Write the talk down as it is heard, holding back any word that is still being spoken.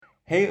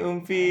Hey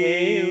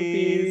Hey, Oomfies!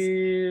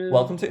 Oopie.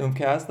 Welcome to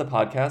Oompcast, the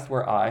podcast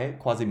where I,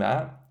 Quasi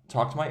Matt,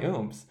 talk to my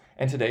Oomps.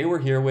 And today we're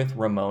here with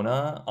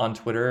Ramona on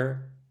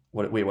Twitter.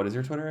 What is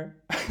your Twitter?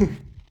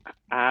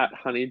 At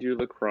Honeydew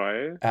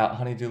LaCroix. At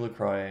Honeydew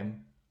LaCroix.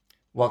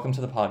 Welcome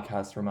to the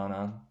podcast,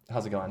 Ramona.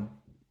 How's it going?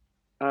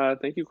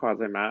 Thank you,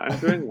 Quasi Matt. I'm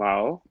doing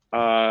well.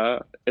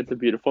 It's a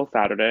beautiful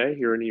Saturday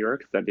here in New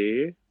York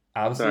City,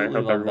 so I Absolutely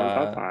hope love everyone's that.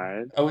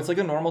 outside. Oh, it's like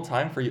a normal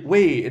time for you.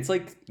 Wait, it's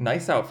like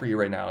nice out for you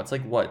right now. It's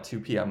like what, 2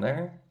 p.m.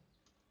 there?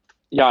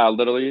 Yeah,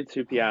 literally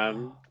 2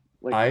 p.m.,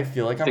 like I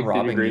feel like I'm 60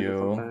 robbing degrees or you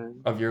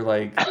something. of your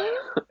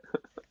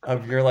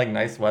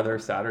nice weather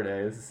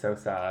Saturday. This is so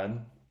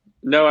sad.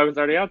 No, I was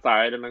already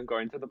outside and I'm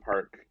going to the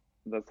park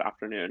this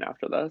afternoon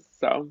after this,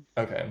 so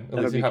Okay, at it'll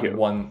least you be have cute.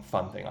 one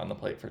fun thing on the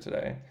plate for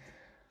today.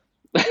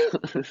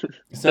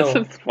 This So,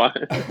 is fun.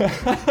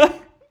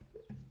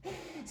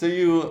 so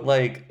you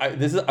like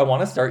I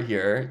want to start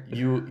here.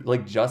 You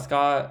like just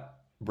got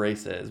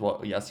braces.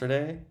 What,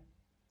 yesterday?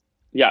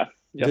 Yes,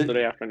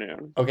 yesterday Did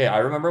afternoon. Okay, I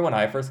remember when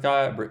I first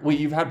got wait,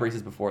 you've had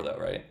braces before though,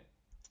 right?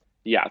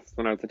 Yes,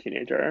 when I was a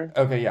teenager.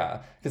 Okay,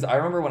 yeah. Because I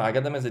remember when I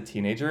got them as a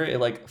teenager, it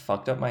like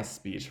fucked up my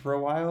speech for a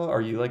while.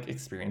 Are you like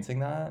experiencing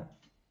that?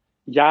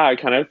 Yeah, I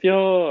kind of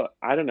feel,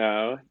 I don't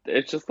know.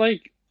 It's just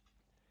like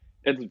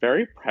it's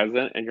very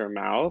present in your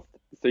mouth,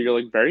 so you're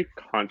like very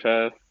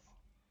conscious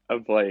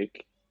of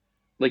like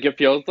it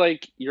feels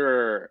like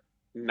your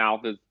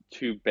mouth is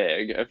too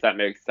big, if that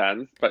makes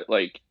sense, but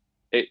like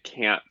it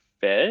can't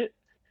fit.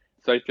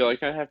 So I feel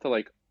like I have to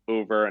like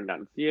over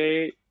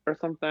enunciate or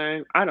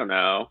something. I don't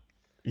know.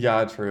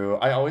 Yeah, true.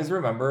 I always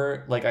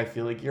remember, like, I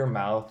feel like your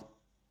mouth,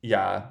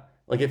 yeah,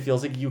 like it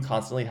feels like you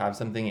constantly have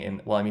something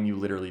in, well, I mean, you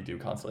literally do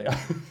constantly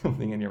have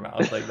something in your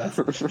mouth. Like,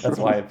 that's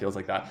why it feels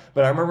like that.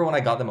 But I remember when I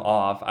got them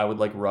off, I would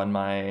like run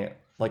my,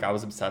 like, I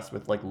was obsessed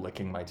with like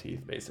licking my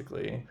teeth,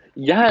 basically,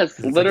 Yes,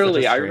 because it's like such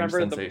a literally. I strange remember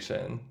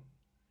sensation.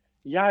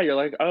 yeah, you're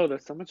like, oh,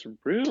 there's so much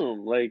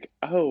room. Like,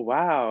 oh,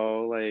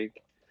 wow.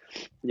 Like,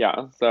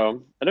 yeah,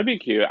 so it'll be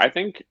cute. I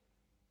think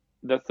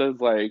this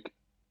is like,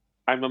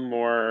 I'm a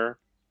more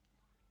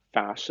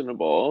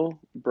fashionable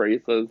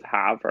braces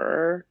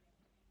haver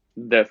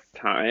this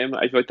time.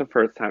 I feel like the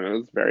first time it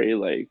was very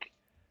like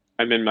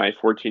I'm in my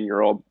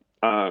 14-year-old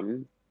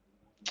um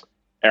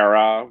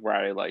era where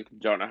I like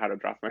don't know how to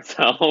dress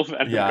myself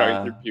and I'm going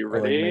through Yeah, or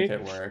like make puberty.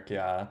 it work,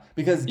 yeah.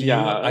 Because I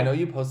Yeah. know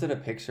you posted a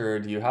picture,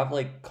 do you have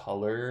like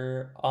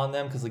color on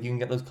them? Because like you can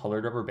get those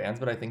colored rubber bands,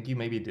 but I think you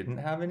maybe didn't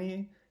have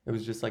any. It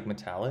was just like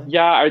metallic.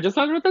 Yeah, I just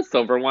went with the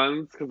silver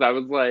ones because I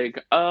was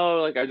like, oh,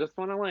 like I just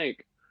want to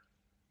like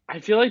I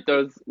feel like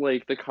those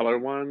like the color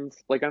ones,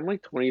 like I'm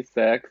like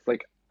 26,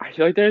 like I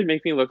feel like they would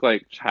make me look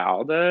like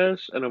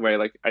childish in a way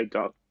like I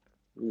don't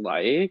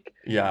like.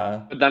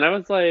 Yeah. But then I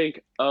was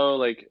like, oh,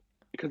 like,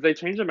 because they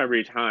change them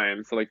every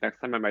time. So, like, next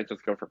time I might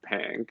just go for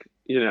pink,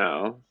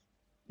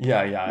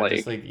 Yeah, yeah.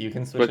 Just like, like you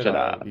can switch switch it it up.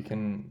 up. You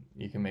can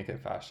make it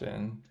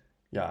fashion.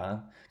 Yeah.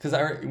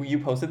 Because you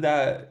posted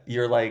that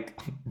your like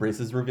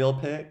braces reveal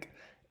pic,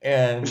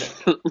 and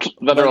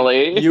like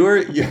Literally. you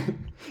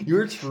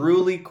were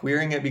truly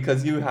queering it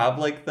because you have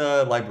like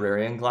the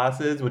librarian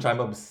glasses, which I'm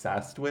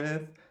obsessed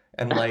with.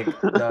 And like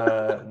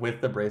the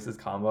with the braces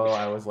combo,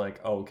 I was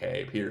like,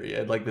 okay,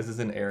 period. Like this is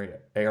an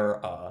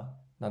era,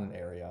 not an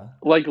area.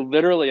 Like,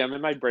 literally, I'm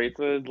in my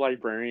braces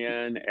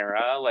librarian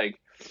era. Like,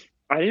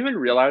 I didn't even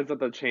realize that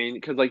the chain,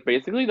 because, like,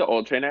 basically the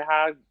old chain I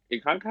had,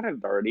 it got kind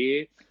of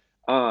dirty.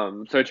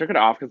 So I took it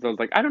off because I was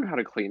like, I don't know how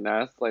to clean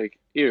this. Like,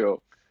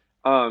 ew.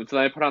 So then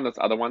I put on this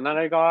other one that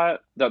I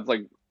got that's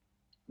like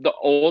the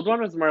old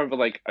one was more of a,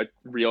 like a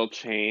real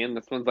chain.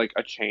 This one's like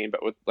a chain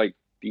but with like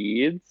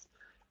beads.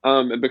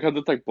 And because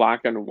it's like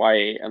black and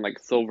white and like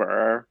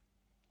silver,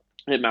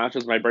 it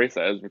matches my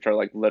braces, which are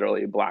like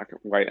literally black,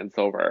 white, and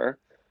silver.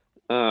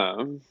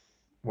 Um,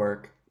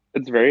 Work.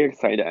 it's very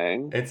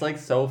exciting. It's like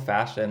so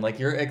fashion. Like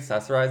you're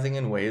accessorizing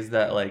in ways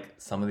that like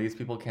some of these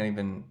people can't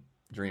even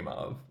dream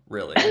of,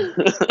 really.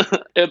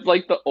 It's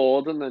like the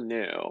old and the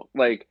new.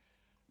 Like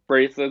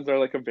braces are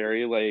like a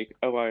very like,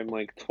 oh, I'm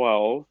like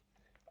 12.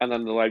 And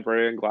then the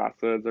librarian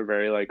glasses are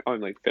very like, oh,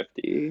 I'm like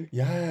 50.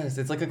 Yes,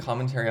 it's like a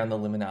commentary on the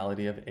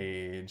liminality of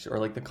age or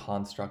like the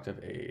construct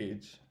of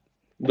age.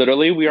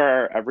 Literally, we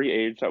are every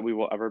age that we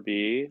will ever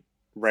be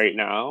right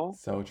now,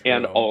 So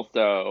and true.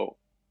 also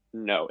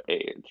no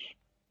age.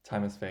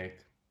 Time is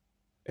fake.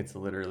 It's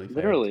literally fake.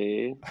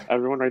 Literally,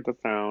 everyone write this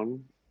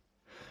down.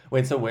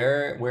 Wait, so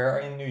where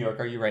in New York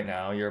are you right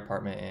now? Your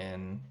apartment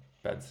in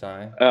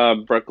Bed-Stuy?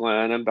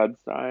 Brooklyn and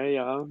Bed-Stuy,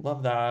 yeah.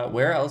 Love that.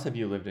 Where else have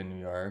you lived in New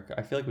York?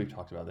 I feel like we've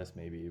talked about this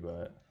maybe,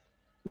 but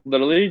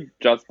Literally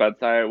just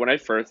Bed-Stuy. When I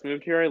first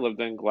moved here, I lived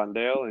in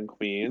Glendale in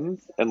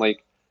Queens, and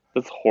like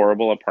this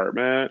horrible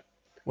apartment.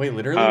 wait,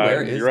 literally,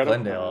 where is 0 out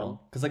of 10.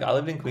 Glendale? Because like I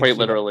lived in Queens Quite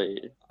too, but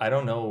literally. I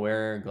don't know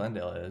where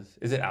Glendale is.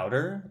 Is it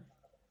outer?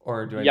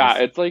 Or do I Yeah, just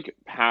it's like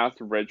past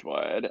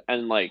Ridgewood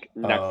and like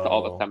next to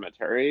all the oh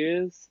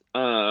cemeteries.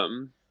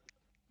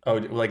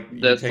 like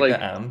you This take the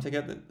like M to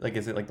get like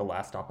is it like the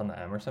last stop on the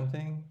M or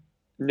something?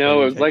 Or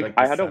No, you it was take like like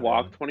the I had to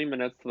walk seven? 20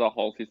 minutes to the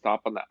Halsey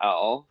stop on the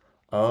L.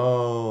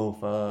 Oh,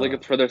 Like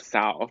it's fuck. further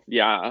south.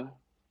 Yeah.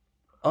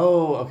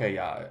 Oh, okay,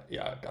 yeah,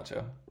 yeah,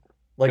 gotcha.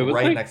 It Like was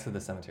right like, next to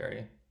the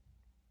cemetery,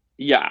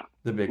 yeah,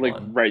 the big like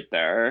one. right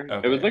there.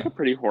 It Okay, was like yeah. a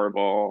pretty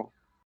horrible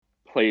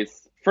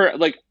place for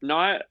like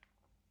not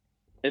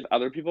if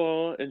other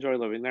people enjoy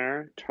living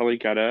there, totally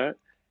get it.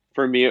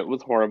 For me, it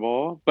was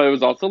horrible, but it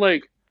was also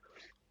like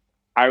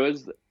I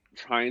was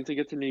trying to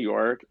get to New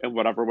York in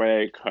whatever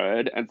way I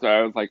could, and so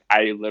I was like,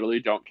 I literally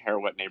don't care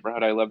what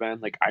neighborhood I live in.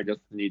 Like, I just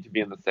need to be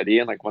in the city,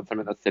 and like once I'm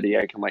in the city,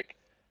 I can like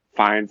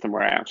find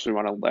somewhere I actually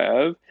want to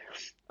live.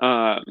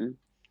 Um,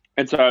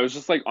 and so I was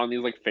just like on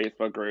these like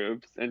Facebook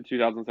groups in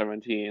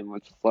 2017,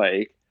 which is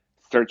like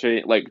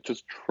searching, like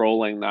just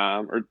trolling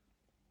them or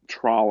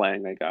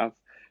trawling, I guess,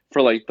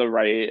 for like the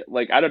right,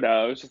 like I don't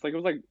know. It's just like it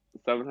was like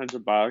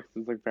 $700. It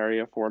was like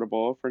very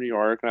affordable for New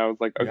York, and I was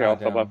like, okay, Yeah,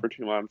 I'll sub that damn. for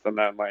 2 months and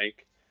then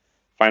like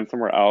find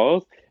somewhere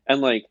else.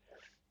 And like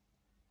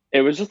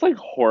it was just like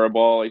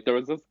horrible. Like there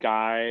was this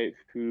guy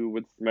who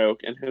would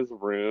smoke in his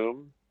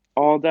room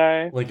all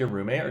day. Like your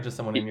roommate or just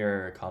someone in He,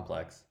 your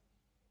complex?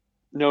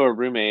 no, a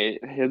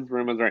roommate. His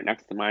room was right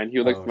next to mine. He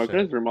would like Oh smoke in shit.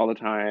 his room all the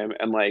time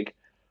and like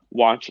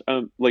watch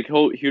like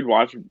he would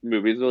watch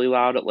movies really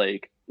loud at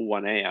like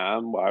 1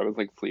 a.m. while I was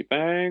like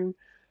sleeping.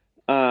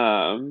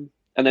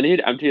 And then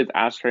he'd empty his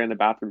ashtray in the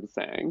bathroom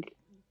sink.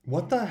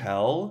 What the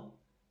hell?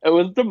 It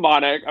was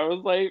demonic. I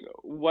was like,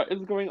 what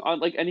is going on?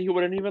 Like, and he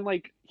wouldn't even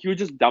like, he would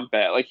just dump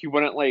it. Like, he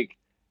wouldn't like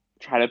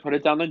try to put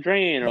it down the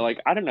drain or like,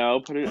 I don't know,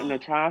 put it in a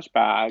trash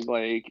bag.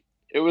 Like,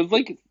 it was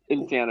like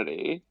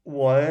insanity.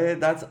 What?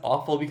 That's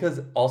awful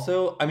because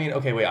also, I mean,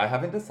 okay, wait, I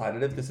haven't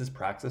decided if this is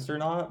praxis or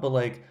not, but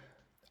like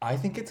I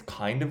think it's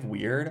kind of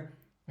weird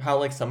how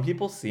like some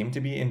people seem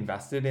to be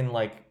invested in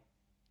like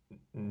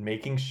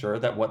making sure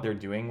that what they're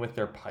doing with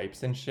their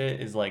pipes and shit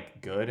is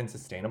like good and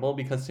sustainable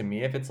because to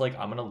me if it's like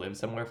I'm gonna live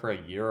somewhere for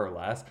a year or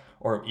less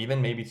or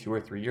even maybe 2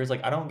 or 3 years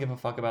like I don't give a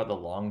fuck about the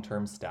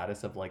long-term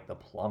status of like the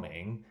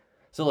plumbing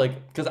so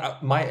like because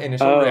my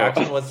initial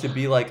reaction Oh, was to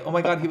be like oh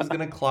my god he was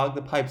gonna clog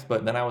the pipes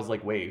but then I was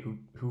like wait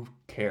who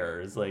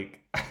cares like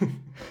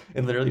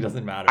it literally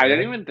doesn't I didn't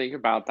matter. even think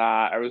about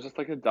that. I was just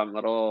like a dumb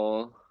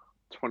little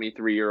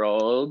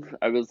 23-year-old.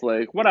 I was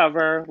like,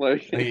 whatever.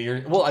 Like,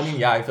 Like, well I mean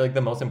yeah I feel like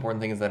the most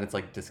important thing is that it's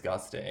like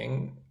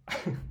disgusting.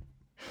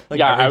 Like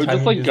yeah, every I would time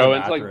just you like use the go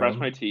in to like brush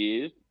my bathroom.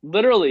 teeth,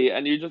 literally,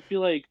 and you'd just be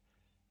like,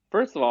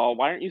 first of all,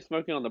 why aren't you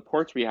smoking on the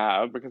porch we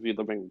have because we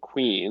live in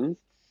Queens?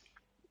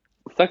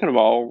 Second of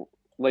all,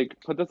 like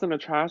put this in a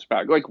trash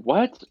bag. Like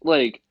what?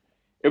 Like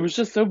it was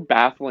just so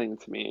baffling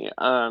to me.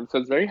 So I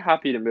was very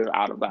happy to move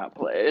out of that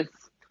place.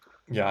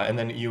 Yeah, and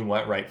then you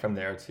went right from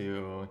there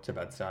to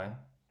Bed-Stuy.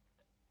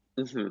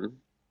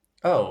 Hmm.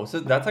 Oh, so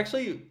that's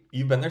actually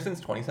you've been there since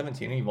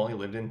 2017 and you've only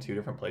lived in two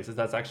different places.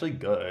 That's actually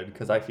good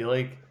because I feel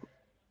like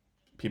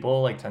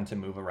people like tend to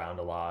move around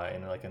a lot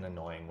in like an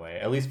annoying way.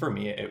 At least for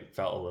me, it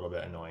felt a little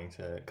bit annoying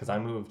to because I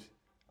moved.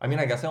 I mean,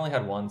 I guess I only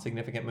had one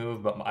significant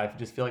move, but I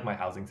just feel like my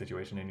housing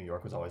situation in New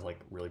York was always like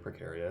really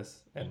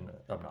precarious and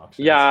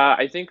obnoxious. Yeah,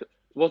 I think.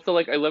 Well, so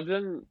like I lived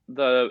in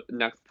the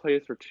next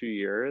place for 2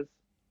 years,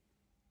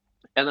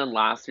 and then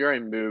last year I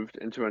moved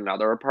into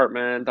another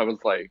apartment that was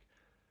like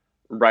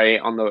right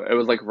on the. It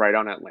was like right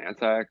on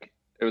Atlantic.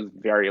 It was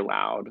very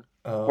loud,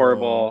 Oh,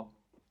 horrible.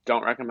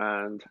 Don't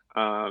recommend.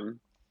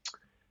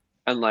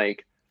 And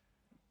like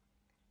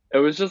it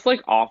was just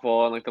like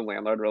awful, and like the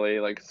landlord really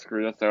like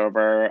screwed us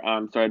over.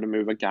 So I had to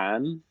move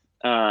again.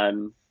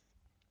 Um,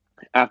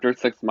 after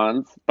 6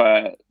 months,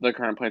 but the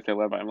current place I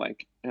live, I'm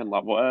like in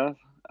love with,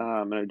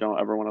 and I don't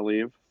ever want to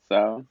leave.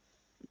 So,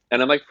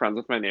 and I'm like friends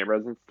with my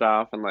neighbors and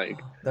stuff, and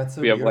like that's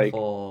so we have like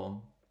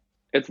beautiful.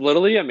 it's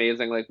literally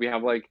amazing. Like we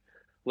have like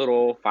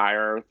little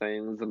fire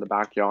things in the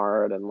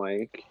backyard, and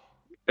like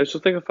it's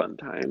just like a fun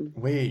time.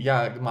 Wait,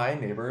 yeah, my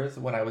neighbors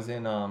when I was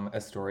in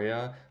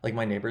Astoria, like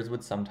my neighbors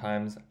would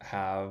sometimes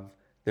have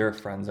their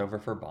friends over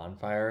for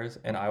bonfires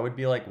and I would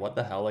be like, "What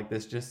the hell? Like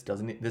this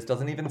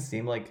doesn't even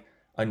seem like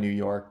a New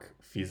York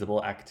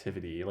feasible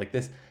activity." Like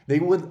this they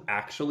would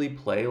actually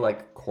play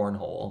like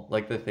cornhole,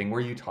 like the thing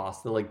where you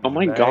toss the like Oh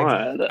bean my bags.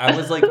 God. I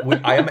was like,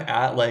 I am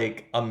at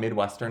like a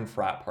Midwestern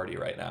frat party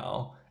right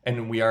now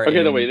and we are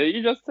Okay, the way in that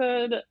you just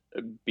said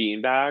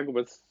beanbag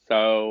was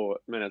so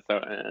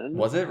Minnesotan.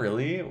 was it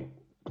really?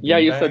 Yeah,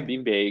 you said Beanbag?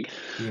 beanbag.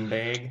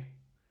 Beanbag?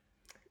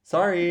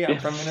 Sorry, I'm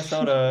from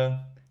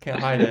Minnesota. Can't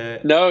hide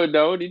it. No,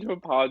 no need to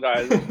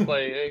apologize. It's just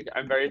like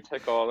I'm very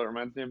tickled. It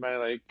reminds me of my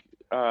like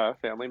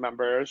family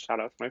members. Shout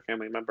out to my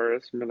family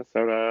members from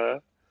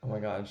Minnesota. Oh my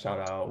God, shout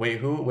out. Wait,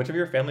 which of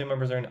your family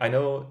members are in?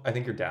 I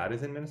think your dad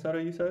is in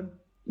Minnesota, you said?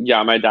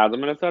 Yeah, my dad's in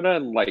Minnesota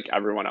and like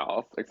everyone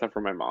else except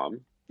for my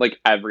mom. Like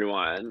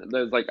everyone.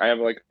 There's like I have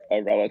like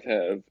a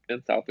relative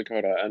in South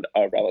Dakota and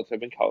a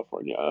relative in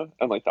California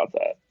and like that's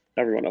it.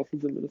 Everyone else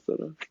is in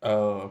Minnesota.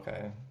 Oh,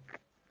 okay.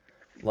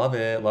 Love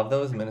it. Love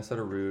those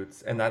Minnesota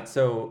roots. And that's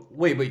so,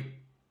 wait.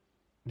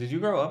 Did you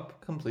grow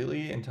up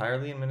completely,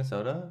 entirely in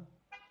Minnesota?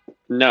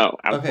 No,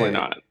 absolutely Okay.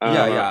 not.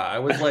 Yeah. I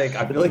was like,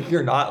 I feel like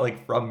you're not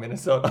like from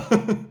Minnesota.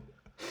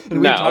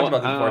 And we've talked No.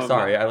 about this before.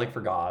 Sorry, I like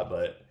forgot,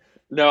 but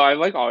No, I'm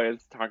like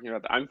always talking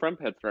about that. I'm from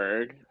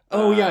Pittsburgh.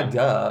 Oh yeah,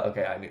 duh.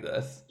 Okay, I knew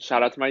this.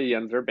 Shout out to my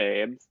Yinzer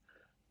babes.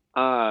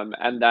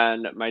 And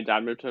then my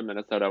dad moved to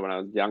Minnesota when I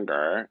was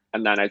younger,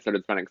 and then I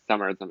started spending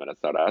summers in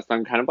Minnesota. So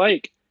I'm kind of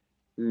like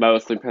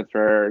mostly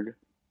Pittsburgh,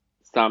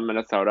 some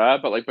Minnesota,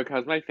 but like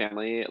because my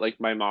family, like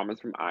my mom is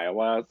from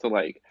Iowa, so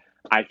like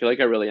I feel like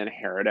I really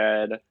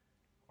inherited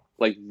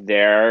like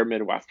their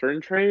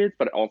Midwestern traits,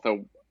 but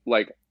also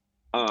like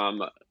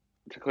um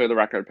to clear the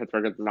record,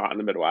 Pittsburgh is not in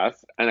the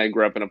Midwest, and I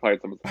grew up in a place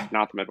that was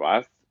not the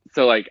Midwest.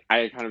 So like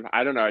I kind of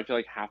I don't know, I feel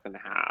like half and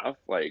half,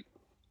 like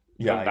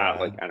Yeah, of that yeah.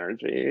 like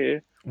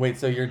energy. Wait,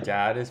 so your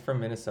dad is from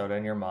Minnesota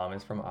and your mom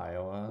is from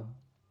Iowa?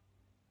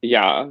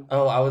 Yeah.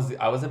 Oh, I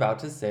was about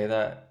to say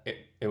that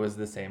it was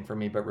the same for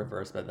me but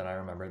reversed, but then I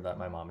remembered that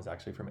my mom is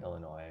actually from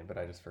Illinois, but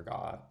I just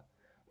forgot.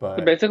 So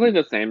But basically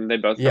the same. They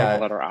both start with the yeah,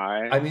 letter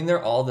I. I mean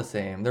they're all the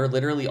same. They're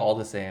literally all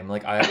the same.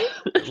 Like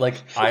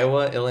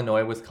Iowa,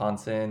 Illinois,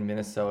 Wisconsin,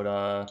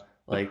 Minnesota,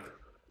 like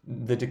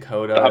the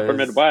The Upper Dakotas.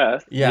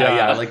 Midwest. Yeah,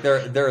 yeah, Yeah. like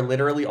they're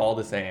literally all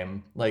the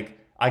same. Like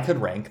I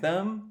could rank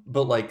them,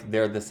 but like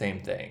they're the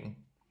same thing.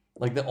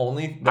 Like the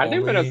I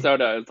think only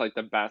Minnesota is like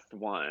the best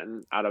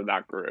one out of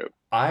that group.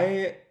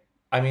 I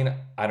I mean,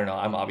 I don't know.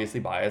 I'm obviously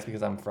biased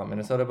because I'm from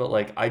Minnesota, but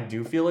like I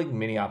do feel like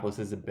Minneapolis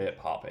is a bit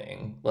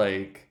popping.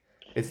 Like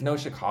it's no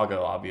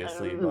Chicago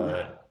obviously, Um,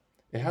 but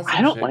it has I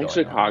some don't shit like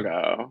going on.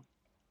 Chicago.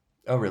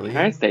 Oh, Can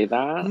I really? say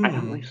that? I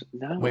don't Hmm. like,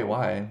 Wait, no.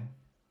 why?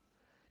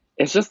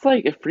 It's just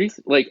like, it freaks,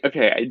 like,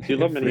 okay, I do It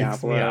love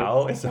freaks me Minneapolis.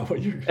 out. Is that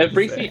what you're It gonna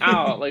freaks me say?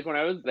 out. Like, when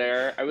I was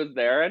there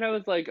and I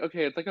was like,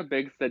 okay, it's like a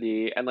big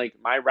city. And like,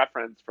 my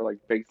reference for like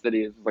big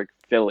cities is like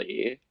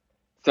Philly.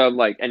 So,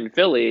 like, in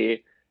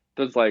Philly,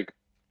 there's like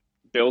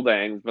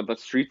buildings, but the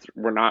streets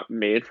were not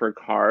made for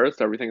cars,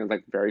 so everything is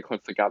like very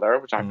close together,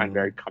 which I find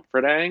very Hmm.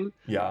 comforting.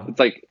 Yeah. It's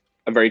like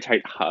a very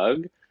tight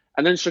hug.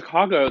 And then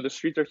Chicago, the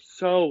streets are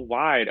so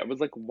wide. I was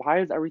like,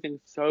 why is everything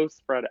so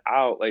spread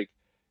out? Like,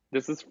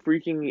 this is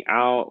freaking me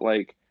out.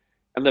 Like,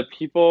 and the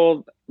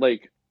people,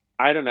 like,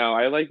 I don't know.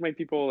 I like my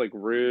people like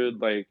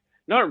rude, like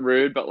not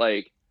rude, but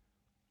like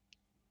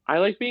I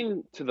like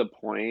being to the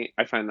point.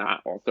 I find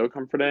that also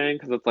comforting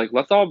because it's like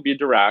let's all be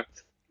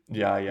direct.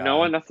 Yeah,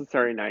 No yeah.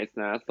 unnecessary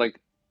niceness. Like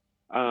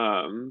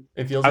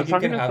It feels I like was you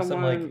talking can to have some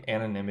someone. like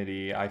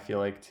anonymity, I feel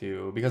like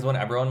too. Because when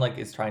everyone like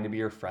is trying to be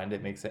your friend,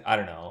 it makes it I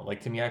don't know.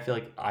 Like to me, I feel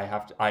like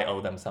I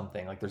owe them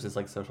something. Like there's this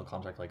like social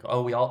contract like,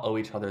 oh, we all owe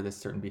each other this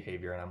certain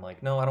behavior. And I'm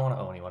like, no, I don't want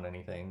to owe anyone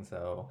anything.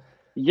 So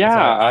that's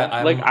why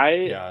Yeah, like I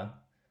yeah.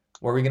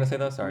 What were we gonna say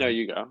though? no, Sorry.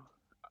 you go.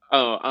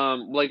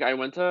 Oh, like I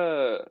went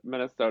to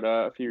Minnesota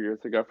a few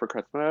years ago for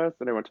Christmas,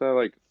 and I went to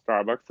like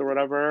Starbucks or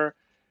whatever,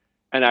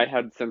 and I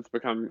had since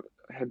become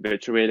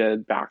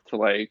habituated back to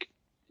like,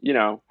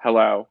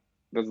 hello,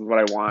 this is what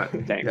I want,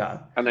 thanks, Yeah.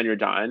 and then you're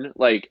done.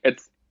 Like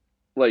it's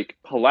like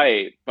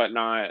polite, but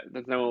not.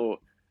 There's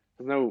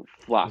no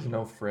fluff. There's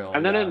no frill,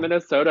 And then in yeah.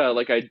 Minnesota,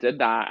 like I did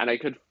that and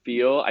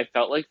I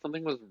felt like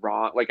something was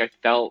wrong. Like I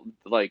felt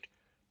like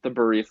the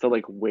barista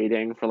like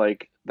waiting for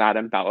like that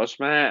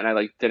embellishment and I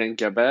like didn't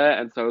give it.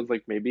 And so I was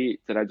like, maybe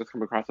did I just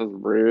come across as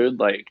rude?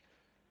 Like,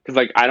 because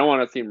like I don't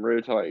want to seem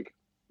rude to like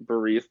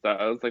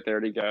baristas. Like they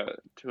already get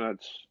too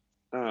much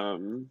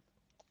um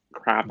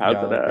crap as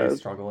Yeah, it like they is.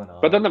 struggle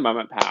But then enough. the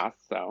moment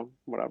passed, so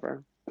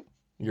whatever.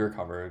 You're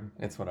covered.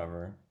 It's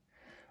whatever.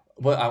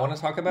 But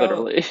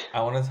Literally.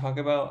 I want to talk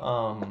about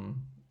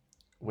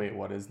wait,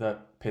 what is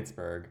that?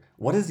 Pittsburgh.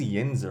 What does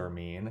Yinzer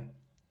mean?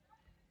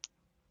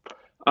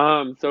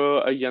 So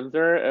a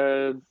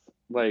Yinzer is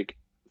like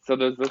so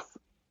there's this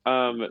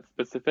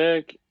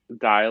specific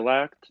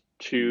dialect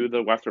to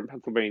the Western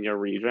Pennsylvania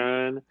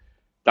region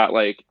that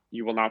like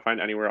you will not find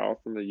anywhere else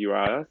in the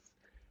US.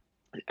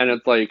 And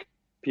it's like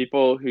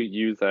people who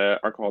use it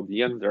are called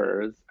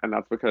Yinzers, and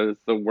that's because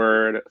the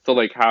word so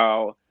like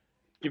how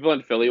people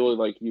in Philly will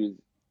like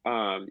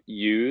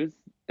use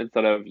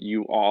instead of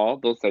you all,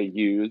 they'll say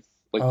use,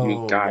 like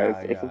use Oh, guys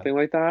yeah, or yeah. something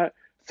like that.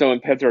 So in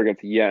Pittsburgh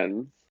it's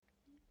Yins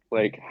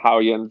like how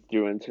Yen's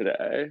doing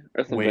today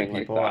or Wait, something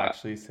like people that.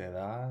 actually say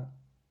that?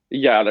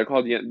 Yeah, they're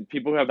called Yen.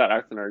 People who have that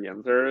accent are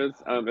Yenzers.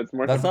 It's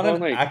more That's not typical in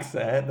an like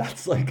accent.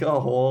 That's like a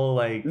whole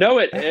like no,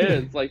 it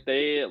is like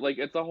they like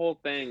it's a whole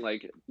thing.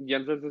 Like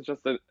Yenzers is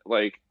just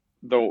like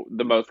the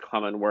most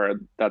common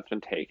word that's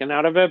been taken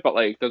out of it, but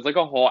like there's like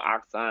a whole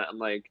accent and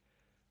like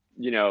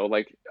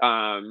like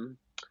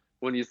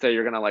when you say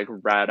you're gonna like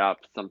red up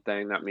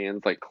something that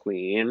means like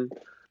clean.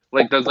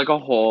 Like there's like a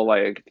whole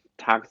like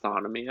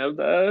taxonomy of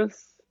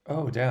this.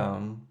 Oh,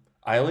 damn.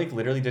 I like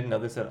literally didn't know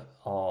this at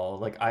all.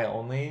 Like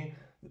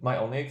my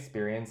only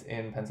experience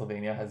in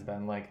Pennsylvania has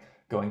been like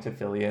going to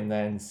Philly and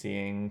then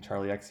seeing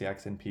Charlie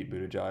XCX and Pete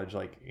Buttigieg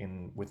like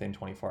in within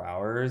 24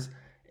 hours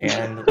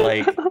and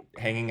like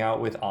hanging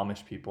out with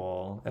Amish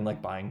people and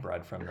like buying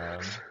bread from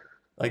them.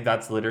 Like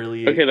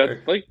Okay,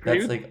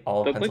 that's like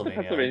all of that's like the Pennsylvania.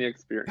 Pennsylvania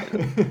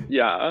experience.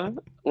 Yeah.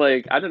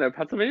 Like I don't know,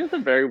 Pennsylvania's a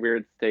very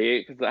weird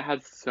state because it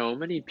has so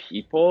many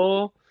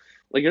people.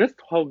 Like it has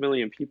 12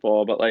 million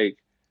people, but like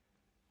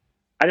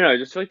I don't know, I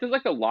just feel like there's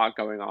like a lot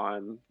going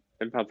on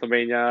in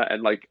Pennsylvania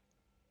and like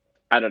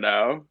I don't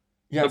know.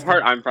 Yeah, The it's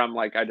part kind I'm from,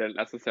 like, I didn't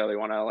necessarily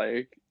want to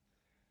like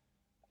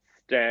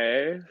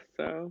stay.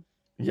 So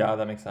yeah,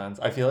 that makes sense.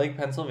 I feel like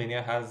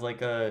Pennsylvania has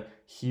like a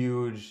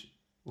huge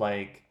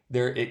like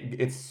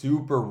it's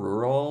super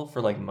rural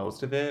for like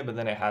most of it, but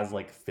then it has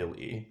like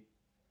Philly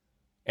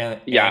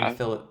and yeah,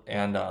 Phil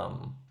and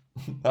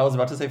I was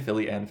about to say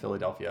Philly and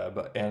Philadelphia,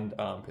 but and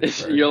you're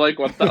Pittsburgh. like,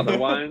 what's the other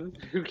one?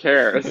 Who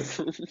cares?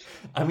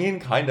 I mean,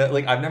 kind of.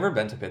 Like, I've never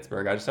been to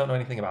Pittsburgh. I just don't know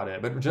anything about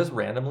it. But just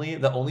randomly,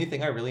 the only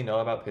thing I really know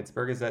about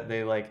Pittsburgh is that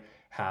they like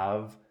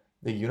have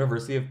the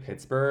University of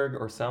Pittsburgh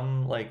or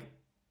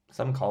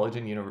some college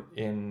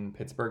in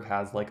Pittsburgh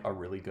has like a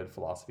really good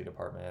philosophy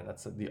department.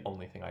 That's the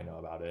only thing I know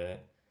about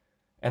it.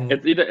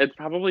 And It's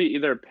probably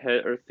either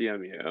Pitt or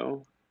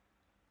CMU,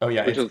 oh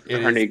yeah, which is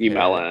it is Carnegie Pitt.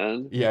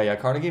 Mellon. Yeah, yeah,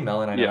 Carnegie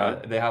Mellon. I Yeah.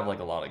 know they have like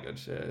a lot of good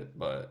shit,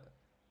 but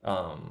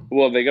um,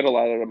 Well, they get a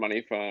lot of the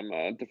money from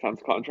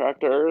defense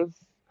contractors.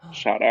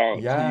 Shout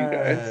out to you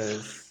guys.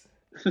 yes,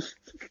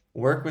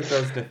 work with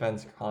those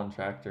defense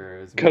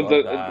contractors. We Because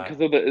love that.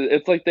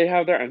 it's like they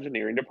have their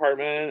engineering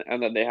department,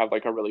 and then they have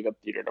like a really good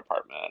theater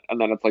department, and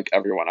then it's like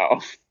everyone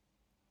else.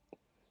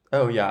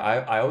 Oh yeah,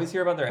 I always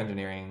hear about their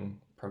engineering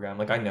program.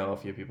 Like I know a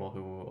few people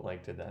who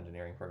like did the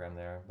engineering program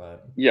there,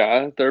 but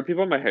Yeah, there are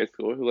people in my high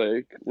school who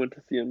like went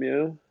to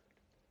CMU.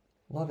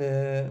 love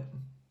it.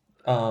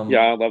 Yeah,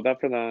 Um, I love that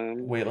for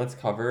them. wait, let's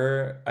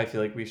cover. I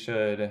feel like we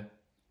should,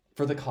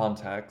 for the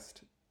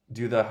context,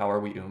 do the How Are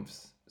We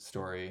Oomps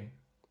story.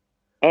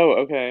 Oh,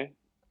 okay.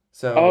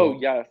 Oh, So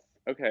yes.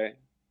 Okay.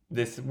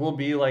 this will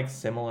be like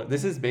similar.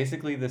 This is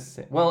basically this.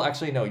 Well,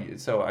 actually, no.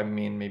 So I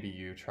mean, maybe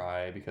you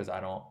try because I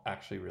don't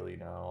actually really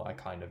know. I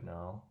kind of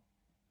know.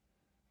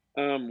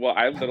 Well,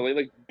 I literally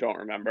like don't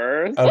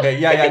remember. So, Okay,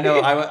 yeah, yeah, no,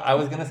 like, I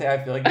was gonna say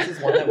I feel like this is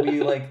one that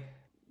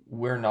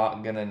we're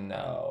not gonna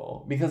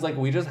know because like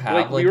we just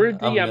like have we like were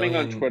a DMing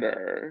on million.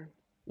 Twitter.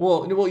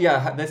 Well,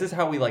 yeah, this is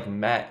how we like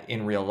met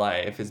in real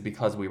life is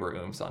because we were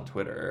oomps on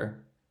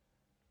Twitter,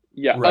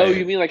 Yeah. Oh,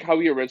 you right? mean like how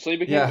we originally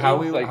Yeah, became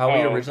oops? Like, how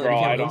we oh, originally girl,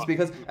 became I ooms don't.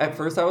 because at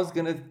first I was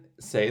gonna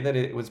say that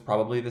it was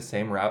probably the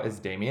same route as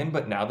Damien,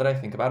 but now that I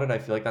think about it, I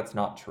feel like that's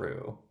not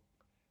true.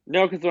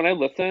 No, because when I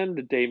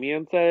listened,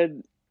 Damien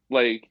said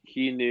like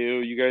he knew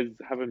you guys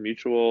have a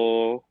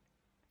mutual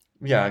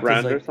Yeah,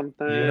 because friend or like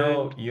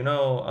something.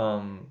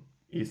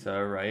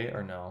 Issa, right?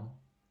 Or no?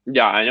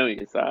 Yeah, I know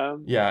Issa.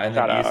 Yeah, and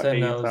then Shout out, Issa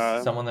hey knows Issa.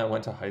 someone that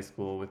went to high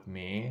school with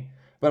me.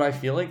 But I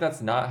feel like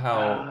that's not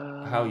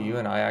how you Oh.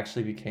 and I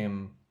actually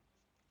became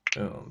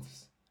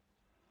oomph.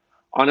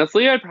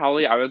 Honestly, I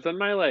was in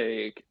my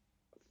like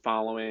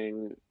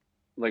following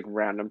like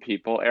random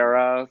people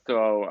era,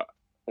 so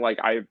like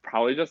I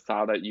probably just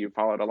saw that you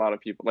followed a lot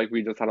of people. Like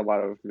we just had a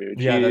lot of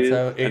Yeah, that's Moochies,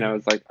 how and I it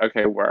was like,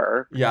 okay,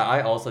 work. yeah,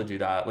 I also do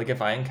that. Like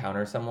if I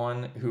encounter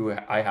someone who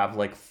I have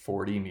like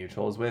 40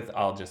 mutuals with,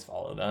 I'll just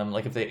follow them.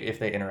 Like if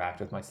they interact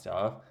with my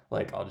stuff,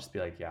 like I'll just be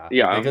like, yeah.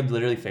 Like they Yeah. could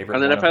literally favorite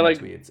And then one if of I my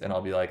like tweets and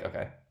I'll be like,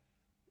 okay.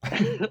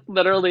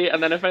 literally,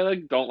 and then if I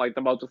like don't like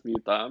them, I'll just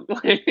mute them.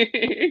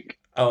 Like,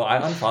 Oh, I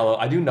unfollow.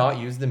 I do not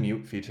use the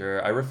mute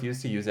feature. I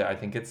refuse to use it. I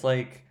think it's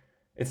like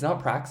it's not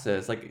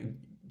praxis. Like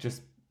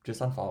just just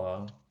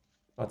unfollow.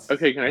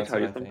 okay, can I That's tell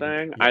what you I think.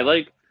 something? I Yeah.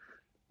 like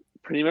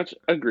pretty much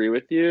agree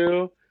with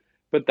you,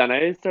 but then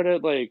I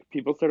started like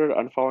people started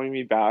unfollowing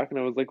me back, and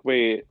I was like,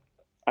 wait,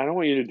 I don't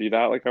want you to do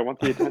that. Like, I want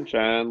the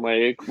attention.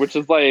 Like, which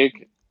is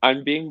like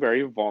I'm being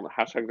very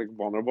hashtag like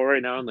vulnerable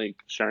right now and like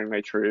sharing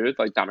my truth.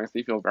 Like that makes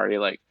me feel very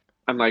like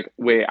I'm like,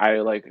 wait,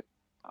 I like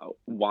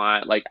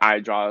want like I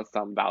draw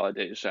some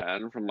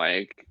validation from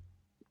like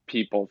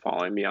people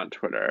following me on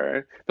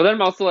Twitter. But then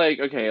I'm also like,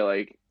 okay,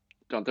 like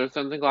don't throw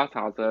stones in glass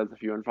houses.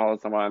 If you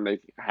unfollow someone, they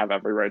have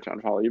every right to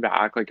unfollow you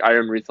back. Like I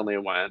recently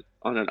went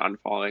on an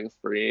unfollowing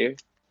spree,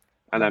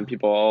 and then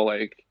people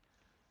like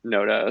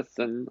noticed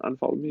and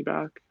unfollowed me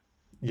back.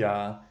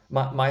 Yeah.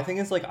 My thing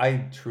is like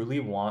I truly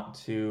want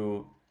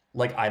to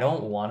like I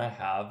don't want to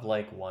have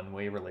like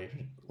one-way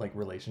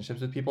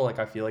relationships with people. Like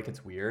I feel like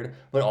it's weird.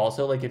 But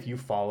also like if you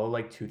follow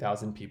like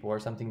 2000 people or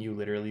something, you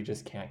literally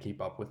just can't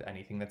keep up with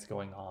anything that's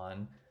going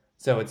on.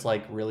 So it's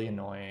like really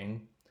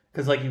annoying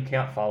because like you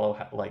can't follow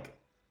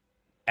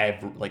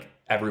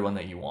everyone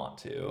that you want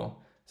to.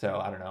 So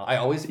I don't know. I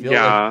always feel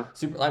like Yeah.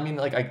 super I mean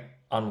like I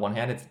on one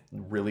hand it's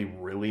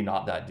really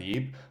not that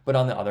deep, but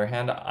on the other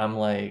hand I'm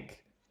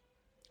like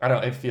I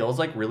don't know, it feels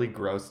like really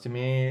gross to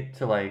me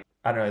to like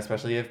I don't know,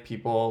 especially if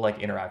people like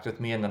interact with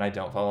me and then I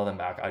don't follow them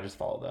back, I just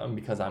follow them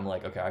because I'm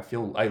like, okay,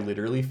 I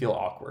literally feel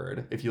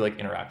awkward if you like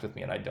interact with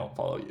me and I don't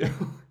follow you.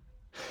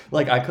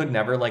 Like I could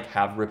never like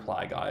have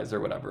reply guys or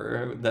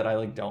whatever that I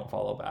like don't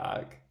follow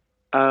back.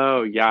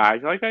 Oh, yeah. I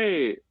feel like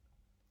I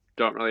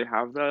don't really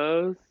have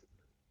those.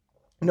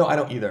 No, I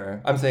don't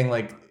either. I'm saying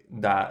like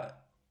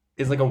that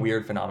is like a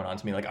weird phenomenon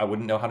to me. Like I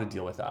wouldn't know how to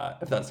deal with that.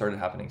 If that started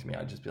happening to me,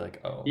 I'd just be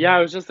like, "Oh." Yeah,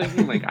 I was just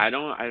thinking like I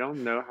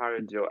don't know how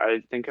to do.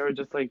 I think I would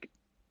just like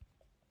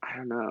I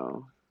don't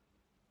know.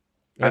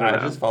 I Yeah, don't I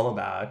just know. follow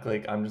back.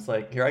 Like I'm just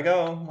like, "Here I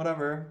go,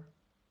 whatever."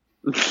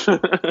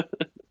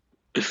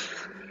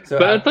 So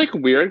But it's like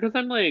weird because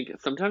I'm like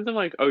sometimes I'm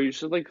like, oh, you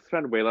should like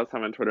spend way less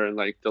time on Twitter and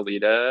like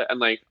delete it. And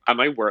like on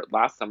my work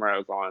last summer, I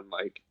was on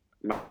like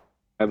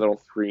my little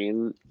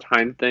screen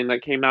time thing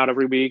that came out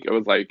every week. It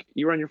was like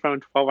you were on your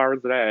phone 12 hours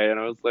a day, and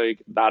I was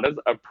like, that is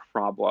a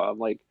problem.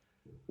 Like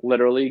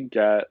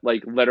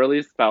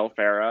literally spell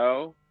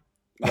Pharaoh.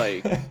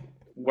 Like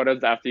what does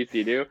the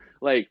FTC do?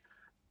 Like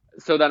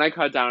so then I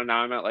cut down and now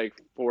I'm at like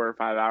 4 or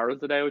 5 hours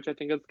a day, which I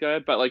think is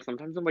good. But like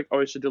sometimes I'm like, oh,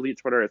 I should delete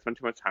Twitter. I spend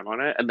too much time on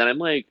it. And then I'm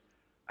like,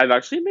 I've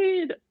actually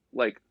made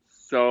like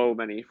so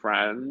many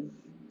friends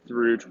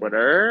through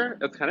Twitter.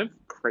 It's kind of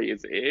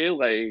crazy.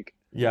 Like,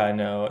 yeah, I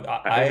know.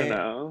 I don't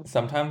know.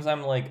 Sometimes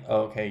I'm like,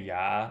 okay,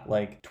 yeah,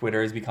 like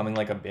Twitter is becoming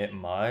like a bit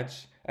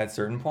much at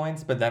certain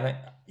points, but then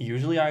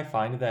usually I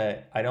find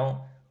that I don't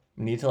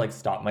need to like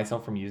stop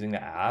myself from using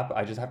the app.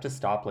 I just have to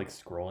stop like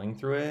scrolling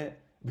through it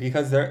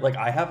because there like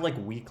I have like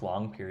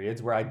week-long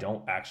periods where I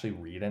don't actually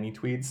read any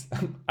tweets.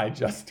 I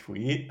just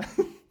tweet,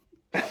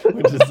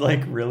 which is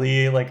like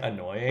really like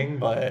annoying,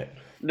 but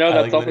No, I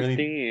that's like literally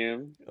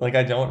self-esteem. like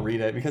I don't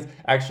read it because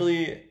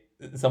actually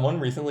someone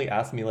recently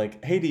asked me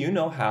like, "Hey, do you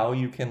know how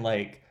you can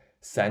like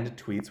send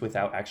tweets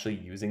without actually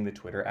using the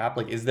Twitter app?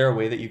 Like is there a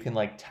way that you can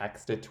like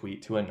text a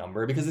tweet to a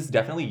number because this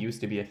definitely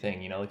used to be a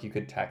thing, you know, like you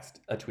could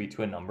text a tweet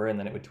to a number and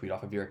then it would tweet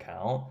off of your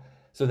account.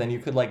 So then you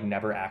could like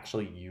never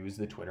actually use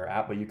the Twitter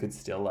app, but you could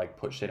still like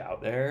put shit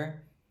out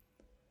there.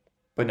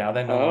 But now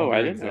that no Oh,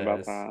 I longer didn't know about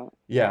exists. that.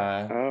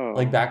 Yeah.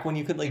 Like Oh. back when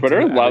you could like do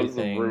Twitter loves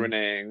everything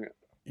ruining.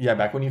 yeah,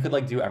 back when you could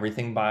like do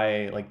everything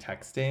by like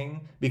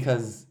texting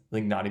because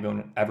like not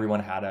even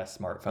everyone had a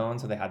smartphone,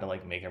 so they had to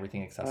like make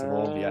everything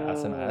accessible via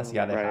SMS. Oh,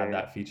 Yeah, they had right.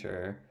 that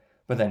feature,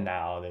 but then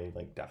now they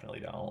like definitely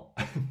don't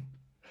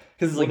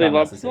because it's Well, like they not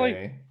love to like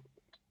necessary.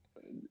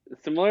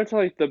 similar to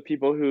like the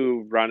people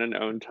who run and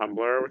own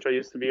Tumblr, which I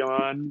used to be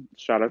on.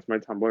 Shout out to my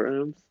Tumblr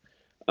rooms.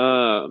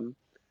 Um,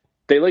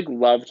 they like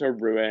love to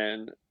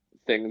ruin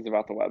things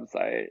about the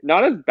website.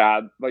 Not as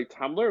bad. Like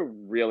Tumblr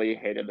really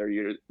hated their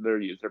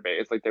user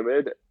base. Like they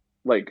would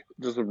like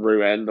just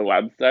ruin the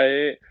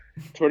website.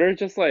 Twitter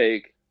just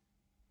like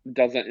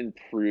doesn't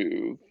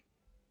improve.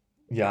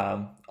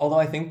 Yeah, although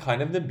I think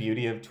kind of the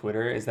beauty of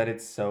Twitter is that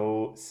it's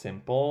so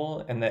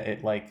simple and that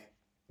it like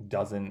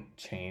doesn't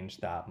change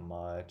that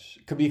much.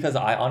 Because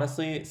I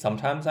honestly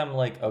sometimes I'm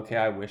like, okay,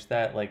 I wish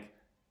that like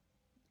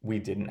we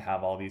didn't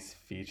have all these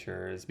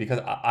features because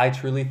I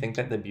truly think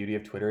that the beauty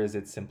of Twitter is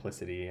its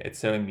simplicity. It's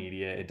so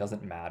immediate. It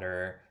doesn't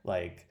matter.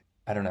 Like,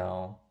 I don't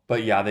know.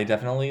 But yeah, they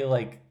definitely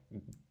like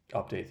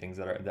update things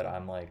that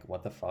I'm like,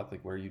 what the fuck?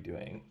 Like, what are you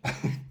doing?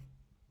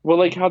 Well,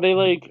 like how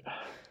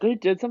they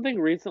did something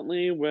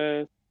recently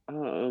with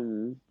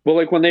well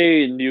like when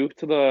they nuked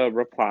the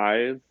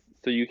replies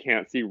so you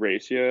can't see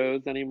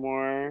ratios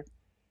anymore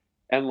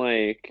and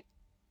like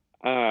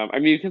I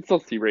mean you can still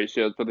see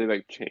ratios but they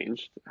like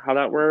changed how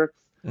that works.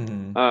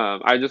 hmm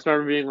I just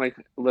remember being like,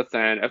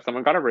 listen, if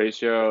someone got a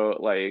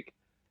ratio, like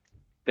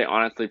they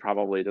honestly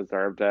probably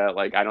deserved it.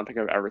 Like I don't think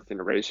I've ever seen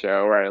a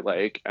ratio where I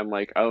like I'm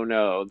like, oh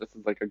no, this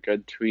is like a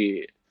good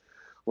tweet.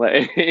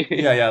 Like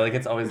Yeah, yeah, like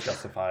it's always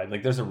justified.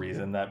 Like there's a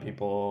reason that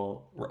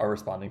people are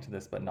responding to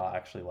this but not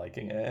actually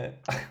liking it.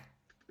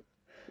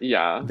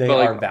 yeah, They but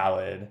like are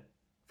valid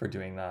for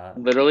doing that.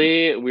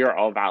 literally we are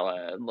all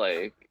valid.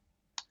 Like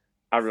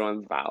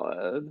everyone's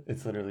valid.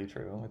 It's literally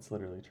true. It's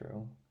literally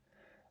true.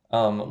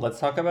 Let's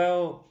talk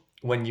about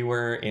when you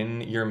were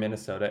in your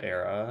Minnesota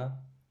era.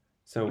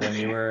 So when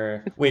you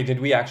were, wait, did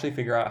we actually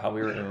figure out how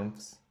we were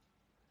oomphs?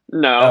 Oh,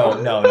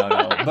 No. no, no,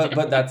 no.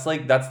 But that's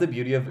like that's the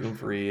beauty of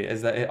oomphery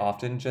is that it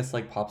often just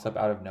like pops up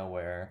out of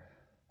nowhere.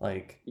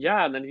 Like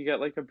Yeah, and then you get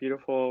like a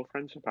beautiful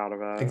friendship out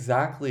of it.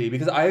 exactly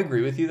because I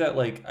agree with you that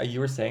like you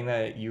were saying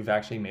that you've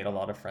actually made a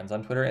lot of friends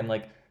on Twitter and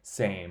like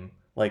same.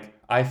 Like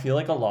I feel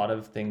like a lot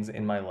of things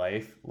in my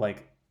life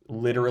like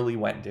literally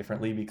went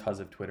differently because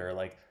of Twitter.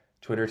 Like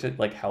Twitter to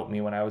like help me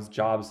when I was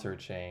job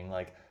searching.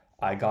 Like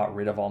I got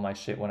rid of all my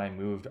shit when I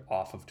moved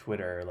off of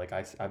Twitter. Like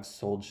I've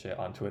sold shit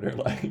on Twitter.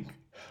 Like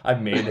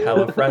I've made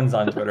hella friends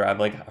on Twitter. I've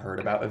like heard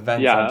about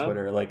events on Yeah,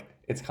 Twitter. Like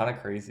it's kind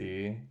of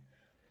crazy.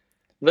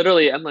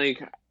 literally. And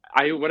like,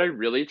 I what I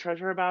really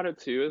treasure about it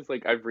too is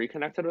like I've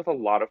reconnected with a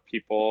lot of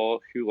people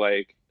who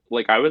like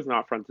I was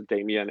not friends with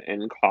Damien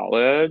in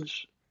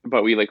college,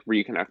 but we like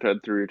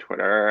reconnected through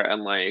Twitter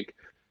and like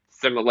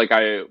like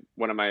I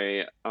one of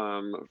my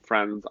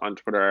friends on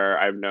Twitter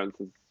I've known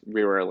since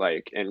we were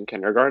like in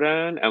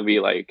kindergarten and we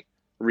like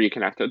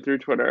reconnected through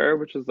Twitter,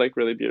 which is like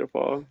really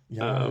beautiful.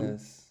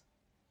 Yes.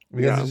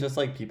 Because Yeah. it's just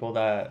like people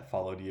that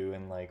followed you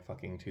in like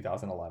fucking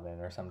 2011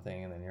 or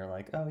something, and then you're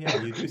like, oh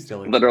yeah, you do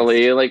still exist.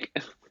 Literally, like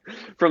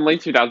from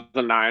like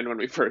 2009 when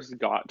we first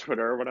got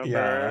Twitter or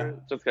Yeah.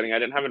 whatever. Just kidding. I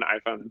didn't have an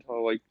iPhone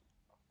until like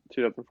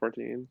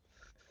 2014.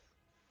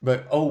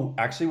 But oh,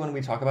 actually, when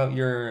we talk about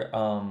your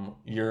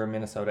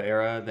Minnesota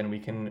era, then we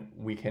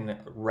can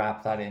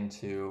wrap that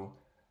into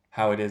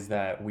how it is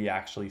that we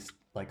actually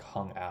like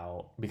hung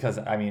out. Because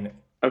I mean,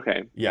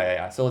 Okay. yeah, yeah,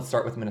 yeah. So let's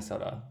start with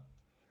Minnesota.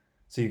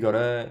 So you go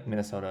to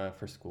Minnesota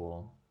for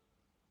school,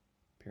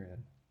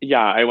 period.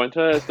 Yeah, I went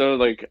to so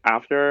like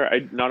after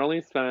I not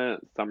only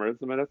spent summers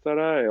in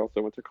Minnesota, I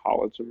also went to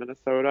college in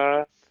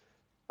Minnesota.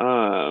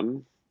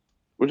 Um,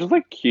 which is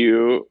like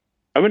cute.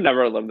 I would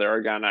never live there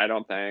again, I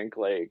don't think.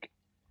 Like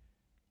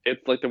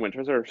it's like the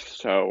winters are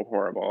so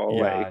horrible.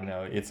 Yeah, Like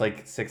no, it's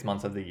like 6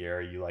 months of the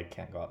year you like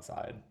can't go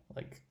outside.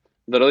 Like,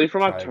 literally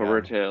from try October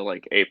again. to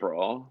like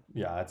April.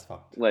 Yeah, it's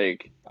fucked.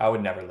 Like I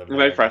would never live my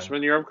there again.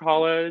 freshman year of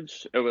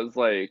college, it was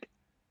like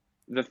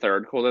the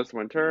third coldest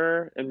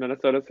winter in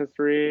Minnesota's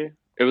history.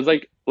 It was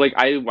like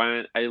I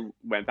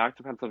went back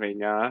to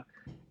Pennsylvania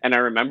and I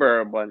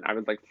remember when I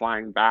was like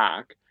flying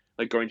back,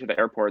 like going to the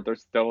airport, there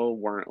still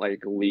weren't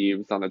like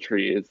leaves on the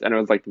trees and it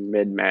was like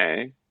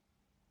mid-May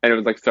and it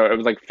was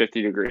like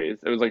 50 degrees.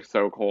 It was like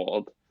so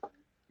cold.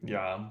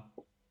 Yeah,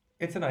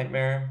 it's a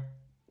nightmare.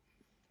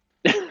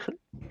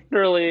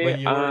 Really, But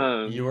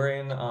you were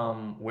in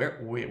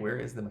where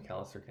is the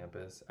McAllister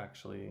campus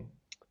actually?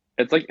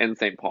 it's like in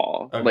St.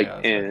 Paul, Okay, like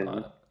that's what I in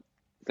thought.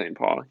 St.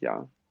 Paul,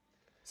 yeah.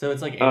 So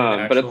it's like in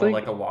an But it's actual like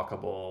like a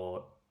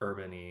walkable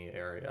urban-y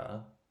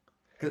area.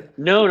 'Cause-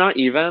 no, not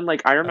even.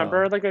 Like I Oh,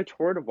 remember like I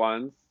toured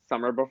once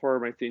summer before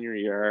my senior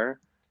year,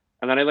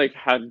 and then I like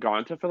had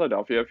gone to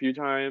Philadelphia a few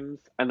times,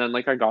 and then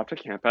like I got to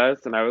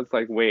campus and I was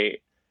like,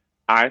 wait,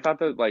 I thought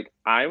that like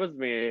I was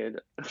made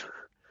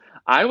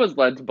I was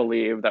led to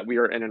believe that we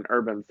were in an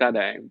urban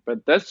setting,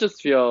 but this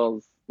just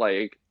feels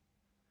like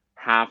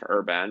half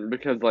urban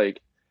because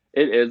like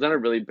it is on a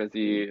really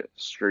busy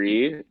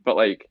street, but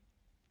like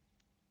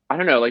I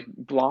don't know, like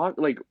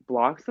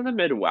blocks in the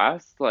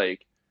Midwest,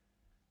 like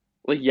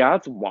yeah,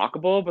 it's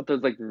walkable, but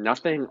there's like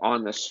nothing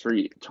on the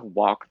street to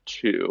walk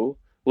to.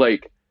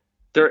 Like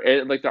there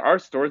are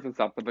stores and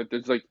stuff, but like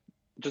there's like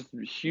just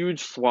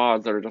huge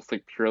swaths that are just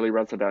like purely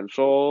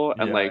residential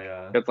and yeah, like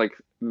yeah. it's like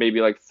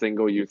maybe like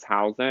single use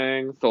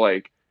housing. So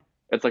like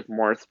it's like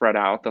more spread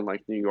out than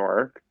like New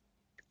York.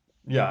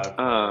 Yeah, of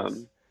course.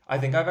 Um, I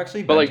think I've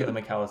actually but been like to the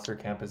McAllister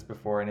campus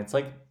before, and it's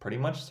like pretty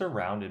much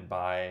surrounded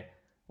by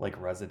like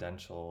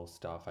residential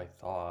stuff, I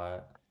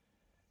thought.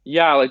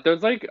 yeah, like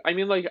there's like I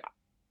mean like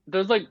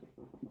there's like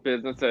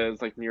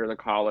businesses like near the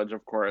college,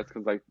 of course,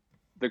 because like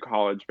the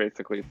college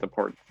basically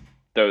supports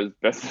those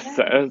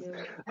businesses.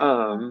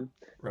 Um,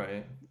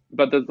 Right.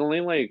 but there's only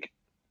like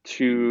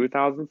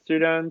 2,000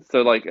 students,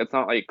 so like it's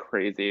not like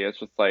crazy. It's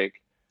just like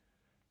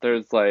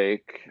there's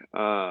like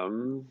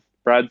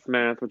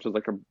Breadsmith, which is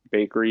like a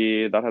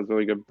bakery that has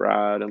really good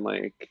bread, and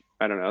like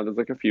I don't know, there's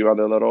like a few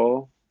other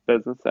little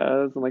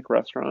businesses and like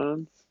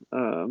restaurants.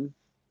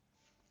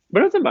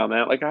 But at the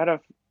moment, like I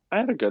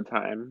had a good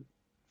time.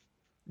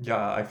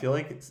 Yeah, I feel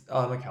like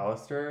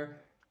McAllister,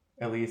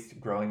 at least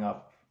growing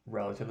up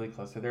relatively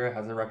close to there,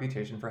 has a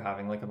reputation for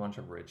having like a bunch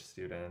of rich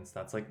students.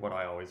 That's like what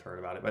I always heard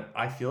about it. But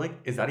I feel like,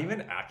 is that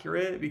even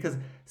accurate? Because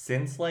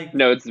since like,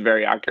 No, it's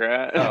very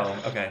accurate.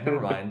 oh, okay, never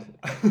mind.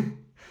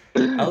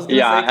 I was gonna say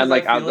Yeah, and because I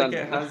like feel as like an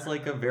it has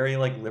like a very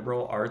like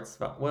liberal arts.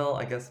 Well,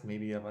 I guess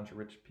maybe a bunch of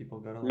rich people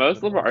go to like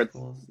most liberal liberal arts arts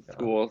schools. Yeah.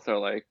 schools are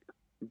like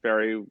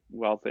very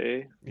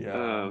wealthy.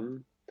 Yeah.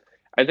 Um,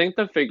 I think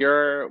the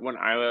figure when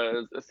I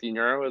was a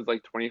senior was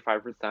like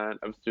 25%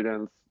 of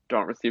students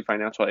don't receive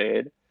financial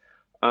aid.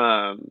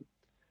 Um,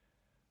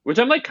 which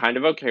I'm like kind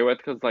of okay with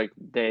because like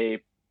they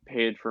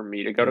paid for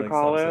me to go They to like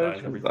college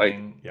subsidize because like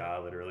everything. Yeah,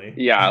 literally.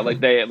 yeah, like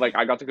they like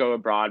I got to go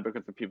abroad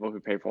because of people who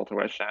pay full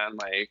tuition.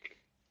 Like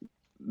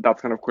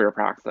that's kind of queer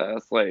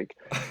praxis. Like,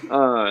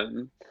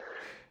 um,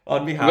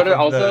 On but behalf it of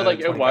also the like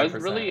it was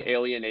 25%. really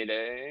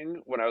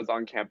alienating when I was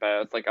on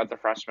campus. Like as a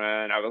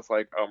freshman, I was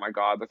like, oh my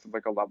God, this is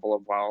like a level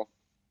of wealth.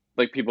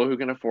 Like people who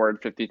can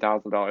afford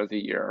 $50,000 a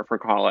year for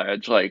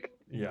college, like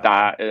Yeah.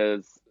 that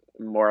is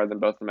more than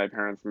both of my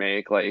parents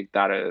make. Like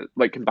that is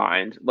like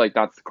combined. Like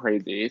that's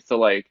crazy. So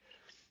like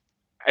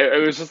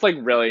it was just like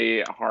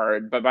really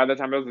hard. But by the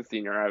time I was a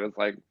senior, I was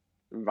like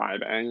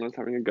vibing, I was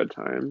having a good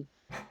time.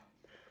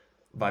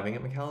 Vibing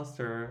at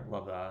McAllister.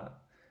 Love that.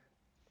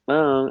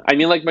 I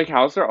mean, like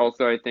McAllister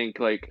also, I think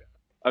like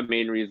a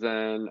main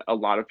reason a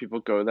lot of people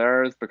go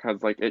there is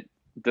because like it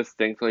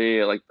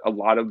distinctly like a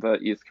lot of the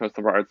East Coast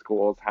of art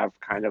schools have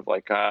kind of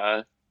like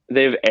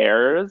they have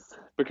airs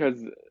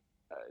because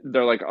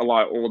they're like a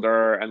lot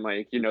older and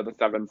like you know the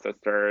Seven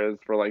Sisters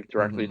were like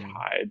directly Hmm.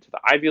 tied to the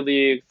Ivy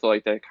League, so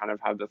like they kind of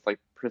have this like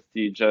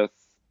prestigious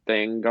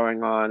thing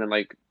going on and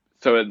like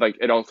so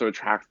it also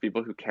attracts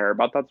people who care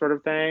about that sort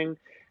of thing,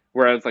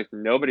 whereas like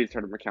nobody's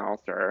heard of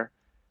McAllister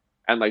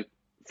and like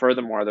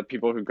furthermore the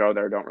people who go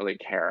there don't really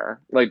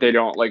care like they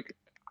don't like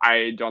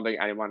I don't think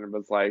anyone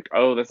was like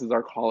oh this is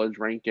our college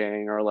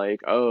ranking or like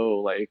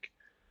oh like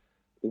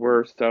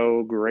we're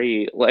so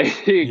great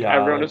like Yeah,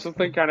 everyone is like, just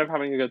like kind of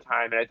having a good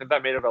time and I think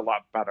that made it a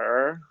lot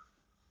better.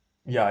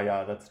 yeah,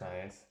 yeah, that's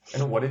nice.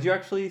 And what did you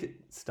actually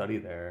study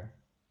there?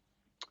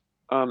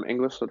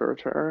 English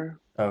literature.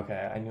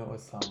 Okay, I knew it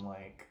was some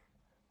like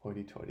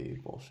hoity-toity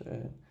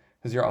bullshit.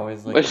 Because you're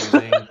always like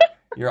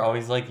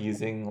Like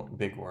using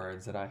big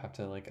words that I have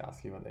to like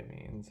ask you what they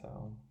mean.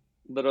 So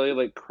literally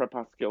like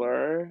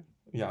crepuscular,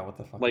 yeah, what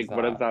the fuck is like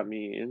what does that? that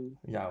mean?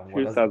 Yeah,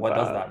 Who says what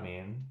does that? that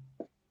mean?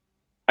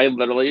 I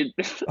literally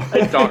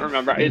I don't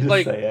remember. You It's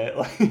just like say it.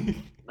 Like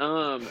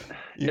um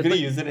you it's could like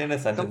use it in a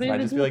sentence and something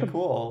I'd to just do be with like, the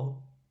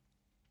cool.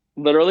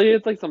 literally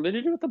it's like something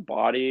to do with the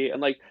body.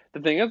 And like the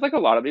thing is like a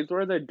lot of these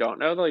words I don't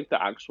know like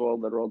the actual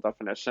literal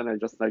definition. I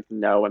just like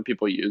know when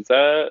people use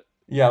it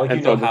Yeah, like you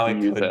and so know I'll just how it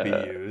use could be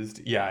it.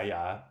 used. Yeah,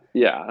 yeah.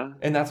 Yeah.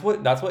 And that's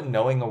what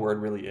knowing a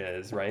word really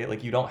is, right?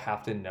 Like you don't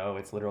have to know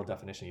its literal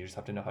definition. You just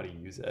have to know how to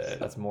use it.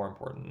 That's more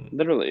important.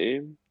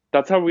 Literally.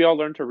 That's how we all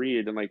learn to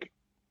read and like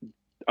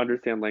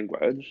understand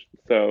language.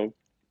 So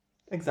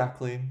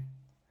Exactly.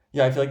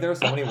 Yeah, I feel like there are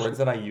so many words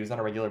that I use on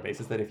a regular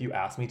basis that if you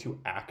asked me to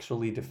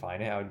actually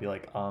define it, I would be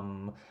like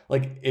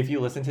if you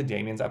listen to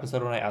Damien's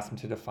episode when I asked him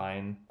to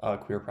define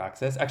queer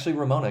praxis. Actually,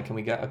 Ramona, can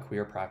we get a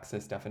queer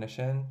praxis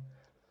definition?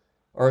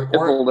 it's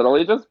Or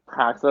literally just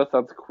praxis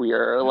that's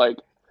queer. Like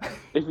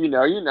if you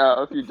know, you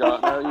know. If you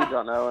don't know, you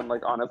don't know. And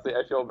like honestly,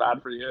 I feel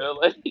bad for you.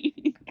 Like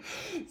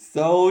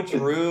so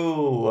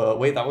true.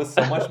 Wait, that was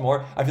so much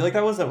more. I feel like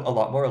that was a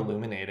lot more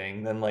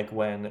illuminating than like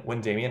when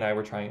Damien and I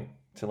were trying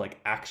to like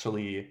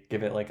actually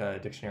give it like a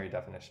dictionary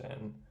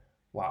definition.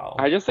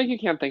 I Wow. just think you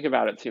can't think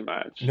about it too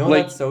much. No, Like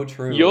that's so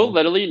you'll true.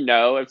 literally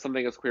know if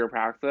something is queer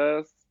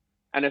praxis,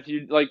 and if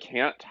you like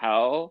can't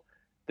tell,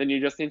 then you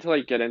just need to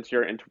like get into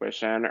your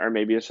intuition, or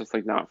maybe it's just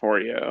like not for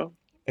you.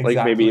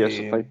 Like maybe it's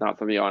just Exactly. like not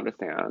something you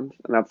understand,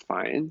 and that's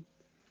fine.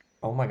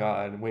 Oh my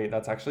God. Wait,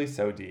 that's actually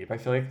so deep. I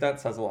feel like that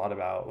says a lot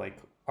about like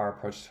our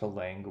approach to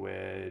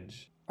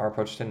language, our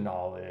approach to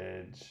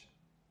knowledge.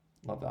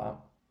 Love that.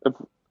 It's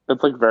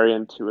it's like very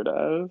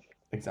intuitive.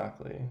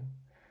 Exactly.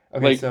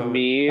 Okay, Like so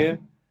me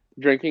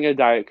drinking a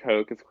Diet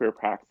Coke is queer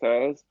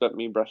praxis, but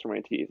me brushing my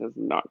teeth is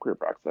not queer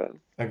praxis.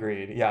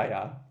 agreed. Yeah,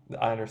 yeah.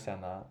 I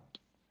understand that.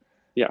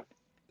 Yeah.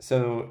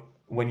 So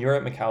when you were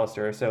at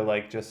McAllister, so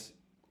like just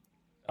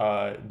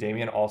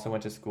Damien also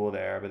went to school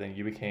there, but then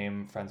you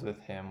became friends with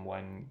him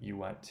when you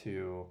went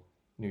to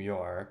New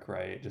York,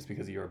 right? Just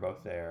because you were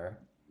both there.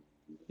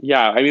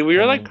 Yeah, I mean we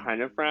were And like then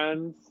kind of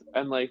friends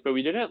and like but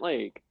we didn't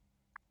like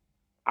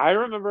I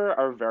remember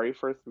our very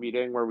first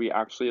meeting where we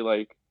actually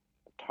like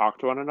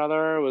talked to one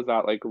another was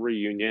at like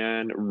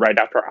reunion right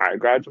after I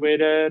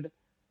graduated.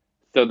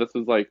 So this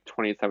was like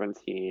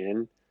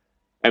 2017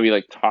 and we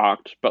like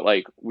talked, but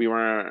like we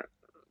weren't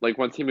like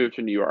once he moved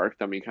to New York,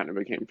 then we kind of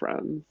became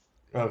friends.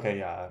 okay,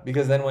 yeah.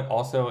 Because then when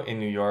also in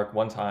New York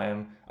one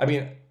time, I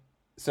mean,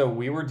 so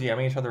we were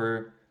DMing each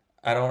other.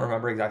 I don't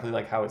remember exactly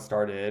like how it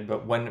started,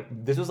 but when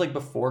this was like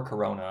before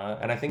Corona,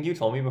 and I think you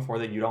told me before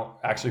that you don't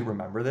actually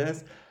remember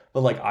this,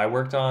 but like I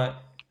worked on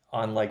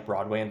like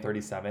Broadway and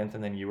 37th,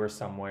 and then you were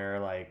somewhere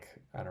like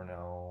I don't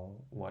know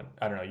what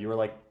I don't know, you were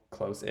like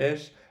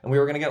close-ish, and we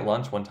were gonna get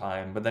lunch one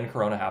time, but then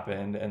Corona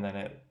happened, and then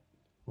it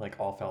like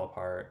all fell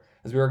apart.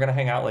 As we were gonna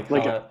hang out like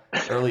Like hella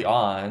early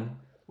on,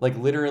 like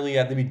literally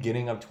at the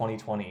beginning of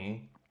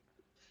 2020,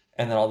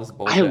 and then all this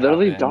I bullshit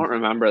literally don't happened.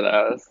 remember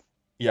this.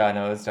 Yeah,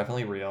 no, it's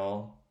definitely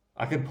real.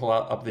 I could pull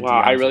out up the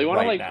Wow, I DMs really want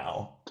to right like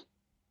now.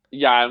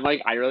 yeah, I'm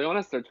like I really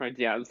want to search my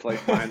DMs to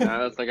like find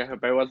this. Like I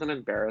hope I wasn't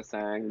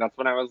embarrassing. That's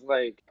when I was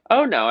like,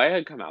 "Oh no, I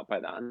had come out by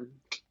then."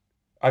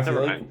 I Never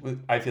feel like mind.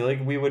 I feel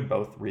like we would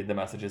both read the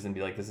messages and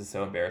be like, "This is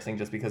so embarrassing,"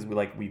 just because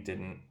we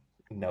didn't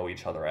know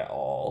each other at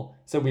all.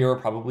 So we were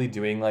probably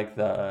doing like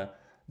the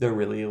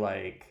really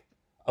like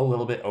a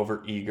little bit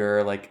over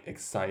eager, like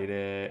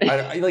excited. I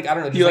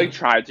don't know, just You like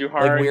tried too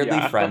like hard,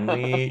 weirdly yeah.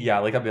 friendly. Yeah,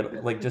 like a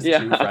bit like just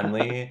too Yeah.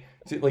 friendly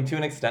to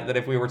an extent that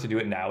if we were to do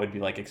it now, it'd be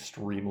like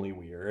extremely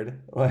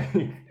weird.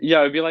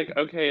 Yeah, it'd be like,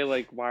 okay,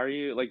 like why are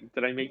you like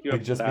did I make you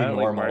Like just be upset?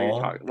 Like why are you normal.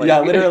 talking Yeah,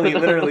 like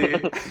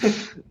literally.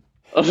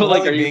 Well, not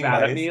like are like you being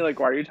mad at nice. me? Like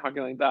why are you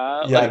talking like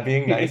that? Yeah, Like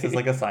being nice is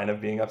like a sign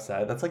of being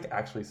upset. That's like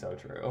actually so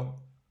true.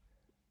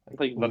 Like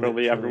like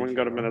literally literally everyone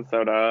go to true.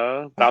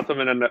 Minnesota.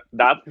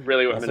 That's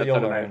really what That's what you'll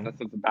Minnesota niceness learn.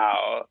 is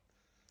about.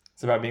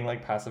 It's about being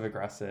like passive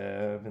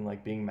aggressive and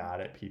like being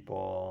mad at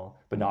people,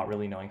 but not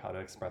really knowing how to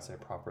express it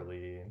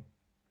properly.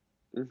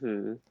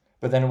 Hmm.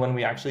 But then when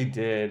we actually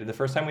did, the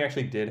first time we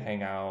actually did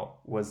hang out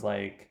was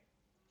like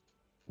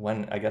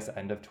when I guess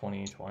end of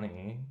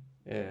 2020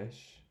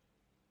 ish,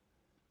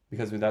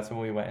 because that's when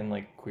we went and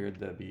like queered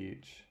the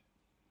beach.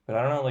 But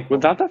I don't know like Was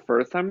what we. that the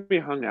first time we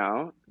hung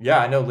out? Yeah,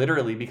 I know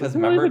literally Was because it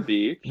really the remember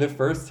the beach?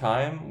 first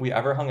time we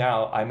ever hung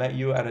out, I met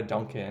you at a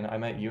Dunkin'. I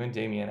met you and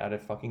Damien at a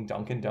fucking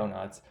Dunkin'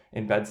 Donuts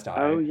in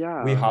Oh Bed-Stuy.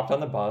 We yeah. hopped on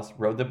the bus,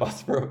 rode the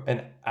bus for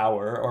an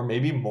hour or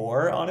maybe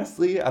more,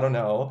 honestly, I don't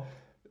know,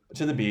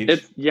 to the beach,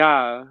 It's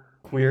yeah.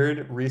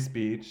 queered Reese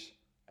Beach,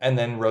 and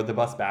then rode the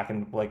bus back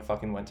and like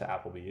fucking went to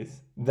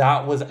Applebee's.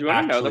 That was Do you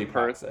want to know the actually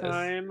first praxis.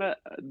 time?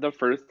 The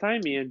first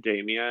time me and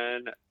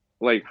Damien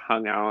like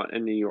hung out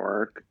in New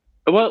York.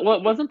 Well,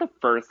 it wasn't the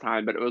first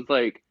time, but it was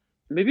like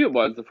maybe it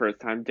was the first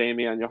time.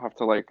 Damien, you'll have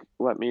to like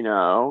let me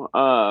know.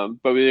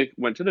 But we like,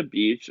 went to the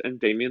beach and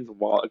Damien's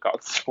wallet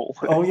got stolen.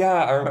 Oh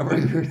yeah, I remember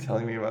you were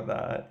telling me about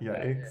that.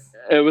 Yikes.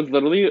 It was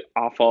literally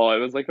awful. It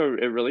was like it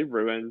really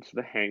ruined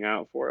the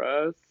hangout for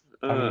us.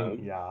 I mean, Um,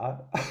 yeah.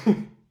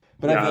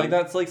 But I feel Yeah. like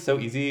that's like so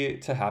easy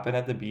to happen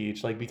at the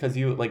beach, like because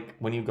you like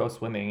when you go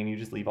swimming and you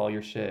just leave all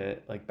your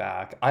shit like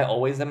back. I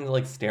always am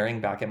like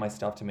staring back at my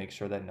stuff to make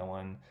sure that no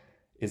one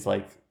is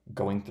like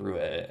going through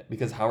it.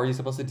 Because how are you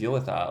supposed to deal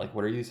with that? Like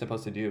what are you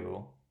supposed to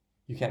do?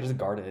 You can't just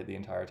guard it the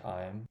entire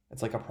time.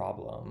 It's like a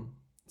problem.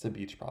 It's a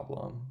beach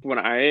problem. When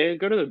I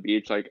go to the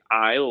beach, like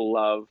I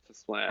love to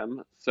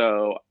swim.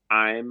 So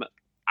I'm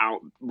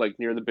out like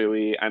near the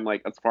buoy. I'm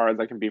like as far as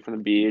I can be from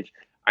the beach.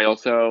 I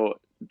also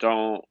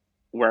don't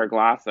wear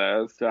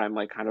glasses, so I'm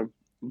like kind of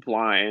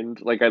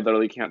blind. Like I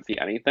literally can't see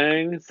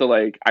anything. So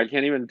like I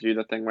can't even do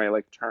the thing where I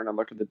like turn and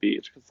look at the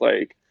beach because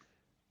like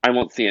I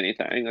won't see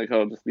anything. Like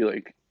it'll just be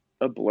like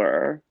a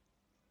blur.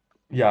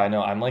 Yeah, I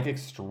know. I'm like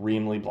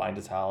extremely blind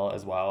as hell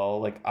as well.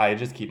 Like I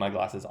just keep my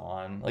glasses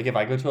on. Like if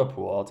I go to a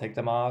pool, I'll take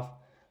them off.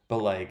 But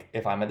like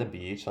if I'm at the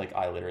beach, like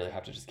I literally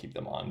have to just keep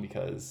them on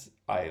because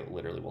I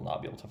literally will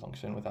not be able to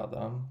function without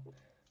them.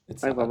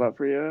 It's I love sad. that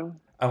for you.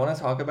 I want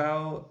to talk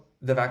about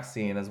the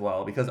vaccine as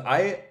well because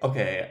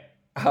okay,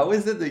 how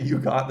is it that you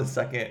got the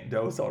second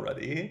dose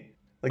already?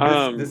 Like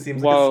this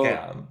seems like a Well,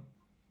 scam.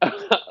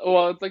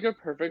 well, it's like a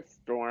perfect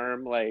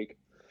storm. Like,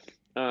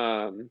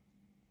 um,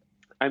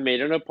 I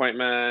made an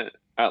appointment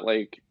at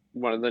like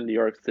one of the New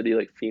York City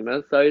like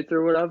FEMA sites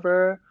or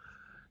whatever.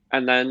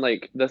 And then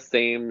like the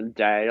same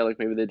day, or like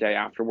maybe the day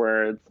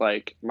afterwards,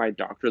 like my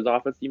doctor's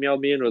office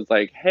emailed me and was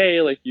like,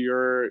 "Hey, like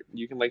you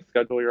can like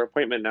schedule your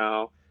appointment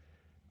now."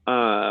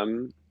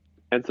 Um,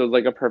 and so it was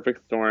like a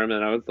perfect storm,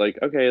 and I was like,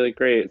 "Okay, like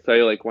great." So I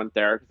like went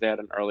there because they had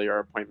an earlier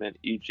appointment,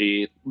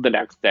 e.g., the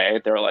next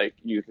day. They were like,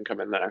 "You can come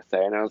in the next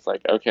day," and I was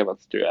like, "Okay,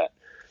 let's do it."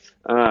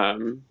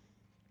 Um,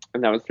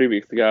 and that was 3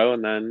 weeks ago,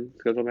 and then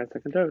scheduled my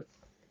second dose.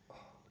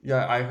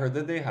 Yeah, I heard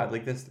that they had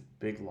like this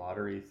big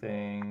lottery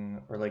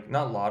thing, or like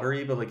not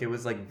lottery, but like it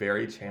was like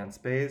very chance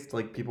based.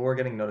 Like people were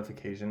getting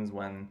notifications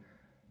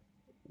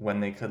when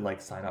they could like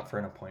sign up for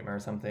an appointment or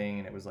something,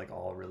 and it was like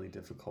all really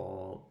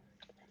difficult.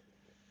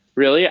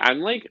 Really, I'm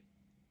like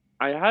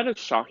I had a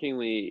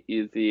shockingly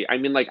easy. I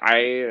mean, like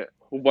I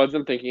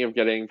wasn't thinking of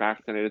getting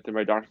vaccinated through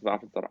my doctor's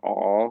office at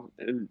all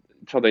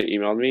until they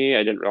emailed me.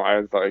 I didn't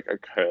realize like I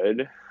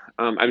could.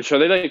 I'm sure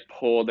they like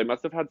pulled. They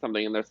must have had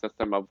something in their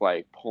system of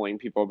like pulling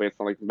people based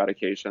on like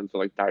medications or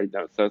like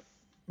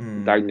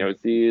Hmm.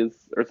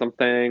 diagnoses or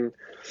something.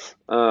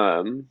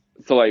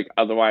 So like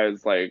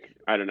otherwise, like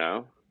I don't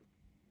know.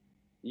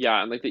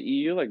 Yeah, and like the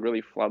EU like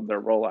really flubbed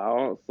their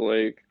rollout. So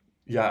like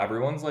Yeah,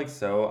 everyone's like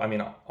so. I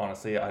mean,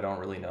 honestly, I don't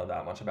really know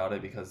that much about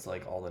it because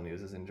like all the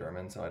news is in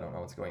German, so I don't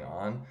know what's going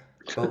on.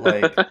 But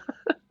like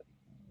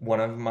one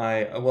of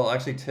my well,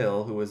 actually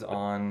Till, who was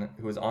on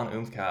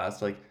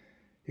Oomfcast, like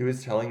he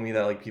was telling me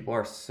that like people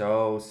are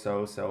so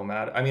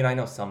mad. I mean, I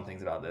know some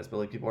things about this, but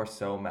like people are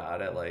so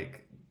mad at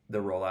like the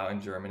rollout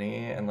in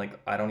Germany, and like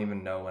I don't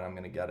even know when I'm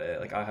gonna get it.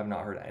 Like I have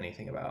not heard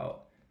anything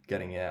about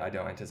getting it. I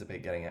don't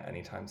anticipate getting it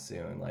anytime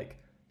soon. Like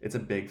it's a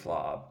big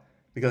flop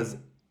because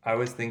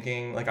I'm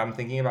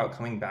thinking about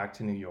coming back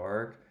to New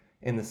York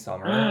in the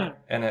summer,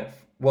 and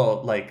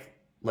well, like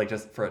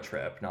just for a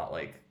trip, not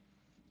like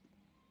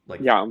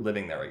yeah.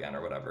 living there again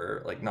or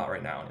whatever. Like not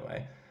right now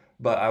anyway.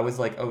 But I was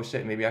like, oh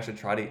shit, maybe I should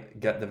try to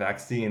get the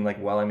vaccine like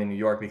while I'm in New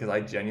York because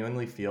I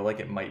genuinely feel like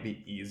it might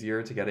be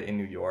easier to get it in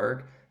New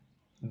York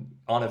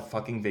on a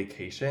fucking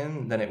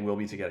vacation than it will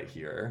be to get it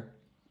here.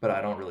 But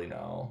I don't really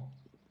know.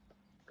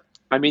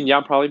 I mean,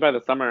 yeah, probably by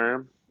the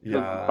summer,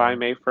 because by Yeah.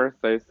 May 1st,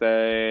 they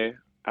say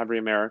every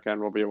American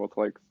will be able to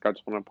like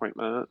schedule an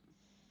appointment.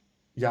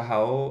 Yeah,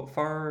 how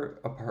far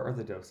apart are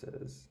the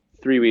doses?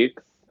 3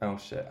 weeks. Oh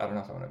shit, I don't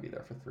know if I want to be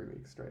there for 3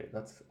 weeks straight.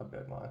 That's a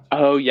bit much.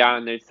 Oh yeah,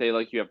 and they say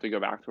like you have to go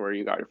back to where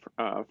you got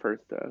your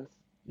first dose.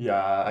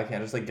 Yeah, I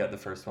can't just like get the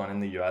first one in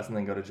the US and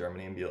then go to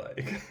Germany and be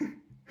like,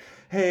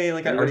 hey,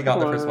 like I Here's your already got second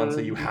the first one, so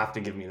you one. have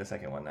to give me the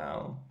second one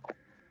now.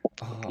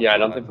 Oh Yeah, I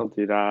don't think God. they'll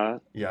do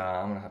that. Yeah,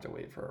 I'm gonna have to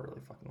wait for a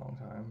really fucking long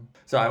time.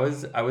 So I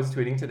was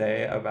tweeting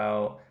today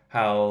about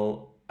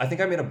how I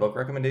think I made a book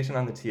recommendation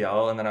on the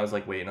TL and then I was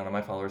like, wait, none of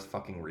my followers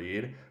fucking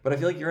read. But I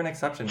feel like you're an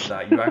exception to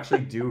that. You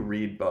actually do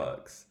read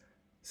books.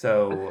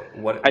 So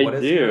what I what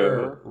is do.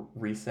 your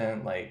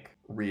recent like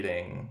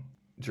reading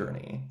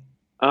journey?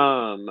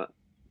 Um,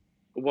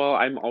 well,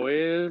 I'm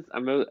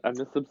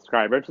a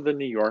subscriber to the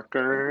New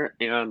Yorker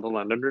and the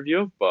London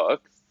Review of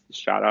Books.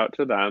 Shout out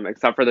to them.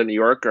 Except for the New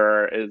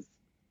Yorker is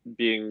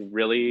being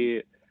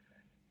really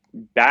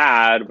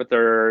bad with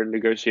their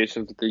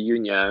negotiations with the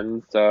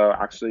union. So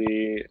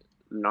actually,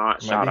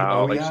 not Might shout be,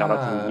 oh out, like shout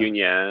out to the yeah.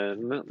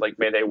 union. Like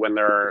may they win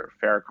their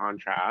fair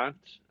contract.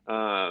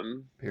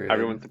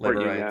 Everyone Period. support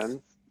Labor rights.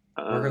 unions.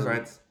 Workers'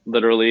 rights.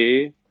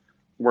 Literally,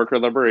 worker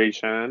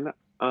liberation.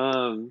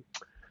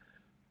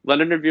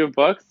 London Review of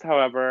Books,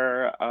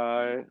 however,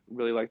 I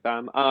really like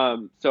them.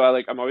 So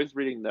I'm always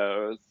reading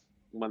those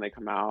when they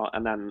come out,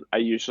 and then I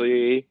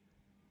usually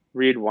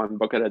read one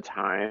book at a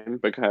time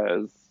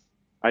because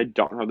I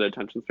don't have the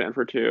attention span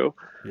for two.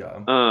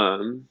 Yeah.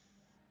 Um,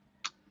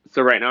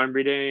 so right now I'm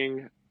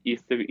reading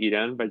East of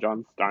Eden by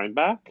John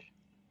Steinbeck.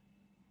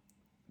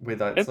 Wait,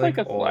 that's It's like like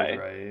a old, sleigh.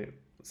 right?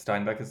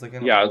 Steinbeck is like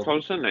an Yeah, it's old.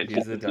 published in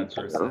He's a dead 1952.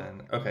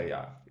 person. Okay,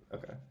 yeah.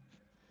 Okay.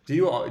 Do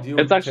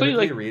It's you actually typically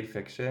like, read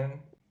fiction?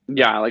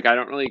 yeah, like I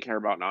don't really care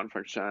about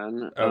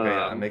nonfiction. Okay,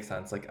 yeah, it makes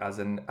sense. Like as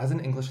an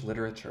English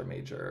literature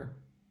major.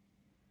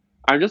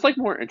 I'm just like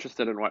more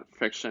interested in what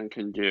fiction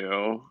can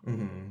do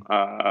Hmm.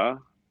 uh,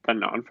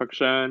 than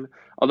nonfiction.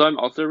 Although I'm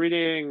also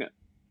reading,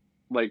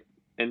 like,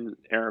 in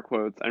air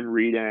quotes, I'm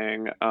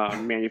reading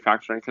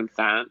Manufacturing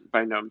Consent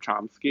by Noam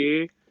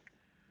Chomsky.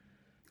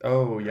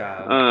 Oh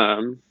yeah.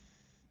 Um,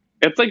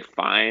 it's like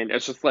fine.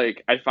 It's just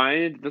like I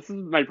find this is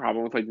my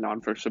problem with like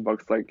nonfiction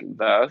books like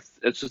this.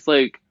 It's just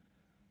like,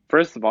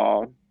 first of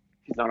all,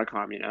 he's not a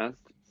communist,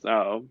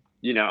 so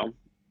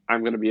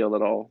I'm gonna be a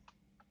little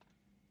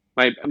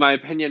my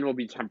opinion will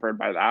be tempered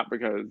by that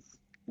because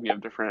we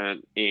have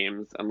different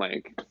aims and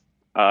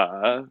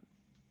uh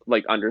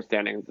like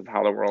understandings of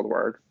how the world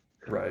works.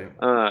 Right.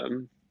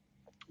 Um,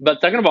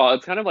 but second of all,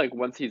 it's kind of like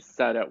once he's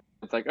said it,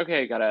 it's like,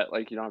 okay, I get it.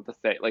 Like you don't have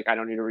to say, like, I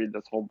don't need to read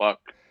this whole book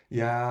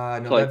Yeah,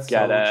 no, to like that's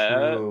get so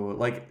it. true.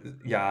 Like,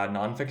 yeah,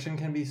 nonfiction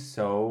can be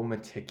so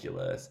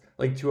meticulous,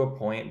 like to a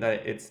point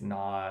that it's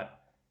not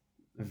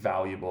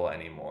valuable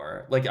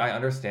anymore. Like, I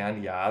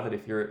understand, yeah, that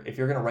if you're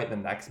gonna write the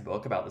next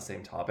book about the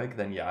same topic,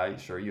 then yeah,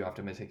 sure, you have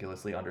to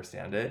meticulously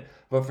understand it.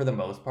 But for the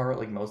most part,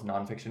 like most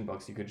nonfiction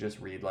books, you could just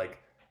read like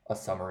a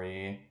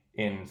summary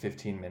in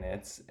 15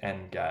 minutes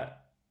and get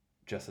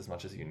just as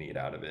much as you need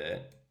out of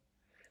it.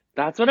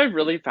 That's what I've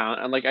really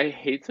found, and like I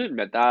hate to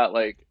admit that,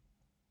 like,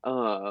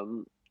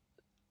 um,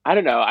 I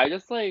don't know. I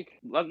just like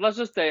let's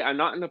just say I'm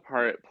not in the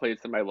place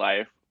in my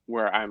life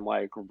where I'm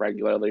like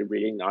regularly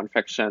reading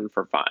nonfiction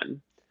for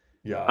fun.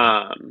 Yeah.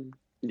 Um,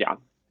 yeah,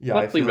 Yeah,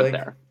 let's leave it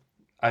there.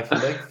 I feel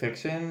like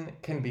fiction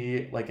can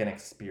be like an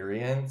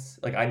experience.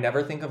 Like I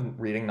never think of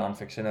reading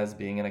nonfiction as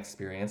being an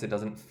experience. It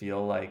doesn't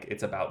feel like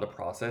it's about the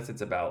process.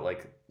 It's about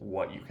like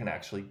what you can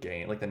actually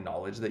gain, like the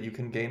knowledge that you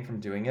can gain from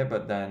doing it.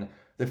 But then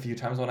the few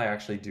times when I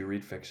actually do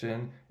read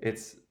fiction,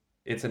 it's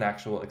an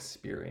actual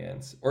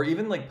experience. Or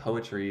even like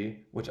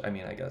poetry, which I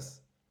mean, I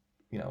guess,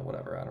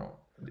 whatever. I don't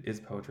is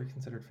poetry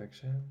considered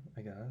fiction?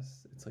 I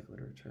guess. It's like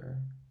literature.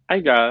 I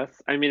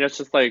guess. I mean, it's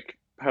just like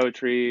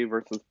poetry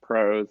versus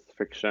prose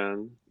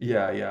fiction.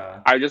 Yeah,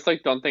 yeah. I just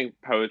like don't think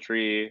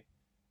poetry.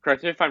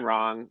 Correct me if I'm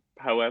wrong,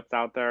 poets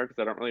out there,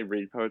 because I don't really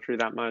read poetry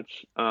that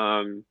much.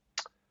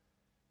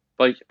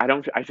 Like I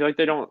don't. I feel like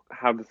they don't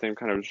have the same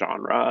kind of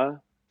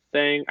genre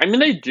thing. I mean,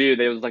 they do.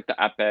 They was like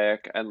the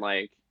epic and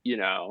like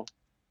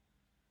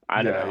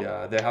I don't Yeah, know,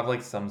 yeah. They have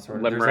like some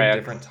sort of there's like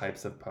different limericks.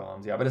 types of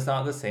poems. Yeah, but it's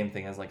not the same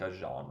thing as like a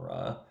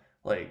genre.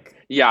 Like,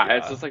 Yeah,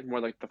 it's yeah. just like more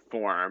like the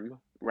form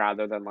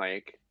rather than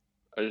like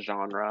a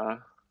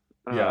genre.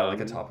 Yeah,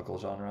 like a Um, topical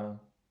genre.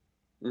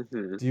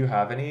 hmm Do you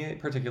have any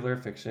particular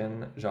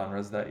fiction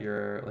genres that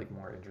you're like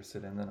more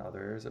interested in than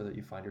others or that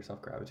you find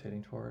yourself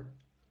gravitating toward?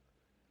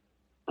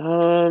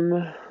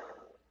 Um,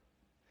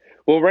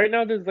 well, right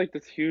now there's like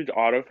this huge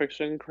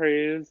autofiction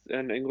craze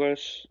in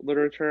English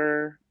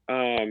literature.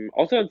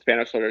 Also in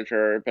Spanish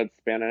literature, but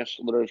Spanish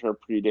literature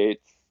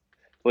predates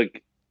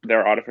like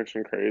their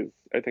autofiction craze.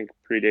 I think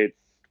predates.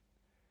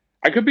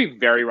 I could be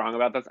very wrong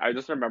about this. I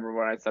just remember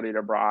when I studied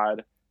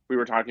abroad, we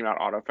were talking about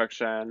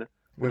autofiction,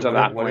 Wait, which at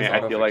that what is point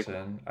I feel like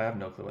autofiction? I have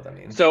no clue what that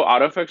means. so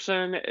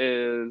autofiction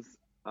is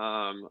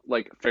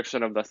like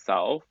fiction of the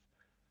self.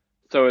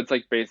 So it's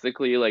like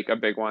basically like a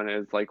big one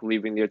is like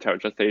Leaving the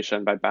Atocha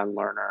Station by Ben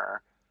Lerner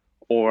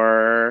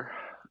or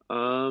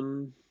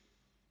um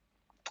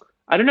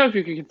I don't know if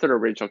you could consider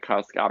Rachel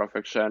Cusk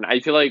autofiction. I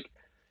feel like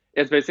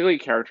it's basically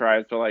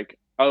characterized by like,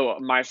 oh,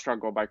 My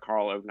Struggle by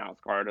Karl Ove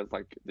Knausgaard is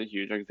like the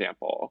huge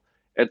example.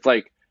 It's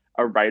like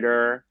a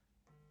writer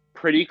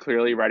pretty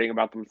clearly writing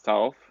about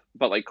themselves,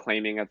 but like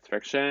claiming it's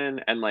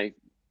fiction and like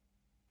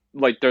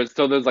there's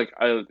like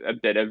a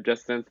bit of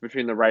distance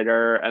between the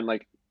writer and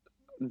like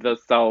the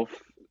self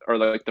or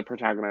like the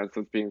protagonist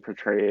that's being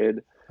portrayed.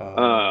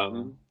 Oh.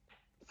 Um,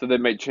 so they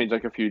might change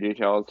like a few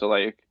details to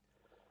like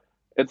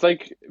it's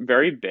like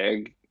very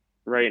big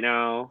right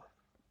now.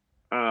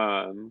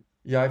 Um,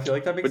 Yeah, I feel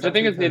like that makes which I sense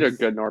think is neither because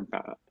good nor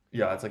bad.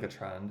 yeah, it's like a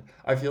trend.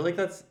 I feel like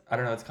that's I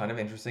don't know, it's kind of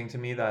interesting to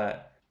me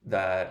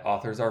that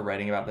authors are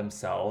writing about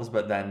themselves,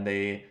 but then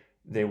they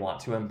want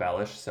to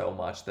embellish so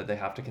much that they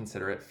have to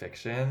consider it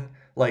fiction.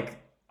 Like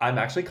I'm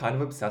actually kind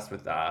of obsessed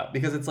with that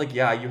because it's like,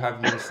 yeah, you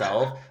have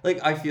yourself. Like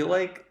I feel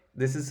like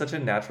this is such a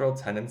natural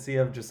tendency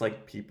of just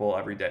like people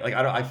every day. Like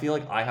I feel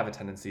like I have a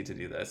tendency to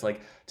do this.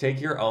 Like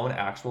take your own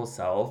actual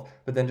self,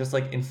 but then just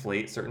like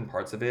inflate certain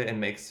parts of it and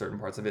make certain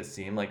parts of it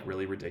seem like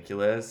really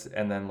ridiculous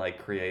and then like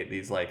create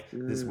these like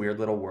this Mm, weird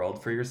little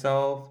world for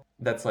yourself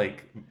that's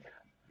like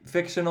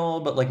fictional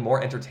but like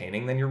more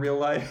entertaining than your real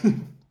life.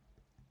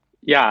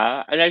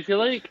 yeah, and I feel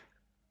like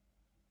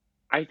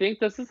I think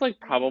this is like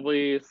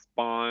probably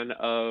spawn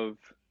of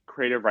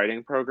creative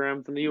writing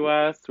programs in the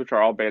US, which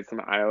are all based on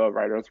the Iowa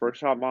Writers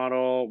Workshop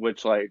model,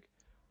 which like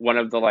one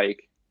of the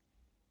like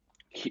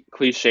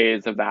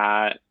cliches of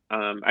that.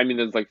 I mean,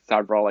 there's like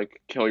several,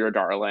 like "Kill Your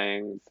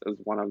Darlings" is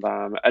one of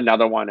them.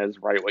 Another one is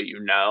 "Write What You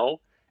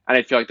Know," and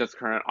I feel like this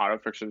current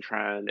autofiction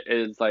trend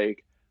is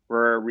like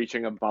we're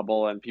reaching a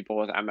bubble and people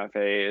with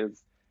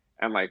MFAs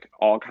and like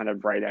all kind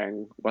of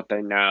writing what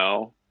they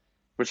know,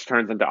 which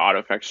turns into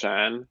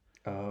autofiction.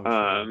 Oh, true.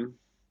 Um,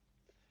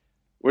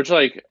 which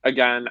like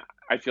again,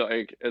 I feel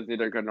like is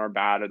neither good nor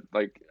bad.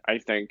 Like I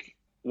think,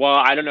 well,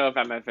 I don't know if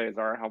MFAs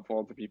are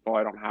helpful to people.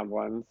 I don't have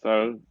one,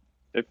 so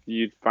if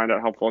you find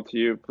it helpful to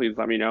you, please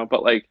let me know.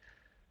 But like,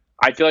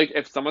 I feel like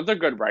if someone's a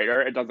good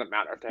writer, it doesn't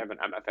matter if they have an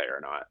MFA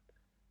or not.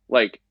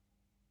 Like,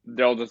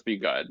 they'll just be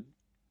good,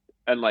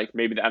 and like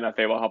maybe the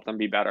MFA will help them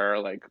be better,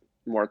 like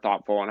more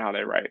thoughtful in how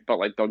they write. But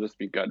like, they'll just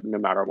be good no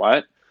matter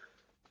what.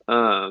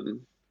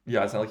 Um,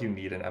 Yeah, it's not like you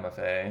need an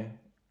MFA.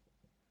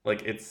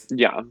 Like it's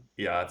yeah,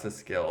 yeah, it's a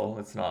skill.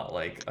 It's not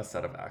like a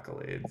set of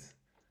accolades.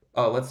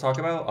 Oh, let's talk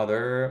about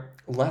other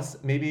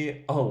less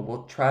maybe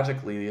well,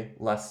 tragically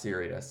less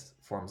serious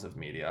forms of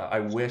media. I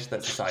wish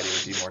that society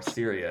would be more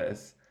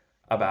serious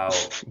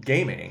about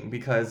gaming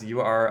because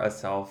you are a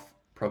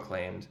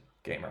self-proclaimed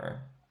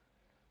gamer.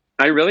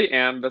 I really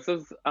am. This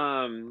is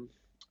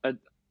a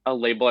a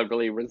label I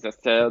really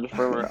resisted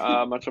for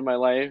much of my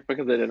life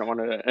because I didn't want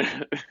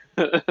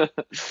to.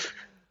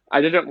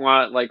 I didn't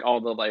want like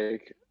all the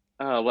like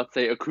let's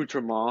say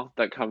accoutrement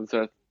that comes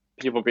with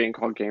people being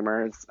called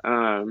gamers.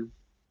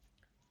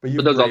 But But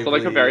you've there's also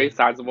like a very bravely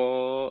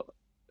sizable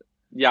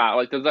yeah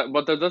like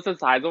there's just a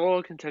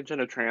sizable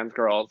contingent of trans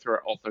girls who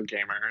are also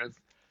gamers.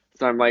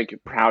 So I'm like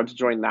proud to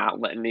join that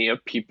litany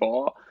of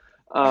people.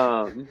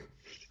 Um,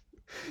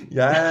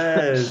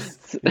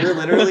 Yes. You're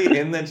literally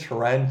in the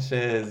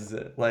trenches,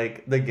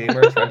 like the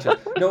gamer trenches.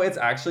 No, it's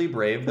actually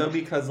brave though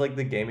because like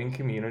the gaming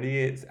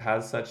community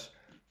has such,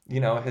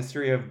 a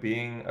history of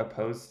being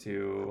opposed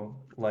to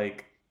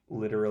like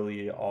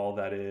literally all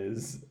that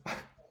is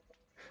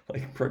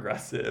like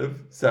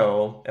progressive.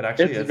 So, it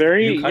actually it's is you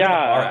very kind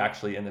of are yeah.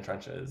 actually in the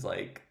trenches,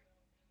 like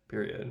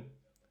period.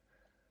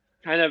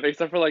 Kind of,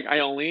 except for like I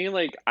only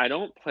like I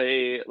don't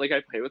play like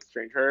I play with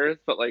strangers,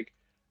 but like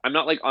I'm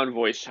not like on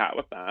voice chat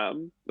with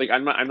them. Like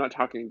I'm not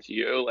talking to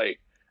you. Like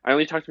I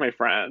only talk to my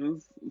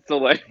friends. So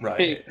like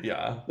Right.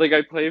 Yeah. like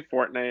I play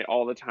Fortnite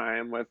all the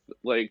time with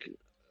like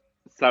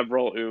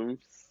several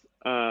oomps,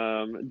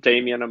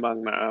 Damien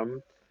among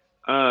them.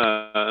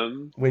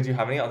 Um Wait, do you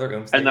have any other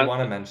oomph that and you that's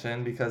want to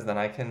mention? Because then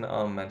I can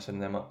mention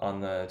them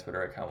on the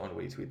Twitter account when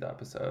we tweet the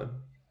episode.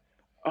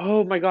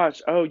 oh my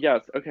gosh. Oh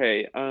yes.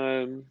 Okay.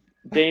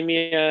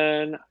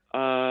 Damien,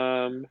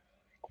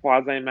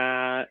 Quasi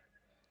Matt,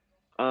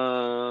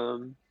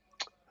 um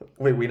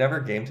Wait, we never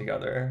game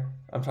together.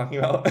 I'm talking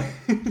about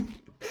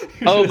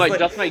you're oh just my like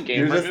just my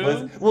you're gamer just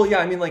listen. ooms. Well, yeah,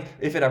 I mean like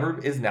if it ever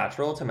is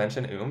natural to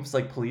mention oomps,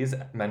 like please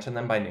mention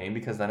them by name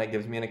because then it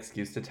gives me an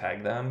excuse to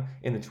tag them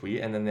in the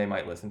tweet and then they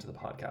might listen to the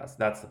podcast.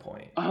 That's the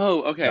point.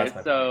 Oh, okay. That's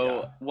my point, So,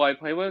 yeah. well, I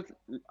play with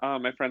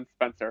my friend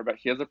Spencer, but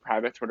he has a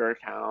private Twitter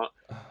account.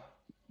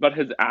 But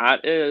his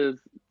at is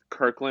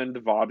Kirkland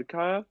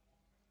Vodka,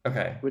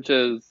 Okay. which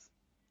is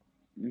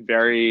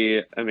very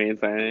Yeah,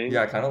 amazing.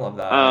 I kind of love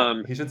that.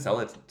 Um, He should sell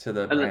it to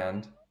the and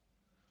brand.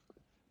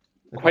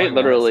 They quite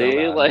probably want it so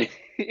literally, bad. like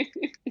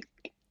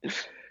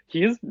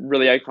he's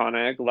really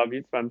iconic. Love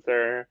you,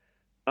 Spencer.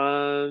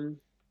 Um,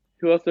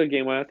 who else do I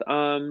game with?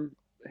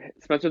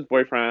 Spencer's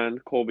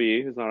boyfriend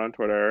Colby, who's not on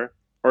Twitter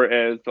or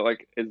is, but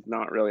like is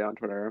not really on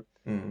Twitter.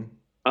 Mm.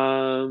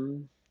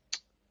 Um.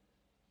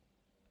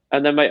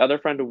 And then my other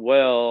friend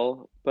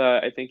Will,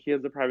 but I think he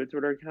has a private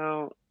Twitter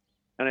account,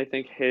 and I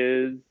think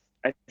his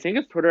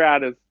Twitter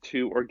ad is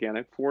too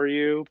organic for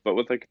you, but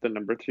with like the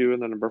number two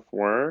and the number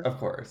four. Of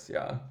course,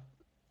 yeah.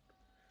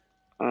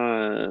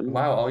 Um,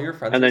 Wow, all your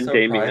friends and are then so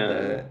Damien,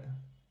 private.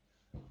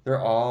 They're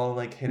all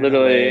like hidden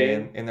away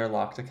literally. in their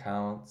locked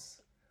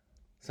accounts.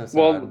 So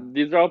Well, sad.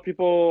 these are all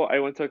people I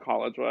went to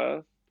college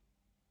with,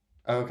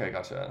 Okay,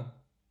 gotcha.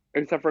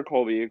 except for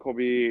Colby.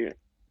 Colby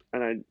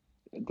and I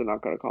did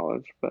not go to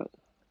college, but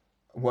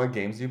What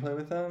games do you play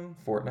with them?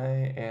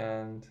 Fortnite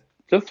and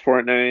just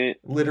Fortnite.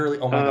 literally,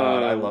 oh my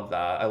God, I Um, love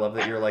that. I love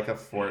that you're like a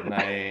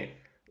Fortnite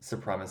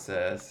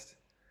supremacist.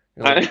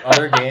 You're like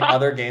I,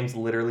 other games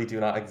literally do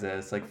not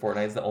exist. Like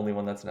Fortnite's the only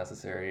one that's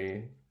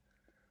necessary.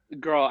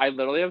 Girl, I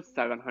literally have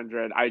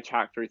 700. I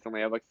checked recently.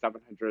 I have like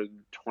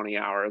 720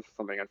 hours or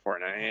something in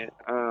Fortnite.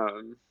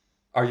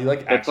 Are you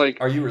like It's actually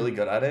like are you really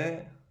good at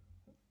it?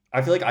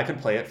 I feel like I could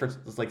play it for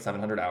just like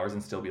 700 hours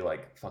and still be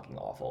like fucking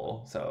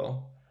awful.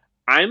 So,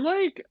 I'm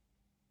like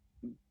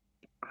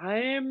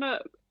I'm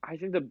I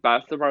think the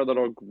best of our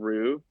little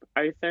group,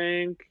 I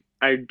think.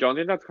 I don't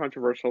think that's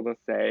controversial to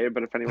say,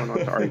 but if anyone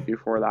wants to if argue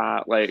for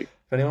that, like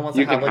anyone wants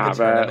to you can have like a have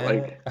it. tournament,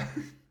 Like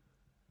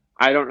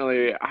I don't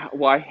really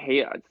well, I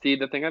hate see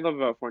the thing I love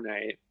about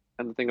Fortnite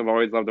and the thing I've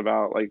always loved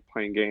about like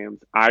playing games.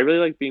 I really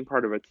like being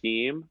part of a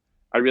team.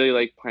 I really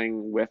like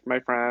playing with my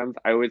friends.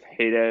 I always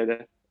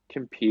hated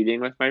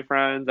competing with my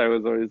friends. I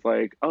was always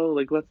like, "Oh,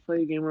 like let's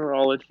play a game where we're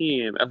all a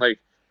team." And like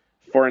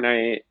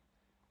Fortnite,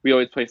 we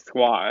always play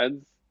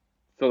squads.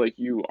 So like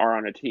you are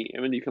on a team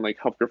and you can like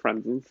help your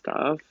friends and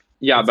stuff.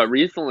 Yeah, it's but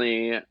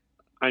recently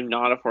I'm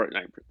not a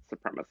Fortnite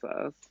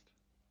supremacist.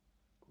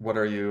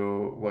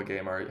 what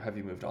game have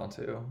you moved on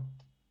to?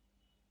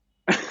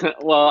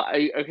 Well,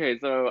 okay,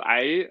 so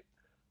I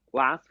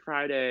last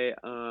Friday,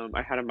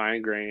 I had a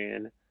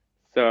migraine.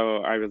 So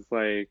I was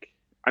like,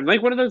 I'm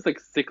like one of those like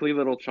sickly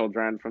little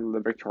children from the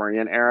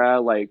Victorian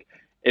era. Like,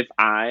 if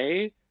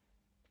I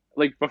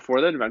like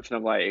before the invention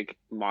of like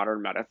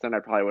modern medicine, I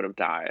probably would have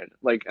died.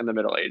 Like in the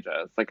Middle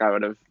Ages, like I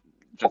would have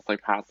just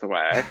like passed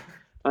away.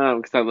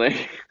 Because I'm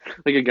like,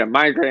 like again,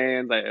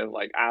 migraines, I have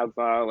like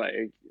asthma,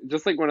 like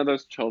just like one of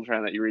those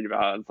children that you read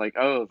about. It's like,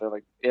 oh, they're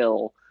like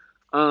ill.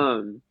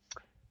 Um,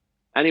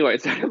 Anyway,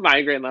 so I had a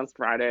migraine last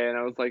Friday, and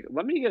I was like,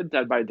 let me get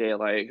Dead by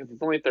Daylight because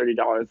it's only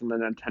 $30 in the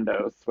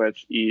Nintendo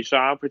Switch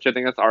eShop, which I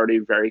think is already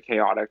very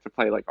chaotic to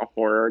play like a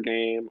horror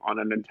game on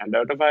a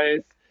Nintendo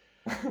device.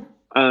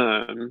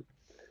 Um,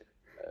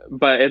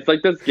 but it's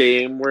like this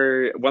game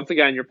where once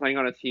again you're playing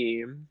on a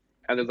team,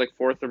 and there's like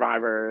four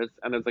survivors,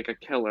 and there's like a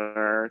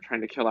killer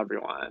trying to kill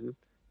everyone,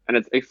 and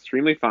it's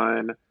extremely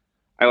fun.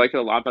 I like it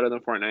a lot better than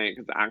Fortnite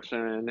because the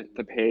action,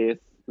 the pace,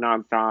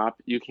 nonstop.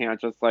 You can't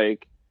just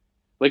like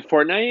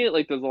Fortnite,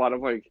 like there's a lot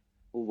of like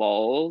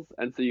lulls,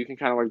 and so you can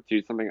kind of like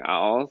do something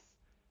else.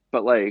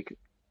 But like,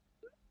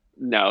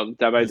 no,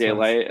 Dead by This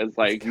one's Daylight is it's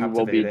like you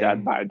will be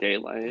dead captivating. by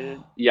daylight.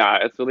 Yeah,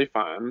 it's really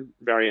fun.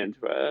 Very into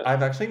it.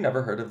 I've actually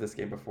never heard of this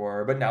game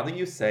before, but now that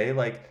you say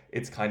like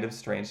it's kind of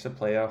strange to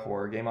play a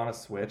horror game on a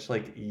Switch,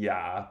 like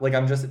yeah. Like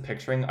I'm just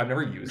picturing I've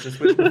never used a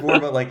Switch before,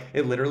 but like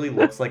it literally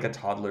looks like a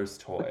toddler's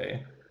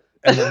toy.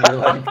 And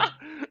then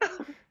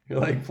you're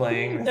like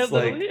playing this It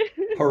literally. like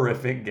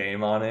horrific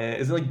game on it.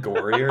 Is it like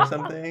gory or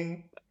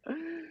something?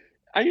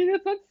 I mean,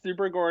 it's not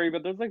super gory,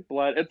 but there's like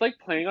blood. It's like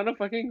playing on a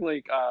fucking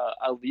like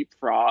a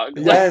leapfrog.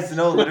 Like, Yes,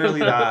 no,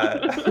 literally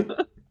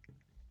that.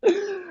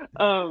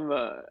 um,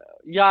 uh,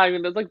 yeah. I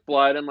mean, there's like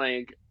blood and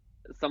like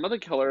some of the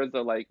killers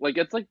are like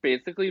it's like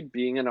basically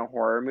being in a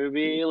horror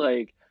movie.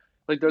 Like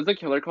there's a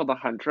killer called the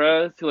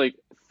Huntress who like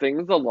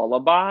sings a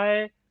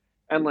lullaby,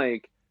 and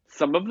like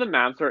some of the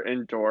maps are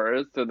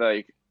indoors, so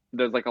like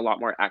there's like a lot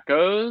more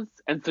echoes,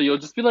 and so you'll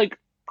just be like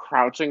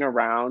crouching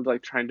around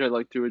like trying to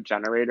like do a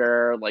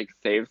generator like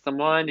save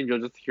someone, and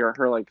you'll just hear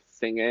her like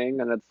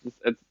singing, and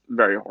it's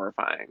very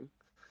horrifying.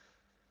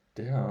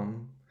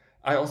 Damn.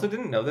 I also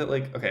didn't know that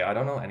like okay, I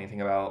don't know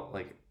anything about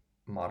like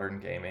modern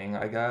gaming,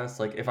 I guess.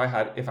 Like if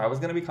I was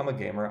gonna become a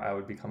gamer, I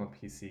would become a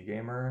PC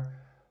gamer.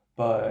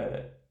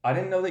 But I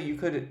didn't know that you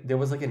could there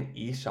was like an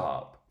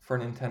eShop for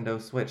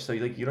Nintendo Switch. So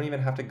like you don't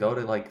even have to go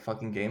to like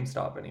fucking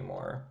GameStop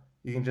anymore.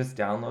 You can just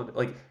download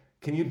like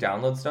can you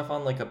download stuff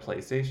on like a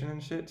PlayStation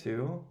and shit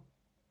too?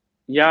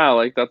 Yeah,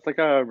 like that's like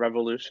a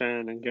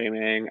revolution in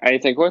gaming. I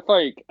think with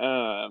like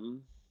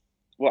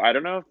well, I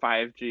don't know if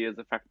 5G is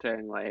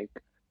affecting like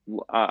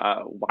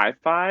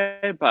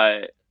Wi-Fi,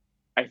 but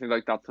I think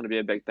like that's gonna be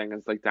a big thing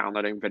is like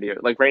downloading video.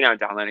 Like right now,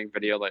 downloading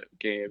video like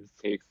games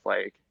takes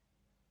like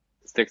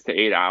 6 to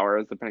 8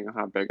 hours depending on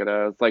how big it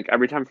is. Like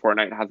every time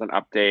Fortnite has an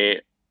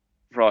update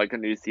for like a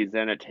new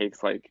season, it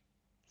takes like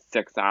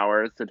 6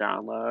 hours to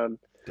download.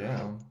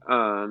 Damn.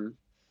 Um,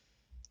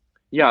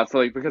 yeah, so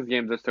like because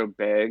games are so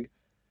big,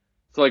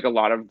 so like a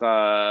lot of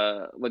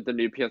the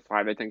new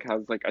PS5 I think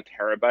has like a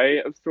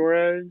terabyte of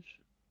storage.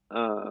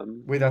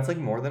 Um, Wait, that's like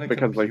more than a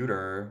because like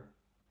computer,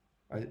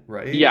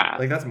 right? yeah,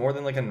 Like that's more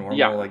than like a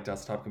normal yeah, like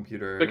desktop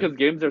because computer,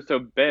 games are so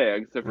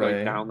big, so if you're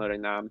like right?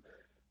 downloading them.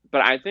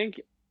 But I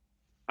think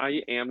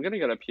I am gonna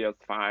get a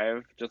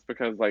PS5 just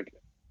because like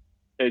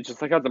it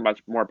just like has a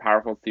much more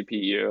powerful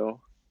CPU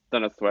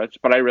than a Switch.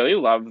 But I really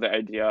love the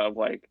idea of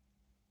like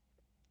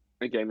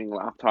a gaming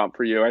laptop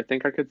for you. I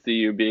think I could see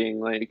you being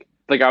like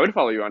I would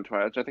follow you on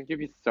Twitch. I think you'd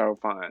be so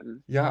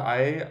fun. Yeah,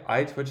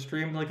 I Twitch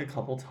streamed like a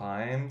couple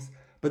times,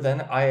 but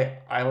then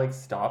I like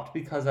stopped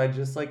because I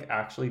just like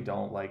actually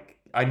don't like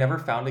I never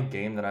found a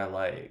game that I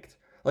liked.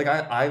 Like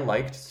I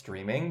liked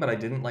streaming, but I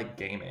didn't like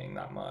gaming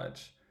that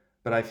much.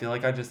 But I feel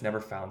like I just never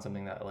found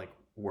something that like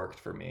worked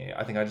for me.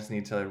 I think I just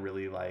need to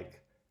really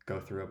like go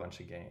through a bunch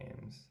of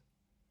games.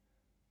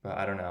 But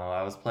I don't know.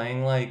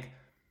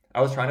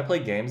 I was trying to play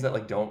games that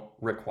like don't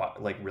require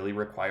like really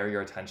require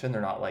your attention.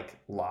 They're not like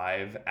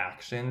live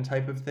action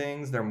type of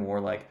things. They're more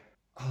like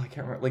oh, I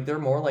can't remember. Like they're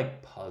more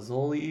like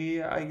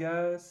puzzly, I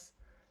guess.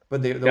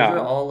 But those are Yeah.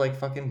 all like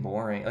fucking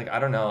boring. Like I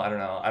don't know. I don't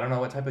know. I don't know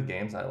what type of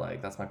games I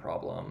like. That's my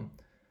problem.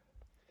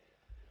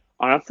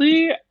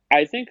 Honestly,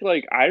 I think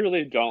like I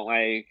really don't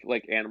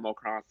like Animal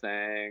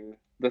Crossing,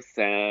 The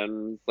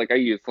Sims. Like I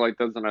used to like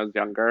those when I was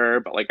younger,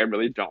 but like I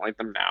really don't like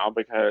them now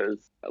because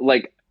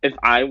like if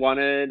I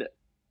wanted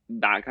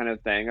that kind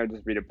of thing, I'd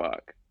just read a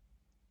book.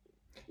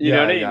 You know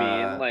Yeah, what I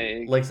mean? yeah.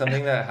 Like Like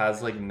something that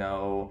has like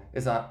no,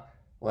 it's not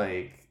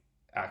like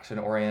action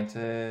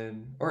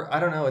oriented or I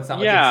don't know, it's not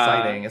like yeah.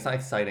 exciting. It's not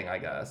exciting, I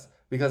guess.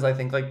 Because I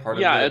think like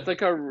Yeah, it's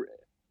like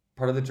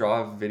part of the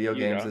draw of video you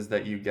games go. is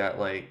that you get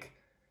like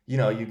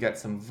you get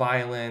some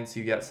violence,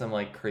 you get some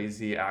like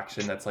crazy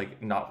action that's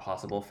like not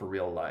possible for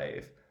real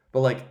life.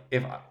 But like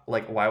if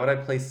like why would I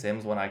play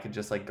Sims when I could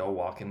just like go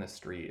walk in the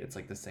street? It's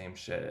like the same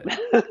shit.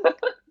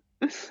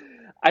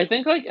 I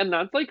think like and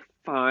that's like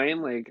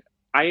fine. Like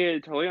I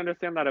totally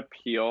understand that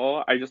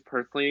appeal. I just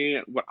personally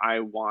what I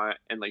want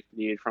and like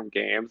need from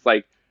games.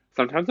 Like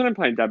sometimes when I'm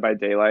playing Dead by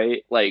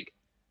Daylight, like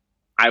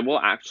I will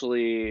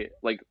actually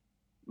like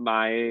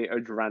my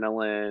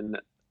adrenaline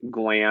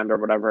gland or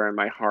whatever in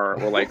my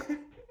heart will like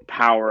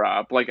power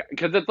up, like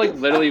because it's like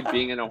literally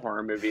being in a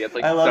horror movie. It's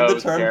like I love the so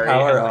term scary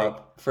power and like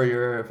up for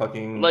your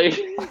fucking like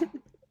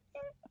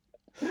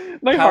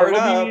my heart powered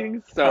will be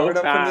beating up, so powered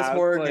up for this fast,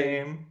 horror like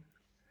game.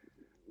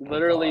 Oh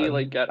literally God.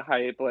 like get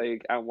hype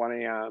like at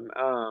 1 a.m.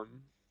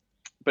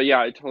 But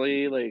yeah, I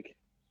totally like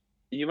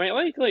you might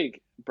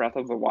like Breath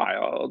of the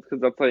Wild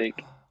because that's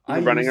like I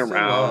you're running used to around.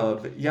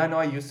 love, yeah, no,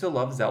 I used to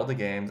love Zelda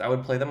games. I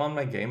would play them on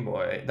my Game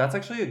Boy. That's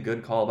actually a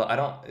good call, but I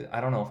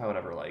don't know if I would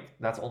ever like.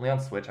 That's only on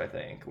Switch, I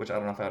think, which I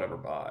don't know if I would ever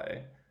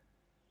buy.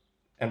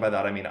 And by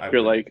that I mean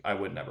You're like I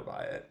would never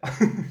buy it.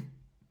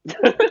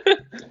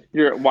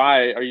 you're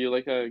why are you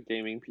like a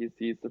gaming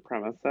PC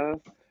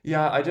supremacist?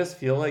 Yeah, I just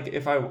feel like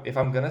if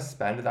I'm gonna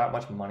spend that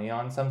much money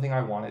on something,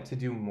 I want it to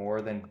do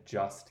more than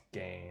just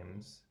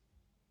games.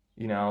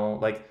 You know,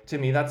 like to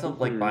me, that's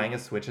like Hmm. buying a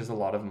Switch is a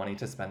lot of money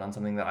to spend on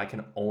something that I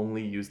can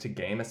only use to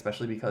game,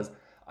 especially because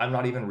I'm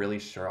not even really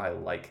sure I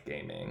like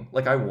gaming.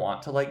 Like, I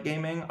want to like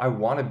gaming, I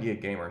want to be a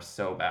gamer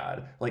so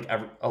bad. Like,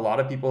 a lot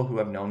of people who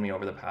have known me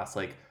over the past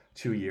like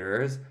 2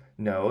 years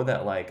know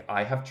that like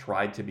I have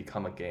tried to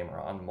become a gamer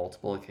on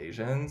multiple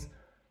occasions,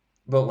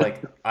 but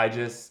like I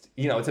just,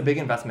 it's a big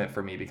investment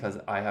for me because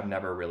I have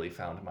never really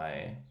found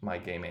my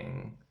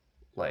gaming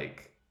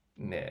like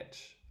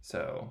niche.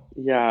 So,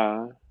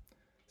 Yeah,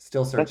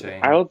 still that's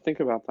I searching. would think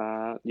about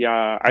that.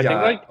 Yeah, I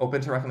think Yeah, like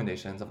open to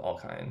recommendations of all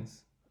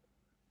kinds.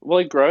 well,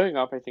 like growing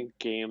up, I think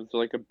games were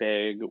like a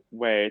big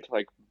way to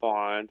like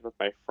bond with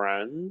my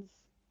friends.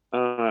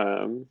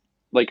 Um,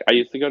 like I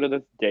used to go to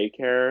this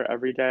daycare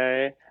every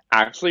day,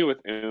 actually with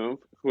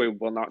Oomph, who I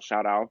will not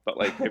shout out, but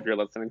like if you're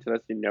listening to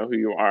this, you know who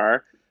you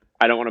are.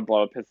 I don't want to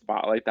blow up his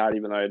spot like that,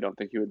 even though I don't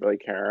think he would really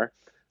care.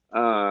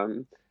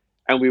 Um,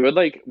 and we would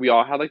like we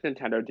all had like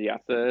Nintendo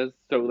DSs,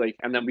 so like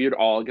and then we would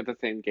all get the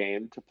same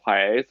game to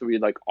play. So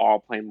we'd like all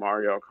play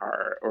Mario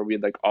Kart or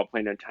we'd like all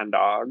play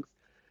Nintendogs.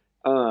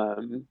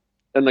 Um,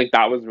 and like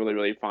that was really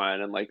really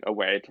fun and like a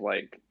way to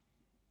like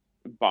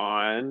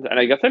bond. And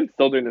I guess I'm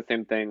still doing the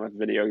same thing with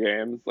video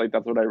games. Like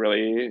that's what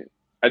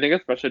I think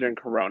especially during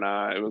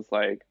Corona, it was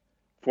like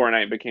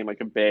Fortnite became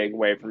like a big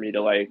way for me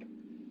to like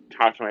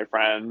talk to my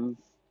friends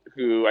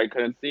who I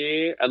couldn't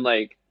see and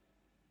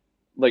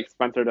like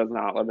Spencer does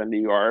not live in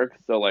New York,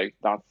 so like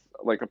that's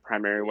like a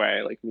primary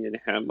way like me and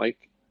him like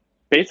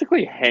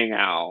basically hang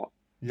out.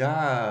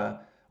 Yeah.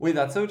 Wait,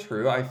 that's so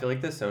true. I feel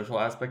like the social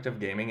aspect of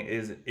gaming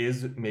is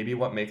maybe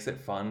what makes it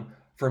fun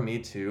for me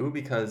too,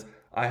 because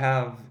I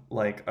have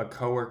like a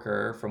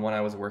coworker from when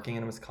I was working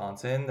in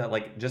Wisconsin that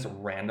like just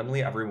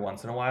randomly every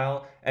once in a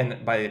while,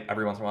 and by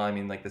every once in a while I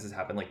mean like this has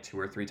happened like 2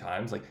 or 3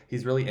 times, like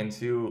he's really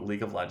into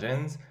League of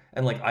Legends,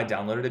 and like I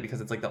downloaded it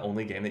because it's like the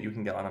only game that you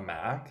can get on a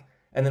Mac.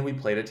 And then we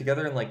played it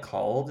together and like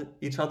called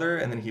each other,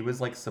 and then he was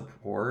like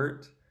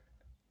support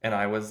and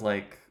I was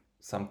like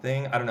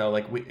something. I don't know,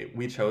 like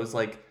we chose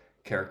like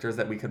characters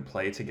that we could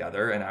play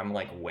together, and I'm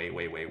like way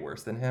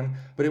worse than him.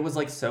 But it was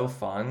like so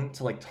fun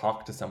to like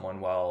talk to someone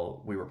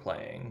while we were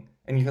playing.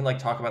 And you can like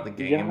talk about the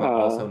game but Yeah.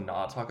 also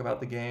not talk about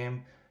the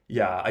game.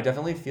 Yeah, I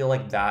definitely feel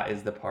like that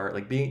is the part,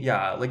 like being,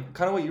 yeah, like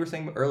kind of what you were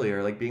saying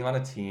earlier, like being on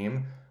a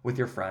team with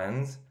your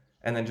friends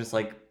and then just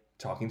like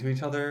talking to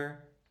each other,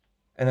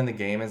 and then the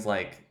game is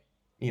like,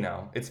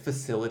 it's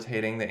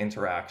facilitating the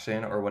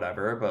interaction or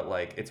whatever, but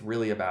like it's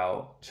really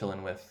about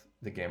chilling with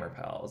the gamer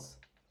pals.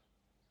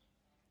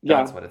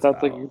 Yeah, That's what it's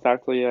that's like about.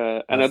 exactly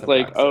it. And That's it's the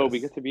like, oh, we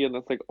praxis. get to be in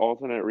this like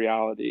alternate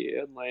reality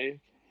and like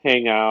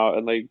hang out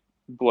and like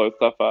blow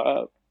stuff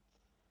up.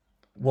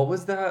 What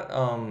was that?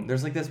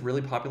 There's like this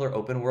really popular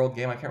open world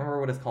game. I can't remember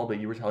what it's called, but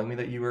you were telling me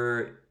that you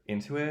were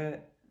into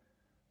it.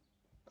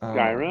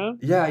 Skyrim?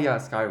 Yeah,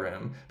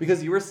 Skyrim.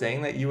 Because you were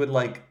saying that you would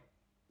like,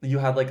 you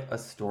had like a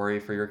story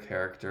for your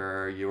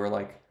character. You were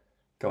like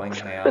going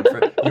ham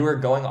for, you were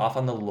going off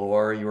on the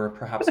lore. You were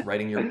perhaps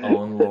writing your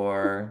own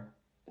lore,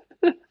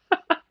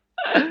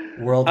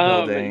 world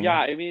Yeah,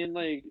 building. I mean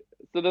like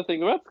so the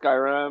thing about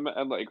Skyrim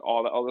and like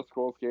all the Elder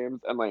Scrolls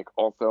games and like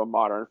also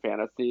modern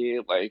fantasy,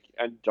 like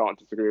and don't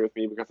disagree with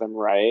me because I'm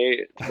right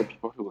to the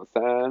people who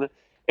listen.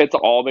 It's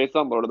all based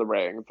on Lord of the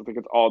Rings. I think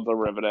it's all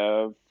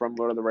derivative from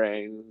Lord of the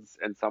Rings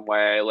in some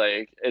way.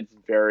 Like it's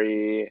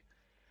very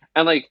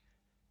and like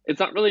it's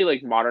not really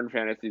like modern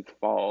fantasy's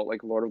fault.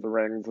 Like Lord of the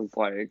Rings is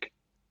like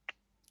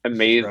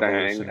It's just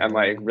amazing and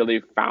like revolutionary.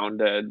 really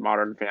founded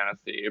modern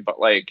fantasy, but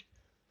like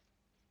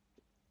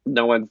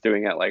no one's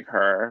doing it like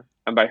her.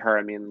 And by her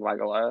I mean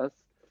Legolas.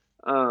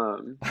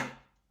 Um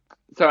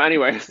so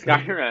anyway,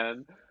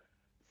 Skyrim.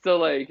 So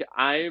like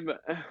I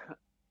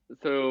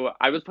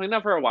was playing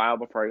that for a while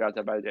before I got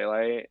Dead by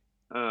Daylight.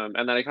 And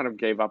then I kind of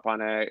gave up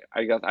on it.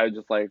 I guess I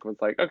just like was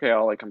like, okay,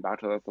 I'll like come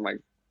back to this in like,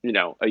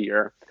 a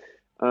year.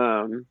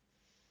 Um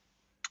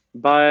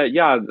but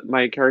yeah,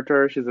 my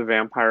character, she's a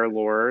vampire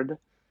lord,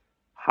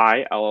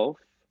 high elf,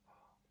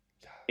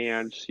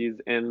 and Yes. she's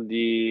in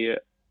the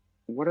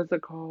what is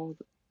it called?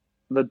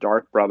 The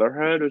Dark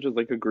Brotherhood, which is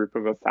like a group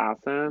of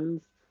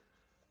assassins.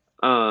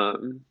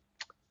 Um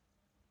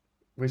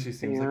Wait, she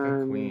seems like a And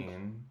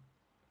queen.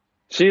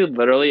 she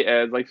literally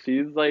is like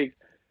she's like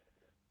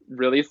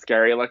really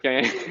scary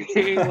looking.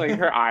 Like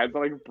her eyes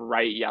are like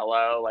bright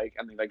yellow, like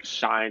and they like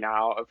shine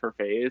out of her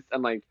face.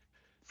 And like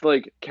so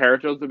like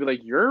characters would be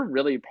like, "You're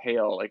really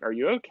pale. Like, are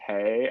you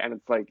okay?" And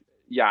it's like,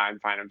 "Yeah, I'm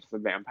fine. I'm just a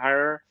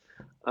vampire."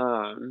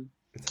 Um,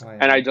 It's how I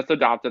and I am. just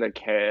adopted a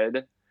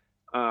kid.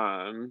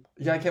 Um,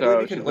 Yeah, I can't believe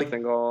so you could she's a like.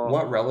 single.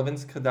 What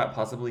relevance could that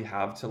possibly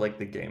have to like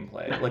the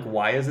gameplay? Like,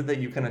 why is it that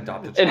you can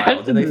adopt a It has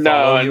child? Do they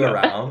follow no, you no,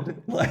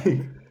 around?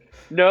 Like,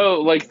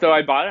 no. Like, so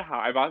I bought a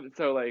house. I bought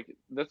so like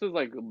this was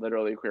like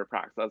literally queer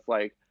practice.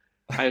 Like,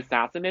 I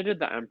assassinated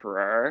the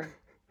emperor,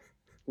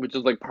 which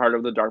is like part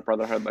of the Dark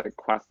Brotherhood like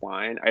quest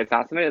line. I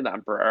assassinated the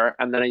Emperor,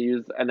 and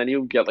then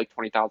you get like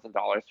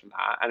 $20,000 from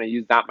that, and I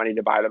use that money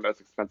to buy the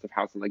most expensive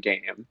house in the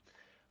game.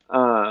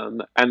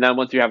 And then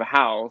once you have a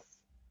house,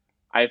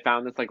 I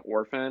found this like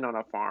orphan on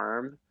a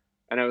farm,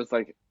 and I was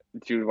like,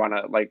 "Do you want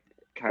to like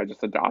kind of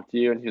just adopt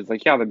you?" And he was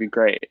like, "Yeah, that'd be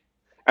great."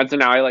 And so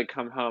now I like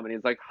come home, and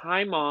he's like,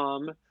 "Hi,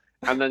 mom."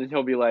 And then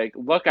he'll be like,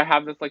 "Look, I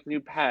have this like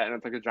new pet, and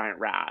it's like a giant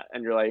rat."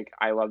 And you're like,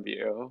 "I love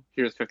you.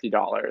 Here's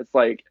 $50."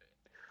 Like,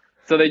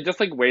 so they just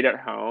like wait at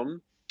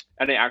home,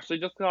 and they actually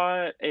just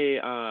got a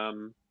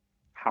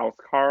house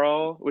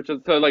Carl, which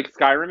is so like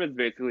Skyrim is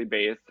basically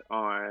based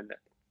on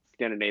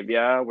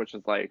Scandinavia, which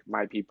is like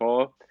my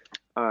people.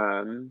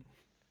 Um,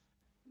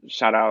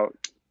 Shout out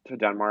to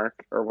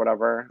Denmark or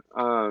whatever.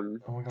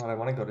 oh my God, I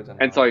want to go to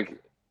And so Denmark.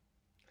 like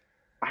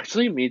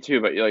actually me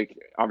too, but like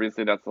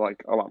obviously that's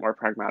like a lot more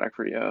pragmatic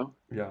for you.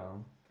 Yeah.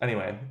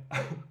 Anyway,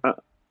 Uh,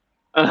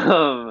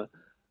 Um,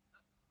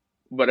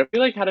 what if we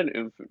like had an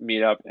oomph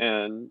meetup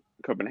in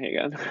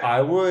Copenhagen?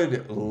 I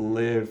would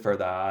live for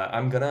that.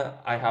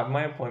 I have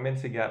my appointment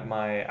to get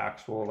my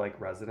actual like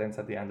residence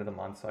at the end of the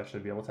month, so I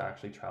should be able to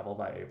actually travel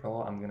by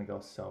April. I'm gonna go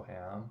so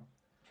ham.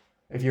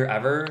 If you're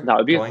ever That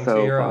would be going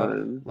to so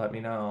Europe, fun. let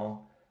me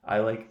know. I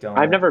like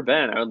I've don't. never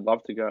been. I would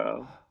love to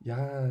go.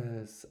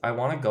 Yes, I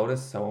want to go to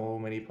so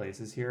many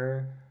places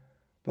here,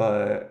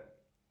 but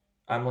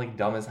I'm like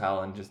dumb as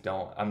hell and just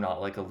don't. I'm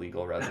not like a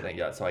legal resident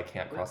yet, so I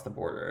can't cross the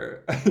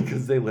border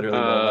because they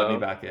literally won't let me Uh,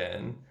 back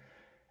in.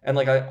 And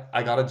like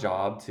I got a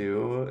job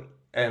too,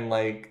 and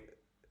like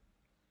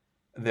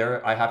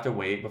there I have to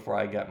wait before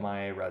I get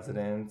my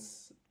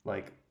residence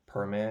like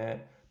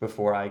permit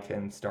before I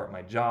can start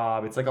my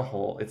job. It's like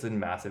it's a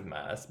massive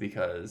mess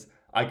because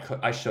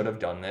I should have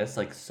done this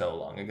like so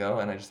long ago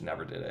and I just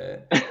never did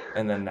it.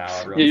 And then now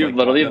yeah, everyone's you've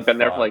like, "What literally the been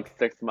there for fuck?" like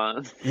 6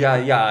 months. Yeah,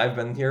 yeah, I've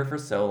been here for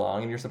so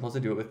long and you're supposed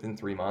to do it within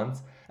 3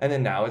 months. And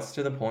then now it's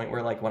to the point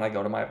where like when I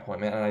go to my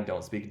appointment and I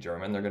don't speak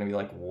German, they're gonna be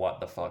like, "What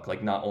the fuck?"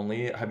 Like not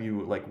only have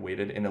you like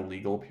waited in a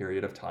legal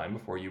period of time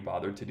before you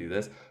bothered to do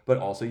this, but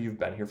also you've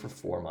been here for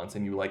 4 months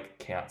and you like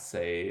can't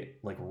say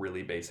like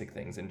really basic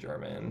things in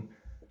German.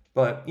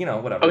 But you know,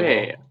 whatever,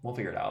 Okay, we'll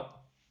figure it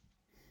out.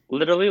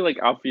 literally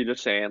like Auf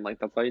Wiedersehen, like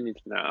that's all you need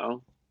to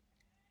know.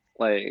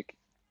 Like,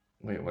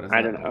 Wait, what does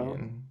I that don't know.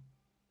 mean?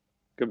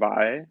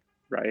 Goodbye,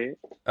 right?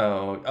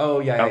 Oh,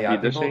 yeah, yeah, Auf yeah.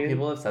 People Wiedersehen.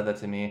 have said that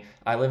to me.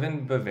 I live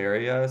in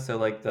Bavaria, so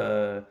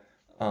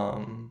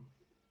um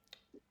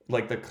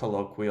like the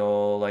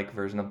colloquial like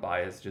version of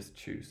buy is just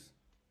choose.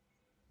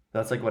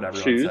 That's like what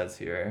everyone Shoes. says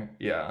here.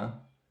 Yeah.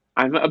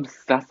 I'm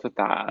obsessed with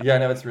that. Yeah,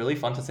 no, it's really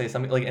fun to say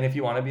something like, and if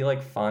you want to be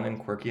like fun and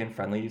quirky and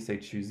friendly, you say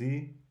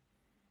choosy.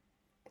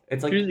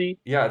 It's like, Choosy.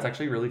 yeah, it's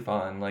actually really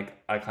fun.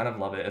 Like, I kind of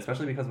love it,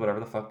 especially because whatever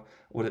the fuck,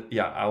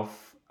 yeah,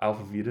 auf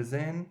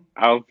Wiedersehen.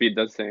 Auf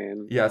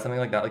Wiedersehen. Yeah, something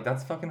like that. Like,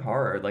 that's fucking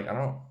hard. Like, I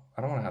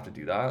don't want to have to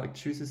do that. Like,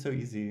 choose is so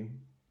easy.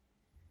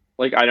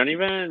 Like I don't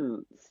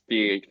even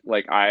speak.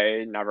 Like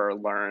I never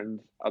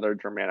learned other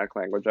Germanic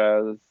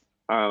languages.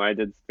 I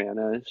did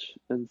Spanish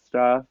and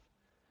stuff.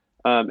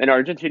 In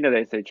Argentina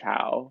they say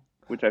ciao,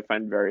 which I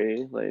find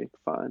very like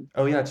fun.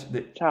 Oh yeah,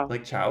 Ciao.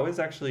 like Chow is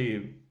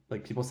actually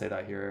like people say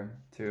that here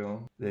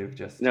too. They've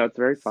just No, it's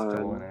very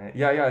stolen fun. it.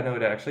 Yeah, yeah, no,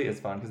 it actually is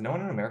fun because no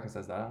one in America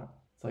says that.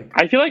 It's like,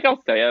 I feel like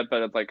I'll say it,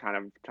 but it's like kind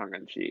of tongue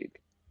in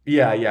cheek.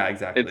 yeah, yeah,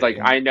 It's like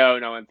exactly. I know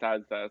no one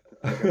says this to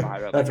say goodbye,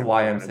 but like That's I'm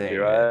why still I'm gonna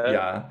do saying it. it.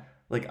 Yeah,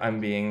 like I'm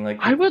being like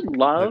I would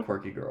the love,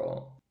 quirky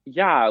girl.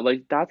 yeah,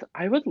 like that's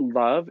I would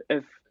love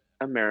if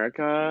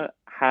America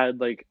had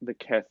like the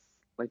kiss,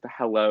 like the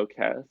hello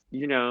kiss,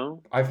 you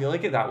know? I feel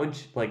like that would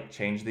like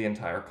change the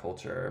entire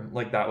culture.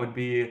 Like that would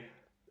be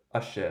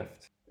a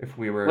shift if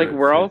we Like were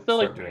we're to also start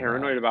like doing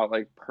that. paranoid about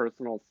like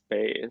personal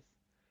space.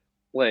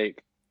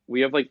 Like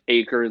we have like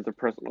acres of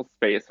personal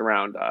space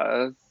around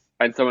us.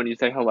 And so when you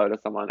say hello to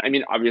someone, I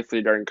mean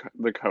obviously during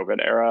the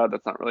COVID era,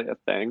 that's not really a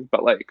thing,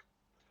 but like,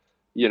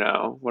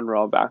 when we're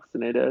all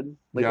vaccinated,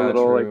 like a Yeah,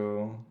 little like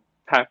true.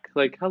 peck,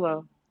 like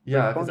hello,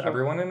 like Yeah, because bonjour.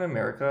 everyone in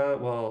America,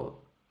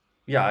 well,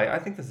 yeah, I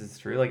think this is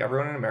true. Like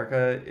everyone in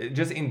America,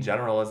 just in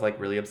general, is like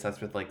really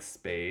obsessed with like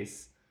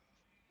space.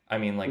 I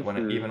mean, like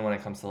Hmm. even when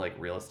it comes to like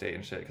real estate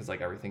and shit, because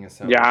like everything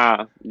is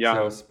Yeah,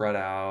 so yeah. spread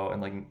out,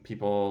 and like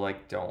people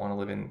like don't want to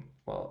live in.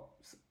 Well,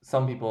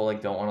 some people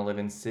like don't want to live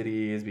in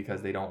cities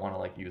because they don't want to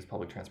like use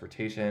public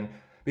transportation.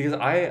 Because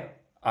I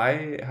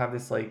have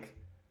this like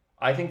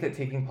I think that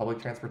taking public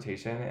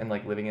transportation and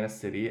like living in a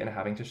city and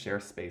having to share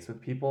space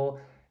with people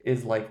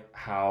is like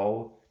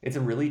how it's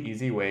a really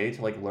easy way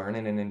to like learn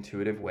in an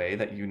intuitive way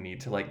that you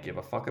need to like give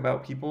a fuck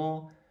about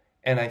people.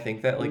 And I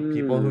think that like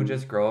people who Mm,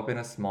 just grow up in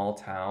a small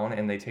town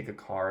and they take a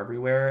car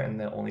everywhere and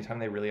the only time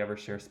they really ever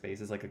share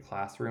space is like a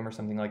classroom or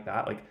something like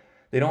that, like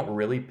they don't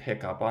really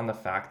pick up on the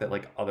fact that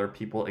like other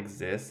people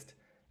exist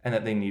and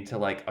that they need to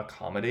like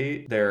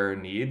accommodate their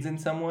needs in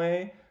some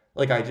way.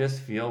 Like I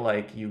just feel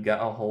like you get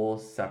a whole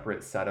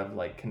separate set of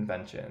like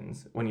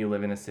conventions when you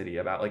live in a city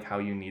about like how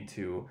you need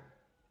to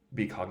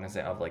be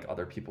cognizant of like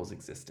other people's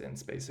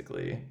existence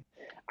basically.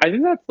 I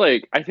think that's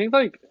like I think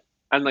like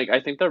and like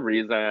I think the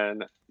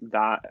reason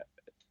that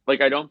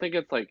like I don't think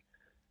it's like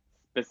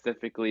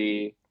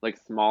specifically like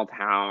small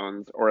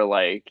towns or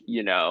like,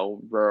 you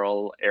know,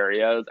 rural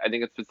areas. I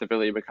think it's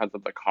specifically because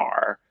of the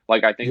car.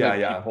 Like I think Yeah,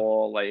 like yeah.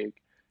 people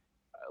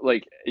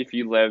like if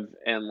you live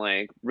in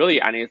like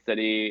really any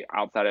city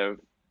outside of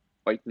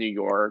like New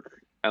York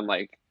and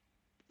like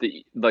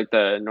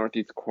the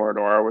Northeast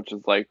corridor, which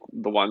is like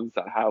the ones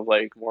that have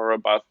like more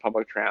robust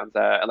public transit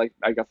and like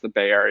I guess the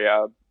Bay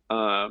Area.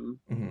 Um,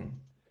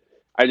 Hmm.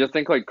 I just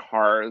think like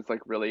cars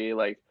like really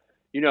like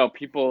you know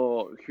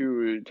people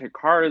who take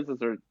cars as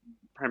their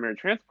primary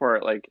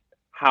transport like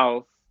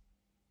house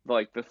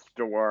like the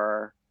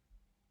store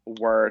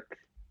work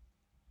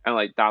and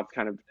like that's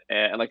kind of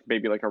it and like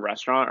maybe like a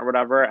restaurant or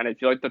whatever and I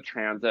feel like the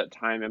transit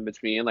time in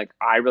between like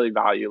I really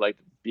value like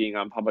being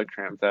on public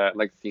transit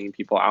like seeing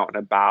people out and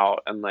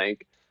about and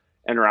like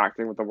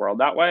interacting with the world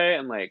that way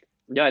and like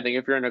yeah I think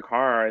if you're in a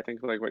car I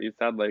think like what you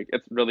said like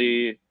it's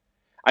really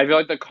I feel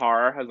like the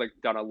car has like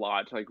done a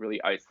lot to like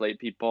really isolate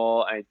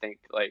people. I think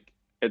like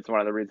it's one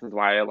of the reasons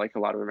why like a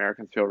lot of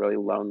Americans feel really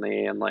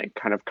lonely and like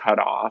kind of cut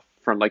off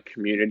from like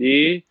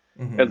community.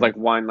 Is like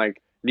Hmm. one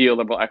like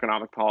neoliberal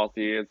economic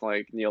policy is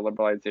like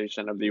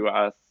neoliberalization of the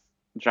US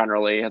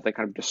generally has like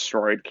kind of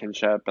destroyed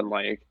kinship and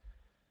like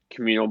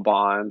communal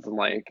bonds and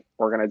like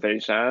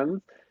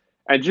organizations.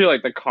 And too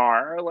like the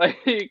car,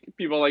 like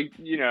people like,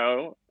 you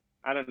know,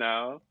 I don't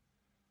know.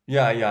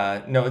 Yeah,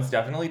 yeah. No, it's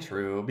definitely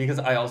true because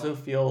I also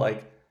feel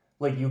like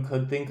you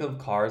could think of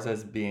cars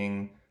as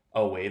being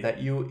a way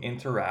that you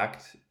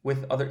interact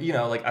with other,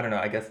 like I don't know,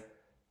 I guess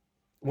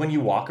when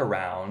you walk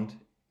around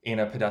in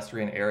a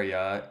pedestrian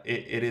area,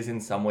 it is in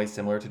some way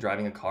similar to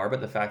driving a car,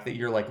 but the fact that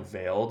you're like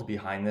veiled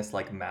behind this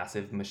like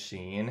massive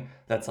machine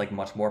that's like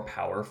much more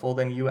powerful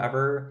than you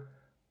ever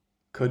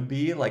could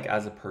be like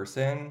as a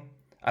person.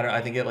 I don't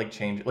I think it like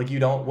changed like you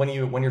don't when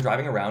you're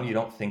driving around, you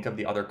don't think of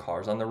the other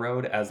cars on the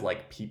road as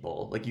like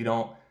people. Like you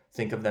don't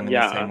think of them in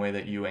the same Yeah. way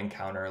that you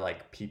encounter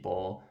like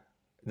people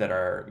that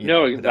are,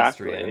 No,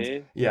 pedestrians.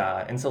 exactly.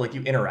 Yeah. And so like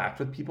you interact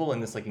with people in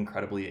this like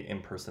incredibly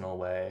impersonal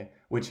way,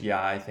 which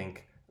yeah, I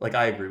think like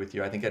I agree with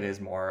you. I think it is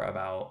more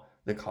about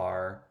the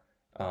car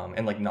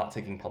and like not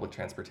taking public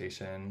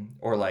transportation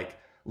or like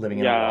living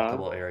in a Yeah.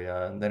 walkable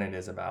area than it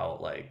is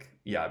about like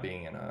yeah,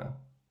 being in a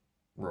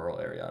rural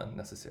area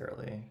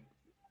necessarily.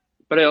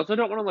 But I also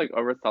don't want to like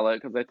oversell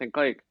it because I think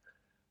like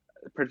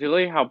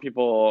particularly how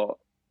people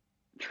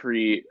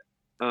treat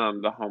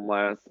the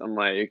homeless and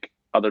like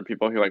other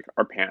people who like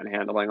are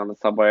panhandling on the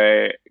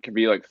subway can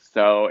be like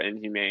so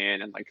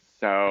inhumane and like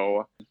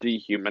so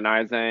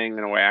dehumanizing in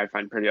a way I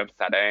find pretty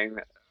upsetting.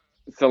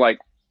 So like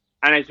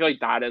and I feel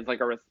like that is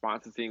like a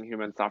response to seeing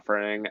human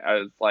suffering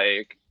as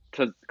like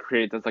to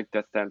create this like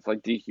distance,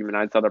 like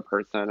dehumanize the other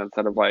person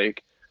instead of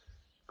like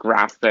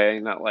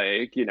grasping that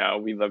like you know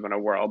we live in a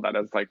world that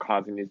is like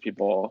causing these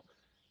people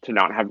to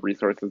not have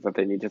resources that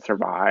they need to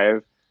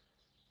survive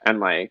and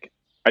like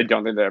I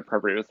don't think the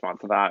appropriate response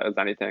to that is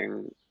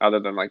anything other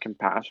than like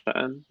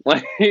compassion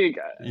like you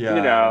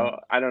Yeah. know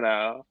I don't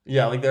know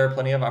Yeah, like there are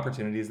plenty of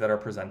opportunities that are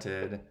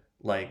presented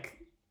like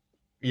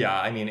yeah,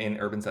 I mean in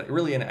urban set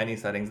really in any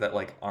settings that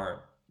like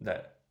aren't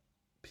that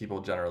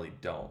people generally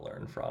don't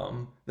learn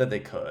from that they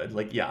could.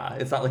 Like yeah,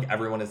 it's not like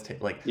everyone is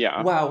like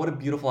yeah wow, what a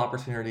beautiful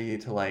opportunity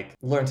to like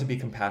learn to be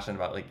compassionate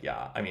about like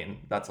yeah, I mean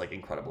that's like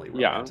incredibly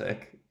yeah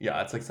romantic.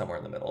 Yeah, it's like somewhere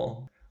in the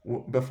middle.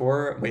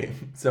 Before wait,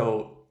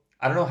 so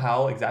I don't know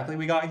how exactly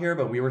we got here,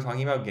 but we were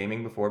talking about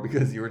gaming before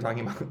because you were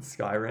talking about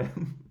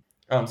Skyrim.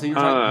 So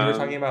you were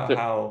talking about so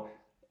how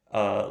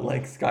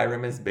like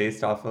Skyrim is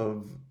based off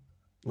of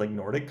like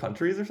Nordic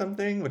countries or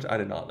something, which I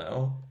did not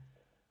know.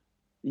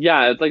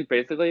 yeah it's like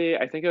basically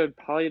I think it would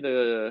probably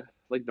the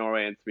like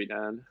Norway and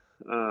Sweden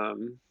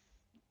um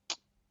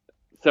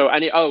so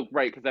any oh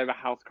right because I have a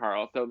house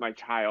Carl so my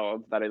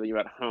child that I leave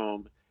at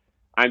home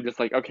I'm just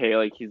like, okay,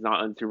 like he's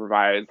not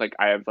unsupervised. Like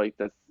I have like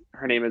this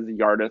her name is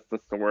Yardis the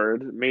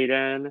Sword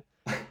Maiden.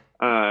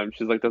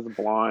 She's like this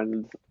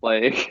blonde,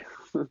 like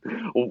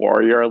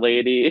warrior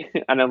lady.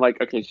 And I'm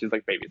like, okay, she's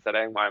like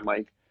babysitting while I'm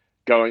like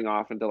going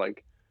off into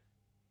like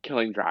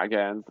killing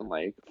dragons and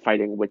like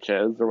fighting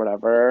witches or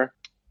whatever.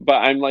 But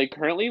I'm like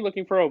currently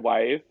looking for a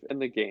wife in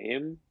the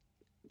game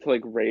to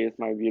like raise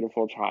my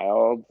beautiful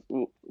child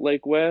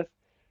like with.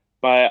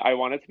 But I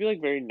want it to be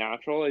like very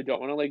natural. I don't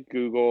want to like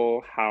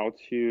Google how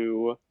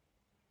to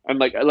I'm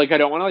like I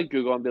don't want to like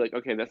Google and be like,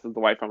 okay, this is the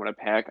wife I'm gonna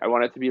pick. I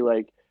want it to be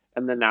like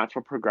and the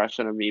natural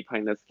progression of me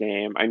playing this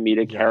game, I meet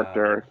a Yeah.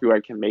 character who I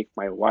can make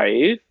my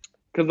wife.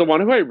 Because the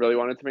one who I really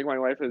wanted to make my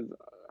wife is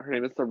her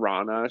name is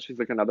Serana. She's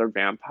like another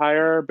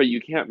vampire, but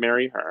you can't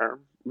marry her,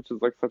 which is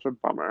like such a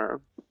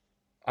bummer.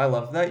 I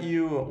love that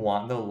you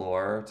want the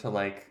lore to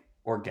like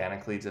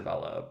organically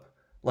develop.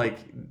 Like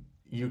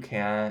you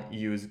can't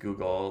use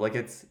Google. Like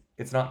it's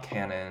not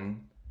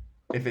canon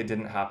if it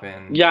didn't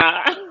happen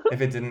Yeah,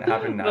 if it didn't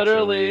happen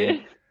naturally.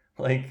 literally.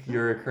 Like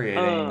you're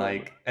creating Um,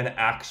 like an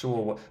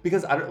actual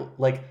because I don't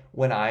like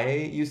when I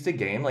used to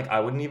game like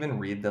I wouldn't even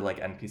read the like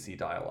NPC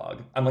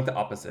dialogue. I'm like the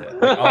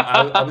opposite. Like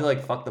I'll be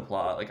like fuck the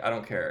plot. Like I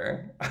don't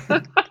care.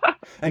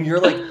 And you're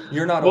like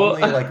you're not well,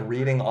 only like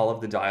reading all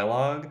of the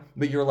dialogue,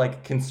 but you're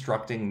like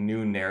constructing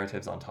new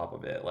narratives on top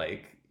of it.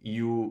 Like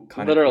you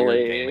kind of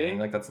queered gaming. literally.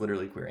 Like that's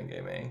literally queering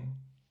gaming.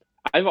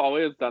 I've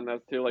always done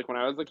this too. Like when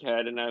I was a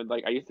kid, and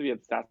I used to be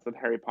obsessed with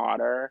Harry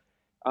Potter,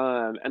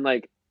 and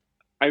like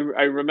I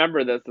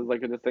remember this as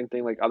like a distinct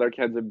thing. Like other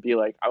kids would be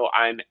like, "Oh,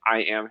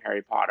 I am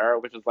Harry Potter,"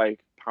 which is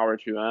like power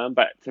to them.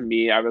 But to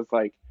me, I was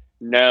like,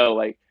 "No,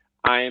 like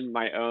I'm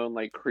my own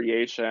like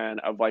creation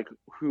of like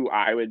who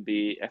I would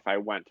be if I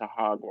went to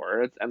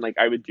Hogwarts," and like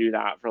I would do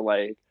that for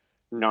like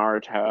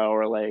Naruto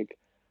or like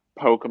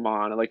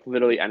Pokemon or like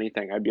literally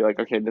anything. I'd be like,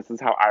 "Okay, this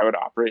is how I would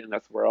operate in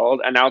this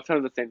world." And now it's kind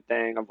of the same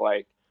thing of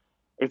like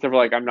except for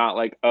like I'm not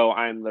like, oh,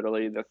 I'm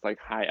literally this like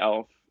high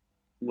elf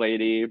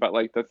lady, but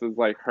like this is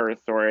like her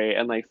story.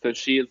 And like so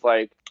she's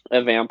like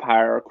a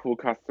vampire, a cool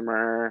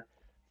customer,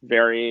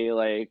 very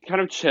like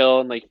kind of chill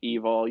and like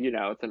evil,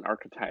 it's an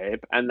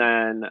archetype. And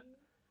then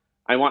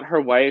I want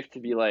her wife to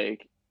be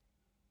like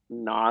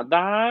not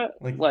that,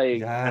 Like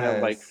like kind of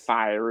like yes.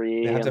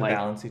 They fiery have and to like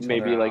balance each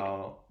other maybe like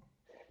out.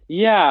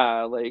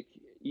 yeah, like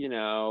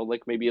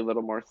like maybe a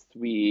little more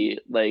sweet.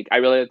 Like I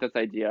really like this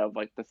idea of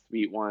like the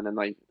sweet one and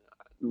like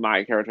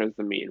my character is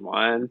the mean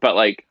one, but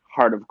like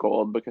Heart of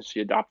Gold because she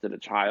adopted a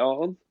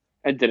child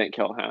and didn't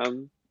kill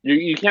him.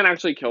 You can't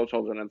actually kill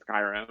children in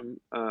Skyrim.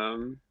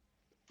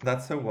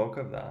 That's so woke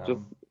of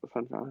Just them. a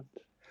fun fact.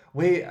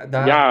 Wait,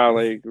 that Yeah, is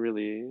like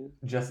really.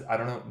 just I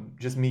don't know,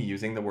 just me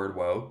using the word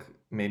woke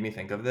made me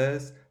think of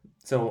this.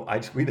 So I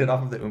tweeted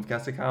off of the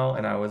Oompcast account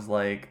and I was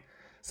like,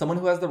 someone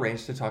who has the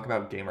range to talk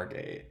about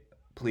Gamergate,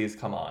 please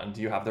come on.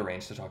 Do you have the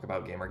range to talk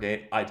about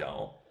Gamergate? I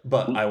don't,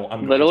 but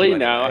I'm going to Literally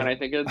no, and anyway. I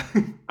think it's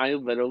I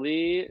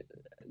literally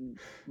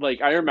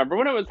like I remember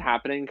when it was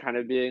happening kind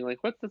of being like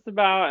what's this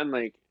about and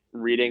like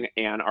reading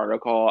an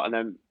article and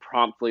then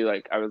promptly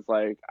like I was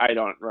like I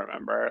don't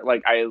remember.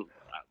 Like I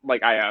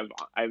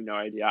have no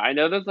idea. I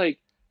know there's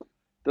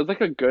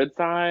like a good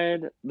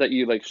side that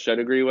you like should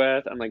agree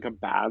with and like a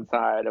bad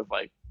side of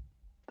like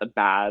the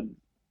bad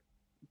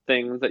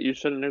things that you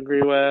shouldn't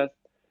agree with.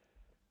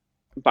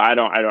 But I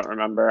don't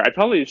remember. I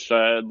probably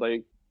should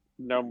like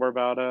know more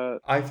about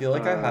it. I feel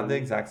like I had the Um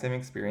exact same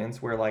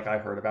experience where like I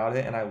heard about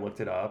it and I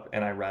looked it up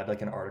and I read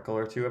like an article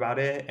or two about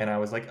it and I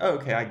was like, oh,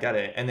 okay, I get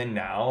it. And then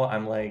now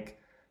I'm like,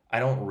 I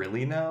don't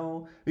really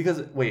know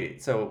because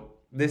wait, so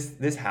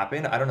this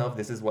happened. I don't know if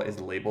this is what is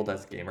labeled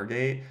as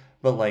Gamergate,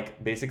 but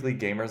like basically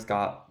gamers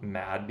got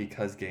mad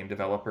because game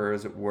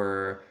developers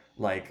were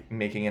like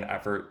making an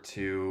effort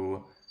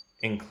to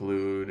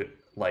include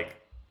like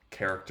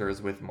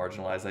characters with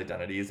marginalized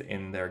identities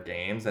in their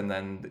games and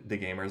then the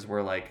gamers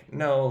were like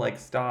no like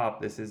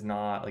stop this is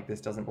not like this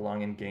doesn't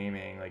belong in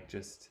gaming like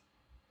just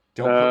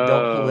don't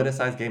uh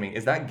politicize gaming.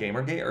 Is that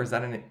Gamergate or is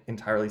that an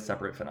entirely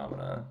separate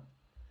phenomenon?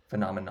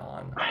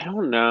 I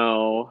don't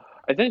know.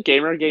 I think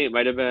Gamergate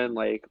might have been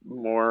like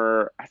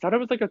more. I thought it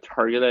was like a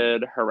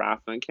targeted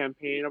harassment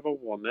campaign of a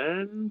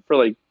woman for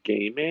like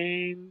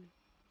gaming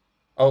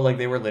Oh, like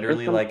they were or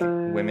literally like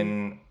something.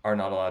 women are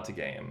not allowed to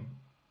game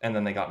and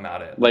then they got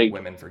mad at like Like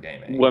women for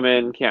gaming.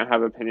 women can't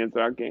have opinions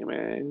about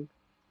gaming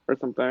or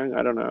something.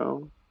 I don't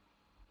know.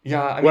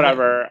 Yeah, I mean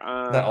Whatever.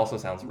 that also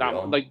sounds Not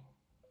real. like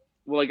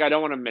well, like I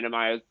don't want to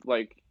minimize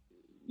like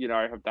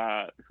I hope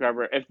that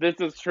whoever if this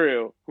is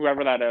true,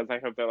 whoever that is, I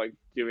hope they're like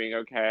doing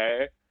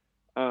okay.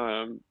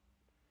 Um,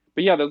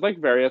 But yeah, there's like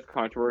various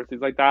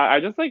controversies like that. I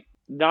just like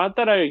not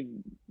that I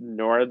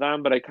ignore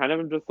them, but I kind of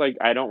am just like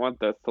I don't want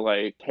this to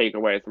like take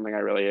away something I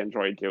really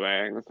enjoy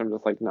doing. So I'm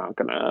just like not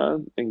gonna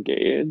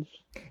engage.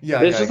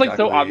 Yeah, It's yeah, just like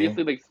so exactly.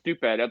 obviously like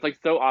stupid. It's like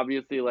so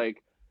obviously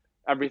like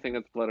everything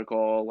that's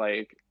political,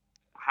 like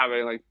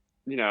having like,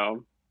 you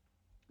know,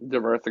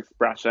 diverse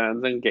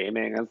expressions in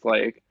gaming is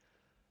like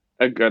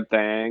a good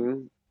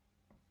thing.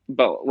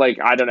 But like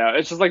I don't know,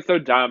 it's just like so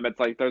dumb. It's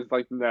like there's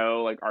like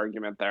no like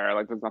argument there.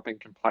 Like there's nothing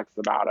complex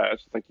about it.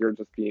 It's just like you're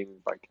just being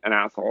like an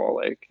asshole.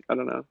 Like I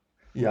don't know.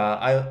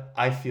 Yeah,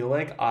 I feel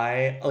like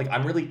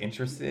I'm really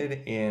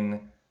interested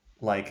in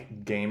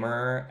like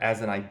gamer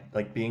as an I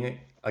like being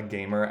a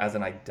gamer as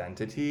an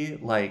identity,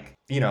 like,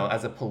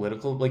 as a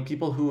political like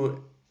people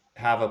who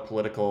have a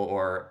political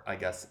or I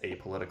guess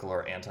apolitical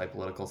or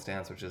anti-political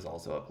stance, which is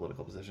also a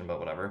political position, but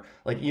whatever.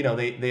 Like,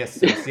 they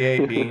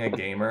associate being a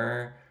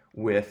gamer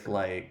with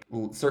like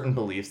certain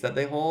beliefs that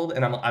they hold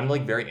and I'm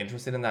like very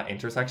interested in that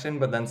intersection,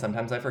 but then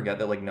sometimes I forget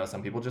that like no,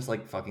 some people just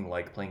like fucking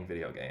like playing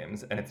video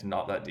games and it's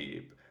not that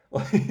deep.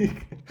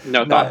 Like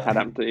No thoughts not had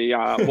empty.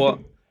 Yeah. Well,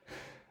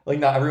 like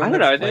not I everyone don't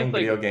know. that's I think playing it's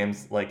like video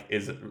games like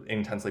is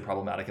intensely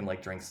problematic and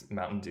like drinks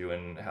Mountain Dew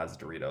and has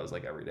Doritos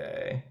like every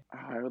day.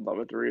 I would love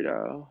a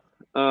Dorito.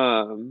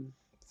 Um,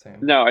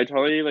 Same. no, I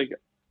totally like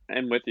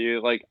am with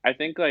you. Like, I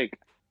think like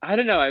I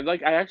don't know.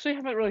 I actually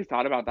haven't really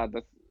thought about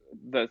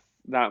this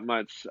that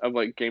much of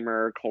like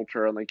gamer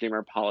culture and like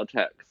gamer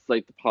politics,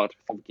 like the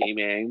politics of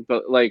gaming.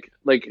 But like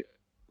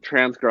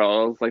trans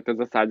girls, like there's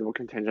a sizable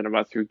contingent of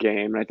us who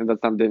game, and I think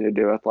that's something to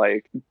do with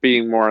like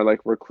being more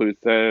like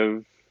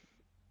reclusive.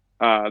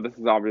 This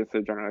is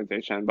obviously a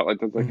generalization, but like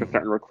there's like a Mhm.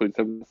 certain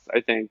reclusiveness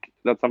I think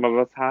that some of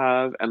us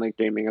have, and like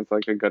gaming is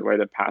like a good way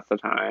to pass the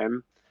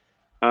time.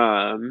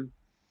 Um,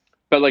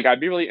 but like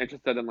I'd be really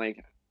interested in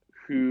like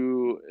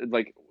who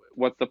like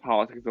what's the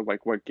politics of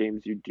like what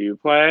games you do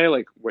play,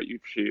 like what you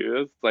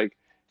choose, like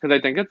because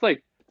I think it's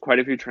like quite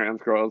a few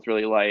trans girls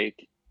really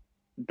like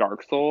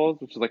Dark Souls,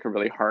 which is like a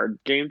really hard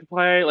game to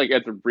play. Like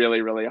it's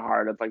really, really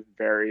hard. It's like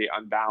very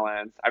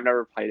unbalanced. I've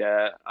never played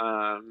it,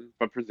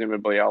 but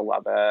presumably I'll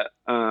love it.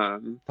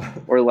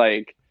 Or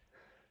like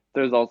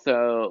there's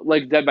also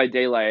like Dead by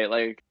Daylight,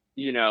 like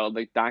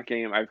like that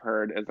game I've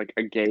heard is like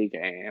a gay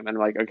game, and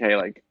like okay,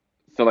 like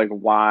so like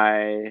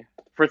why?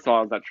 First of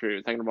all, is that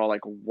true? Second of all,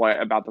 like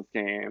what about this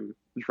game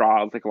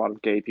draws like a lot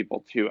of gay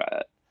people to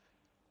it?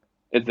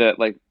 Is it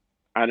like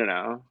I don't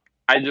know.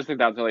 I just think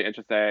that's really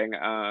interesting.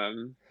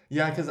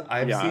 Yeah, because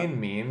I've Yeah. seen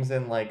memes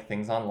and like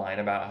things online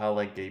about how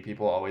like gay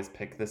people always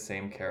pick the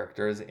same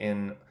characters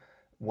in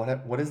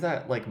what is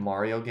that like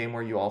Mario game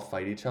where you all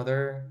fight each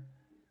other?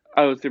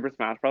 Oh, Super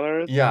Smash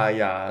Brothers? Yeah,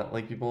 yeah.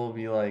 Like people will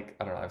be like,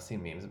 I don't know, I've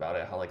seen memes about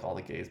it, how like all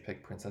the gays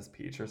pick Princess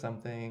Peach or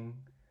something.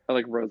 Or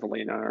like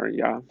Rosalina or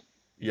yeah.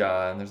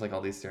 Yeah, and there's like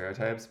all these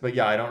stereotypes. But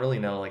yeah, I don't really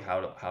know like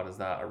how does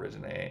that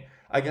originate?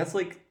 I guess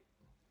like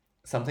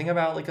something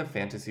about like a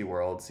fantasy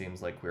world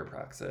seems like queer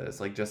praxis.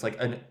 Like just like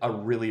a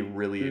really,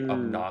 really Mm.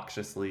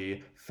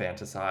 obnoxiously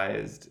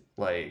fantasized,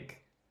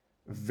 like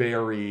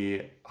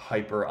very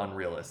hyper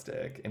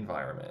unrealistic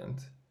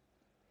environment.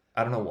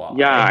 I don't know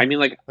Yeah, I why. mean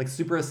like Like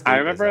super I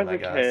remember escapism, as I a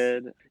guess.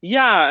 kid.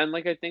 Yeah, and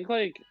like I think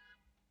like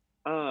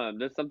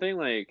there's something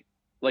like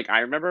I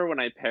remember when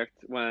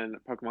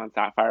Pokemon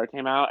Sapphire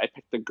came out, I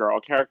picked the girl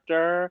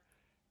character,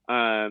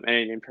 and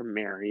I named her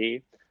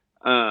Mary.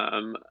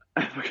 Um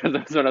because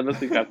that's one of the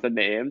suggested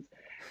names.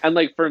 And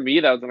like for me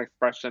that was an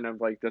expression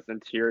of like this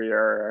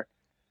interior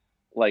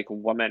like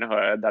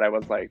womanhood that I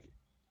was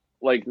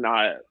like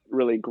not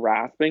really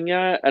grasping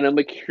yet. And I'm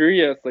like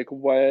curious like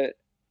what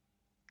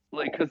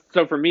like cause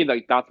so for me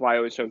like that's why I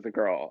always chose the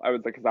girl. I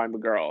was like because I'm a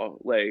girl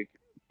like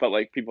but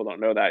like people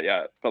don't know that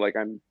yet. But like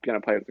I'm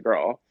gonna play as a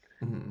girl.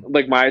 Mhm.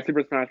 Like my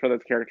Super Smash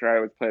Brothers character I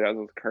always played as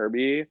was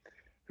Kirby,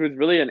 who's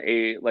really an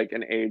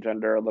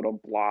agender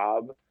little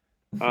blob.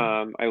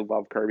 I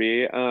love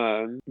Kirby.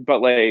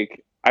 But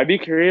like I'd be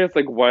curious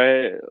like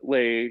what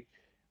like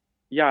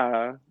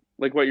yeah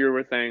like what you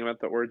were saying about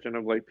the origin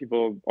of like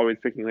people always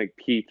picking like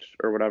Peach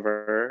or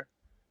whatever.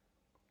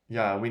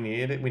 Yeah, we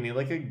need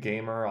like a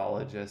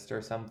gamerologist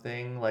or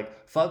something.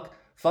 Like fuck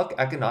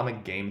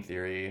economic game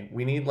theory.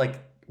 We need like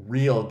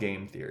real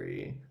game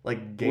theory.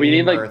 Like We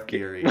need gamer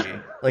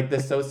theory. Like the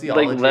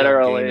like sociology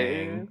of literally.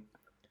 gaming.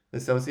 The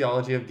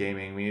sociology of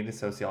gaming. We need a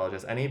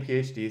sociologist. Any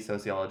PhD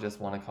sociologists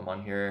want to come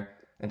on here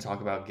and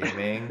talk about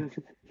gaming?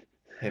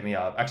 Hit me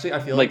up. Actually, I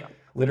feel Like like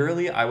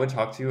literally I would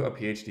talk to a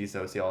PhD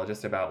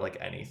sociologist about like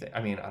anything.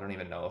 I mean, I don't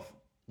even know if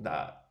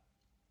that,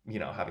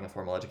 having a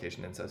formal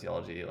education in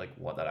sociology, like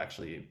what that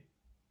actually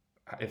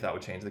if that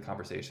would change the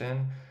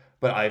conversation.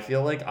 But I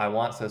feel like I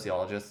want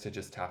sociologists to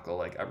just tackle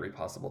like every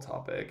possible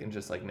topic and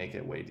just like make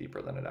it way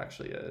deeper than it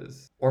actually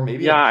is. Or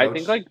maybe yeah, I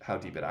think approach like how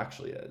deep it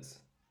actually is.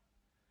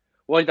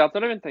 well, like that's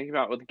what I've been thinking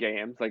about with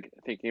games, like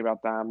thinking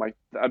about them, like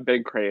a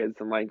big craze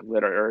in like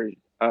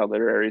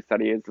literary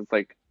studies is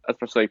like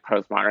especially like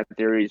postmodern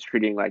theories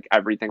treating like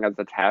everything as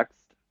a text.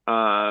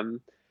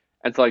 Um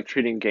and so like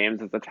treating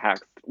games as a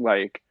text,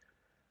 like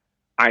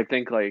I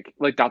think like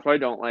that's why I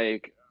don't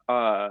like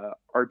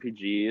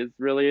RPGs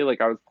really.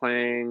 Like I was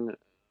playing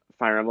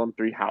Fire Emblem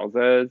Three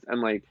Houses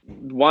and like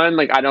one,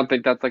 like I don't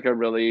think that's like a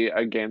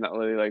game that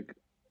really like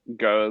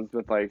goes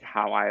with like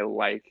how I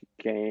like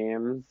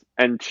games.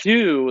 And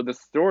two, the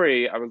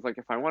story, I was like,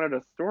 if I wanted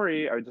a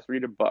story, I would just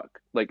read a book.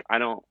 Like I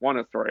don't want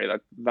a story.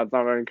 That's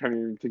not what I'm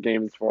coming to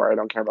games for. I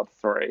don't care about the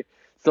story.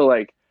 So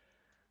like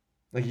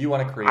Like you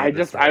want to create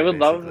the I story would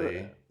love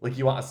basically. Like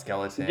you want a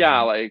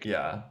yeah, skeleton. like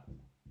Yeah.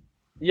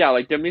 yeah,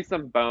 like give me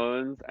some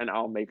bones and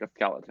I'll make a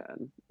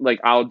skeleton. Like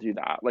I'll do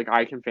that. Like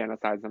I can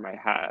fantasize in my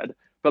head.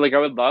 But like I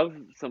would love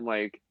some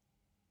like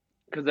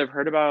because I've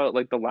heard about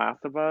like The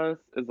Last of Us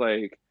is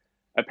like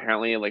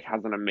apparently like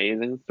has an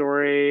amazing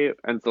story,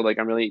 and so like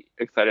I'm really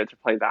excited to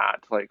play that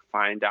to like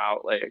find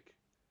out like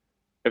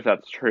if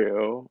that's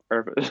true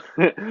or if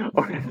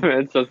or if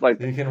it's just like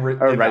So you can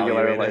a regular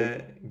evaluate like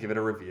it, give it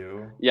a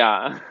review.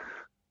 yeah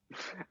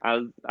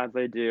as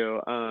I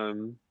do.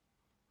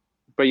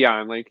 But yeah,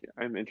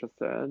 I'm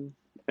interested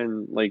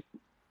in like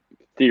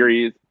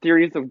theories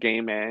of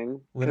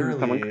gaming. Can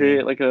someone Literally.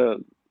 create like a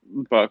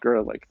book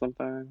or like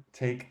something.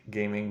 Take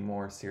gaming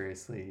more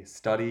seriously.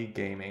 Study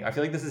gaming. I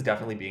feel like this is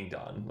definitely being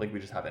done. Like we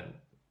just haven't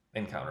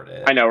encountered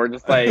I know we're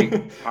just like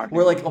it.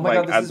 We're like, talking oh my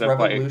like god, this as is if like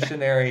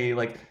revolutionary.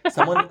 Like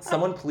someone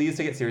please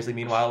take it seriously.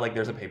 Meanwhile, like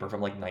there's a paper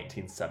from like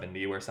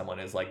 1970 where someone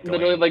is like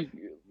literally like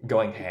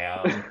going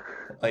ham,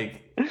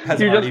 like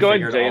has you just already go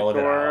in figured all of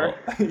it JSTOR. out.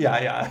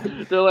 Yeah, yeah.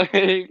 They're like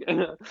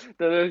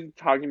they're like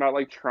talking about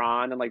like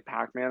Tron and like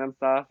Pac-Man and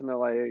stuff, and they're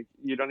like,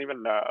 you don't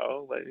even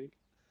know. Like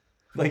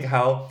Like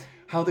how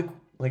the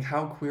like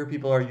how queer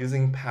people are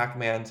using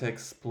Pac-Man to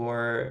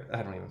explore.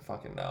 I don't even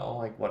fucking know.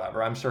 Like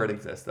whatever. I'm sure it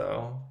exists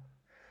though.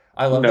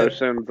 I love that.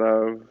 notions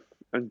of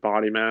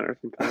embodiment or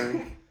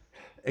something.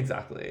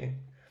 Exactly.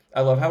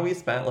 I love how we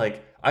spent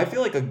like I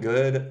feel like a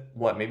good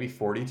what maybe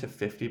 40 to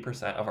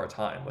 50% of our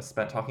time was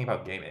spent talking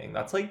about gaming.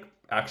 That's like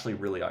actually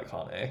really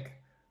iconic.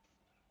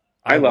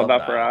 I I love love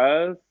that for that.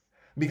 us.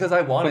 Because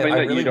Something I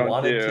that you really don't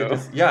wanted to do.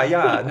 just yeah,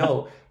 yeah,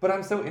 no, but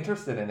I'm so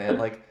interested in it.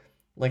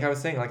 Like I was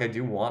saying, like I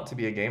do want to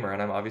be a gamer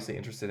and I'm obviously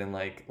interested in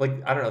like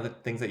I don't know, the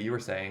things that you were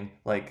saying,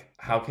 like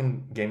how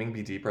can gaming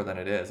be deeper than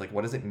it is? Like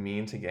what does it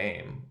mean to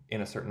game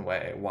in a certain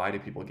way? Why do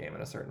people game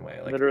in a certain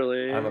way? Like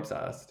I'm Literally.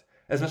 obsessed.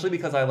 Especially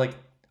because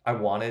I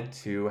wanted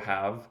to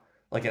have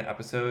like an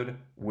episode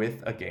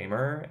with a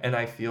gamer and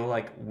I feel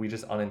like we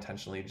just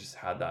unintentionally just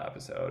had that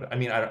episode. I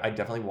mean, I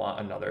definitely want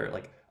another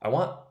like I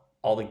want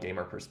all the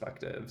gamer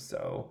perspectives.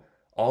 So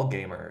all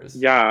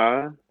gamers,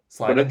 Yeah.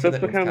 What slide if into this the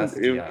becomes Oomfcast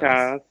DMs.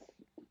 Oomcast?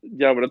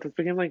 Yeah, what if this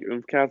became like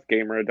Oomcast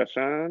Gamer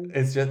Edition?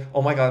 It's just,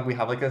 oh my God, we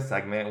have like a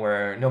segment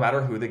where no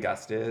matter who the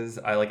guest is,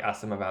 I like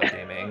ask them about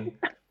gaming.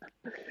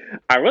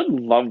 I would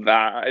love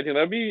that. I think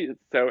that'd be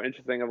so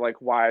interesting of like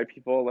why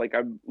people like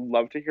I'd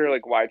love to hear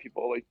like why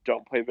people like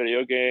don't play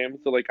video games.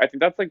 So like I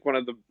think that's like one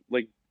of the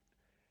like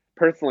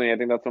personally I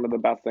think that's one of the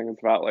best things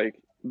about like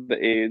the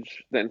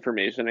age, the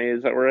information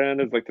age that we're in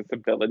is like this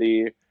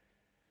ability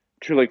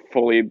to like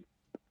fully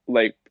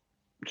like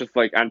just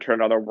like enter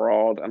another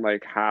world and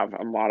like have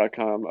a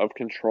modicum of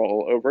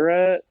control over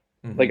it.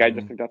 Like I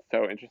just Hmm. think that's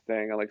so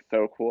interesting and like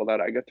so cool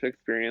that I get to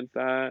experience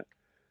that.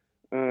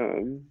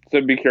 So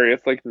I'd be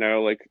curious, like,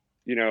 know, like,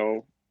 you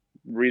know,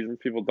 reasons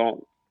people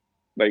don't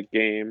like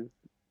game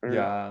or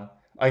Yeah.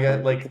 I get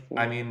are like,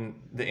 I interesting. mean,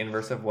 the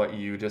inverse of what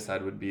you just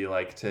said would be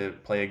like to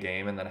play a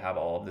game and then have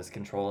all of this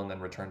control and then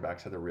return back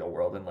to the real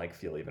world and like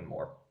feel even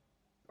more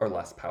or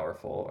less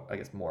powerful, I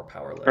guess more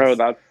Oh, powerless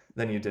that's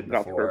than you did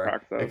that's where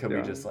before. It Praxis, could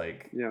be yeah. just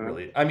like Yeah.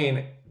 really, I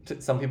mean,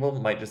 some people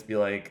might just be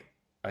like,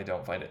 I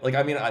don't find it, like,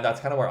 I mean, that's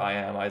kind of where I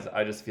am.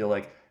 I just feel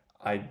like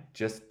I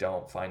just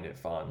don't find it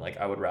fun. Like,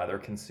 I would rather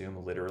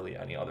consume literally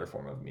any other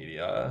form of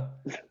media.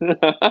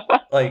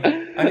 Like,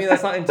 I mean,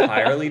 that's not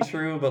entirely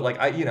true, but like,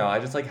 I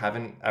just like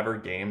haven't ever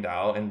gamed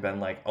out and been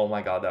like, oh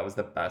my God, that was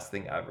the best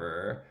thing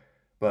ever.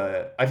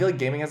 But I feel like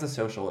gaming as a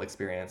social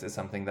experience is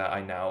something that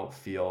I now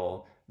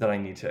feel that I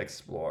need to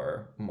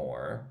explore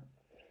more.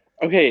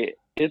 Okay,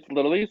 it's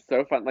literally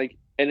so fun. Like,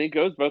 and it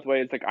goes both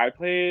ways. Like, I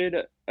played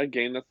a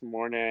game this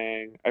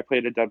morning. I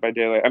played a Dead by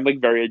Daylight. I'm like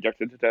very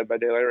addicted to Dead by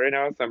Daylight right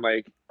now. So I'm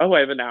like, oh, I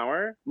have an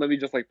hour. Let me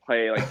just like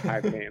play like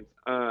 5 games.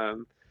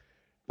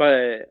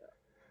 But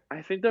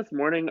I think this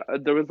morning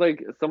there was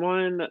like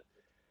someone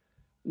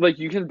like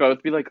you can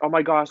both be like, oh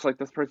my gosh, like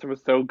this person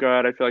was so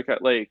good. I feel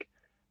like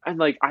and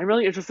like I'm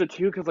really interested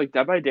too because like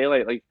Dead by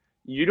Daylight, like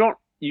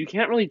you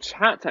can't really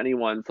chat to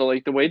anyone. So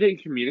like the way that you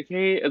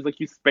communicate is like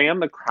you spam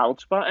the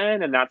crouch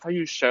button, and that's how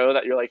you show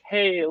that you're like,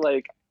 hey,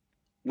 like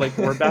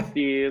we're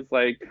besties,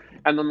 like,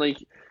 and then like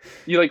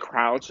you like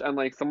crouch and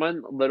like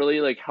someone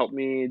literally like helped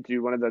me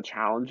do one of the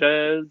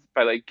challenges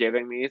by like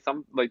giving me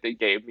some like they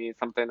gave me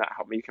something that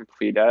helped me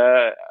complete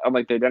it. And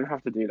like they didn't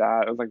have to do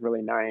that. It was like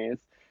really nice.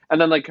 And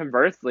then like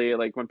conversely,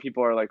 like when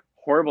people are like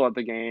horrible at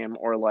the game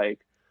or like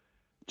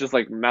just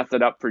like mess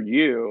it up for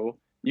you,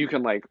 you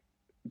can like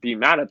be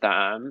mad at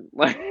them.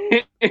 Like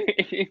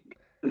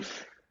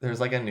There's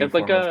like a new it's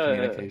like form of a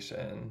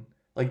communication,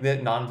 like the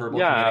nonverbal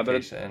yeah,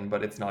 but communication,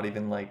 but it's not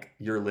even like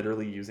you're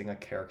literally using a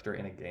character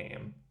in a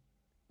game.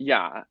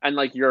 yeah, and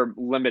like you're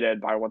limited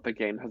by what the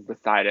game has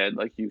decided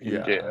like you can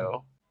Yeah.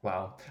 do.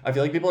 Wow. I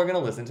feel like people are gonna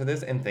listen to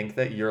this and think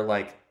that you're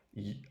like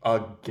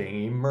a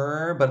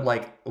gamer, but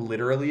like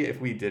literally,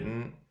 if we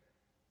didn't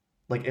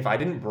like if I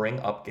didn't bring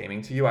up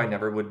gaming to you, I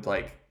never would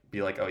like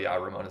be like, oh yeah,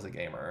 Ramon is a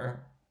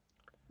gamer.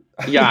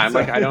 Yeah, I'm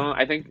like I So, don't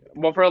I think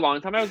well for a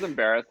long time I was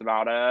embarrassed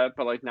about it,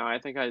 but like now I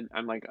think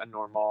I'm like a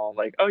normal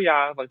like oh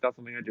yeah, like that's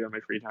something I do in my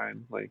free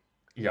time. Like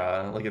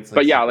yeah, like it's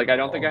like but yeah, super like I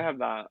don't think I normal. have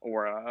that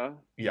aura.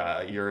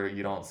 Yeah,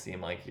 you don't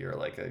seem like you're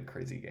like a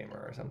crazy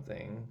gamer or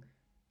something.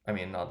 I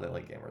mean, not that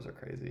like gamers are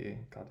crazy.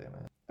 God damn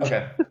it.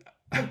 Okay.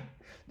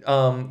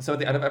 So at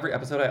the end of every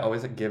episode, I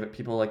always give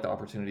people like the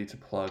opportunity to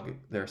plug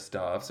their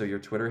stuff. So your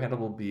Twitter handle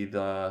will be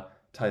the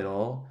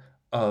title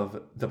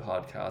of the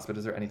podcast, but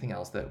is there anything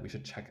else that we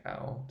should check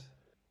out?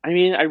 I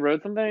mean, I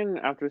wrote something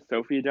after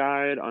Sophie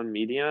died on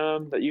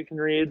Medium that you can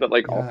read, but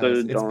like Yes,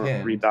 also it's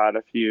don't read pinned. that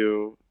if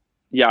you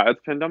yeah, it's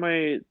pinned on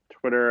my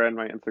Twitter and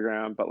my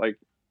Instagram, but like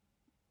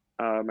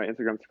my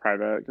Instagram's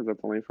private because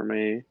it's only for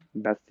my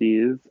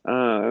besties.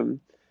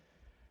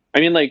 I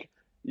mean, like,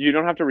 you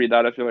don't have to read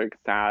that if you're like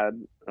sad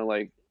or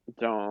like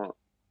don't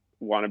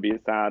want to be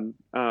sad.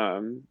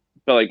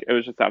 But like, it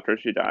was just after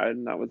she died,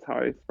 and that was how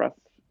I expressed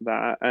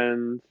that.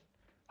 And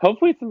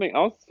hopefully something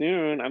else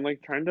soon. I'm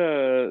like trying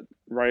to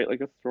write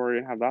like a story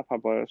and have that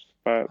published,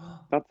 but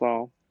that's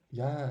all.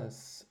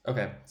 Yes.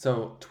 Okay,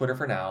 so Twitter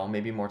for now,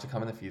 maybe more to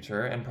come in the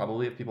future, and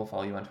probably if people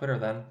follow you on Twitter,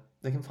 then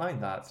they can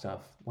find that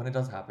stuff when it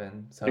does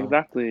happen. So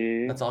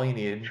Exactly. that's all you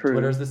need. Twitter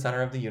True. is the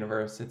center of the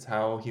universe. It's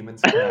how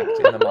humans connect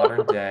in the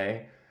modern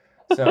day.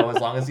 So as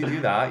long as you do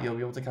that, you'll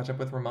be able to catch up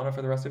with Ramona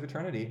for the rest of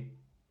eternity.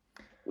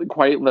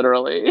 Quite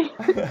literally.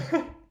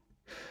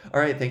 All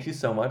right, thank you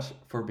so much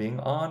for being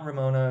on,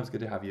 Ramona. It was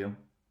good to have you.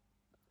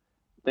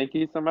 Thank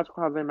you so much,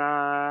 Quasi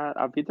Matt.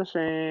 Auf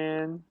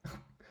Wiedersehen.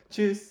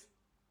 Tschüss.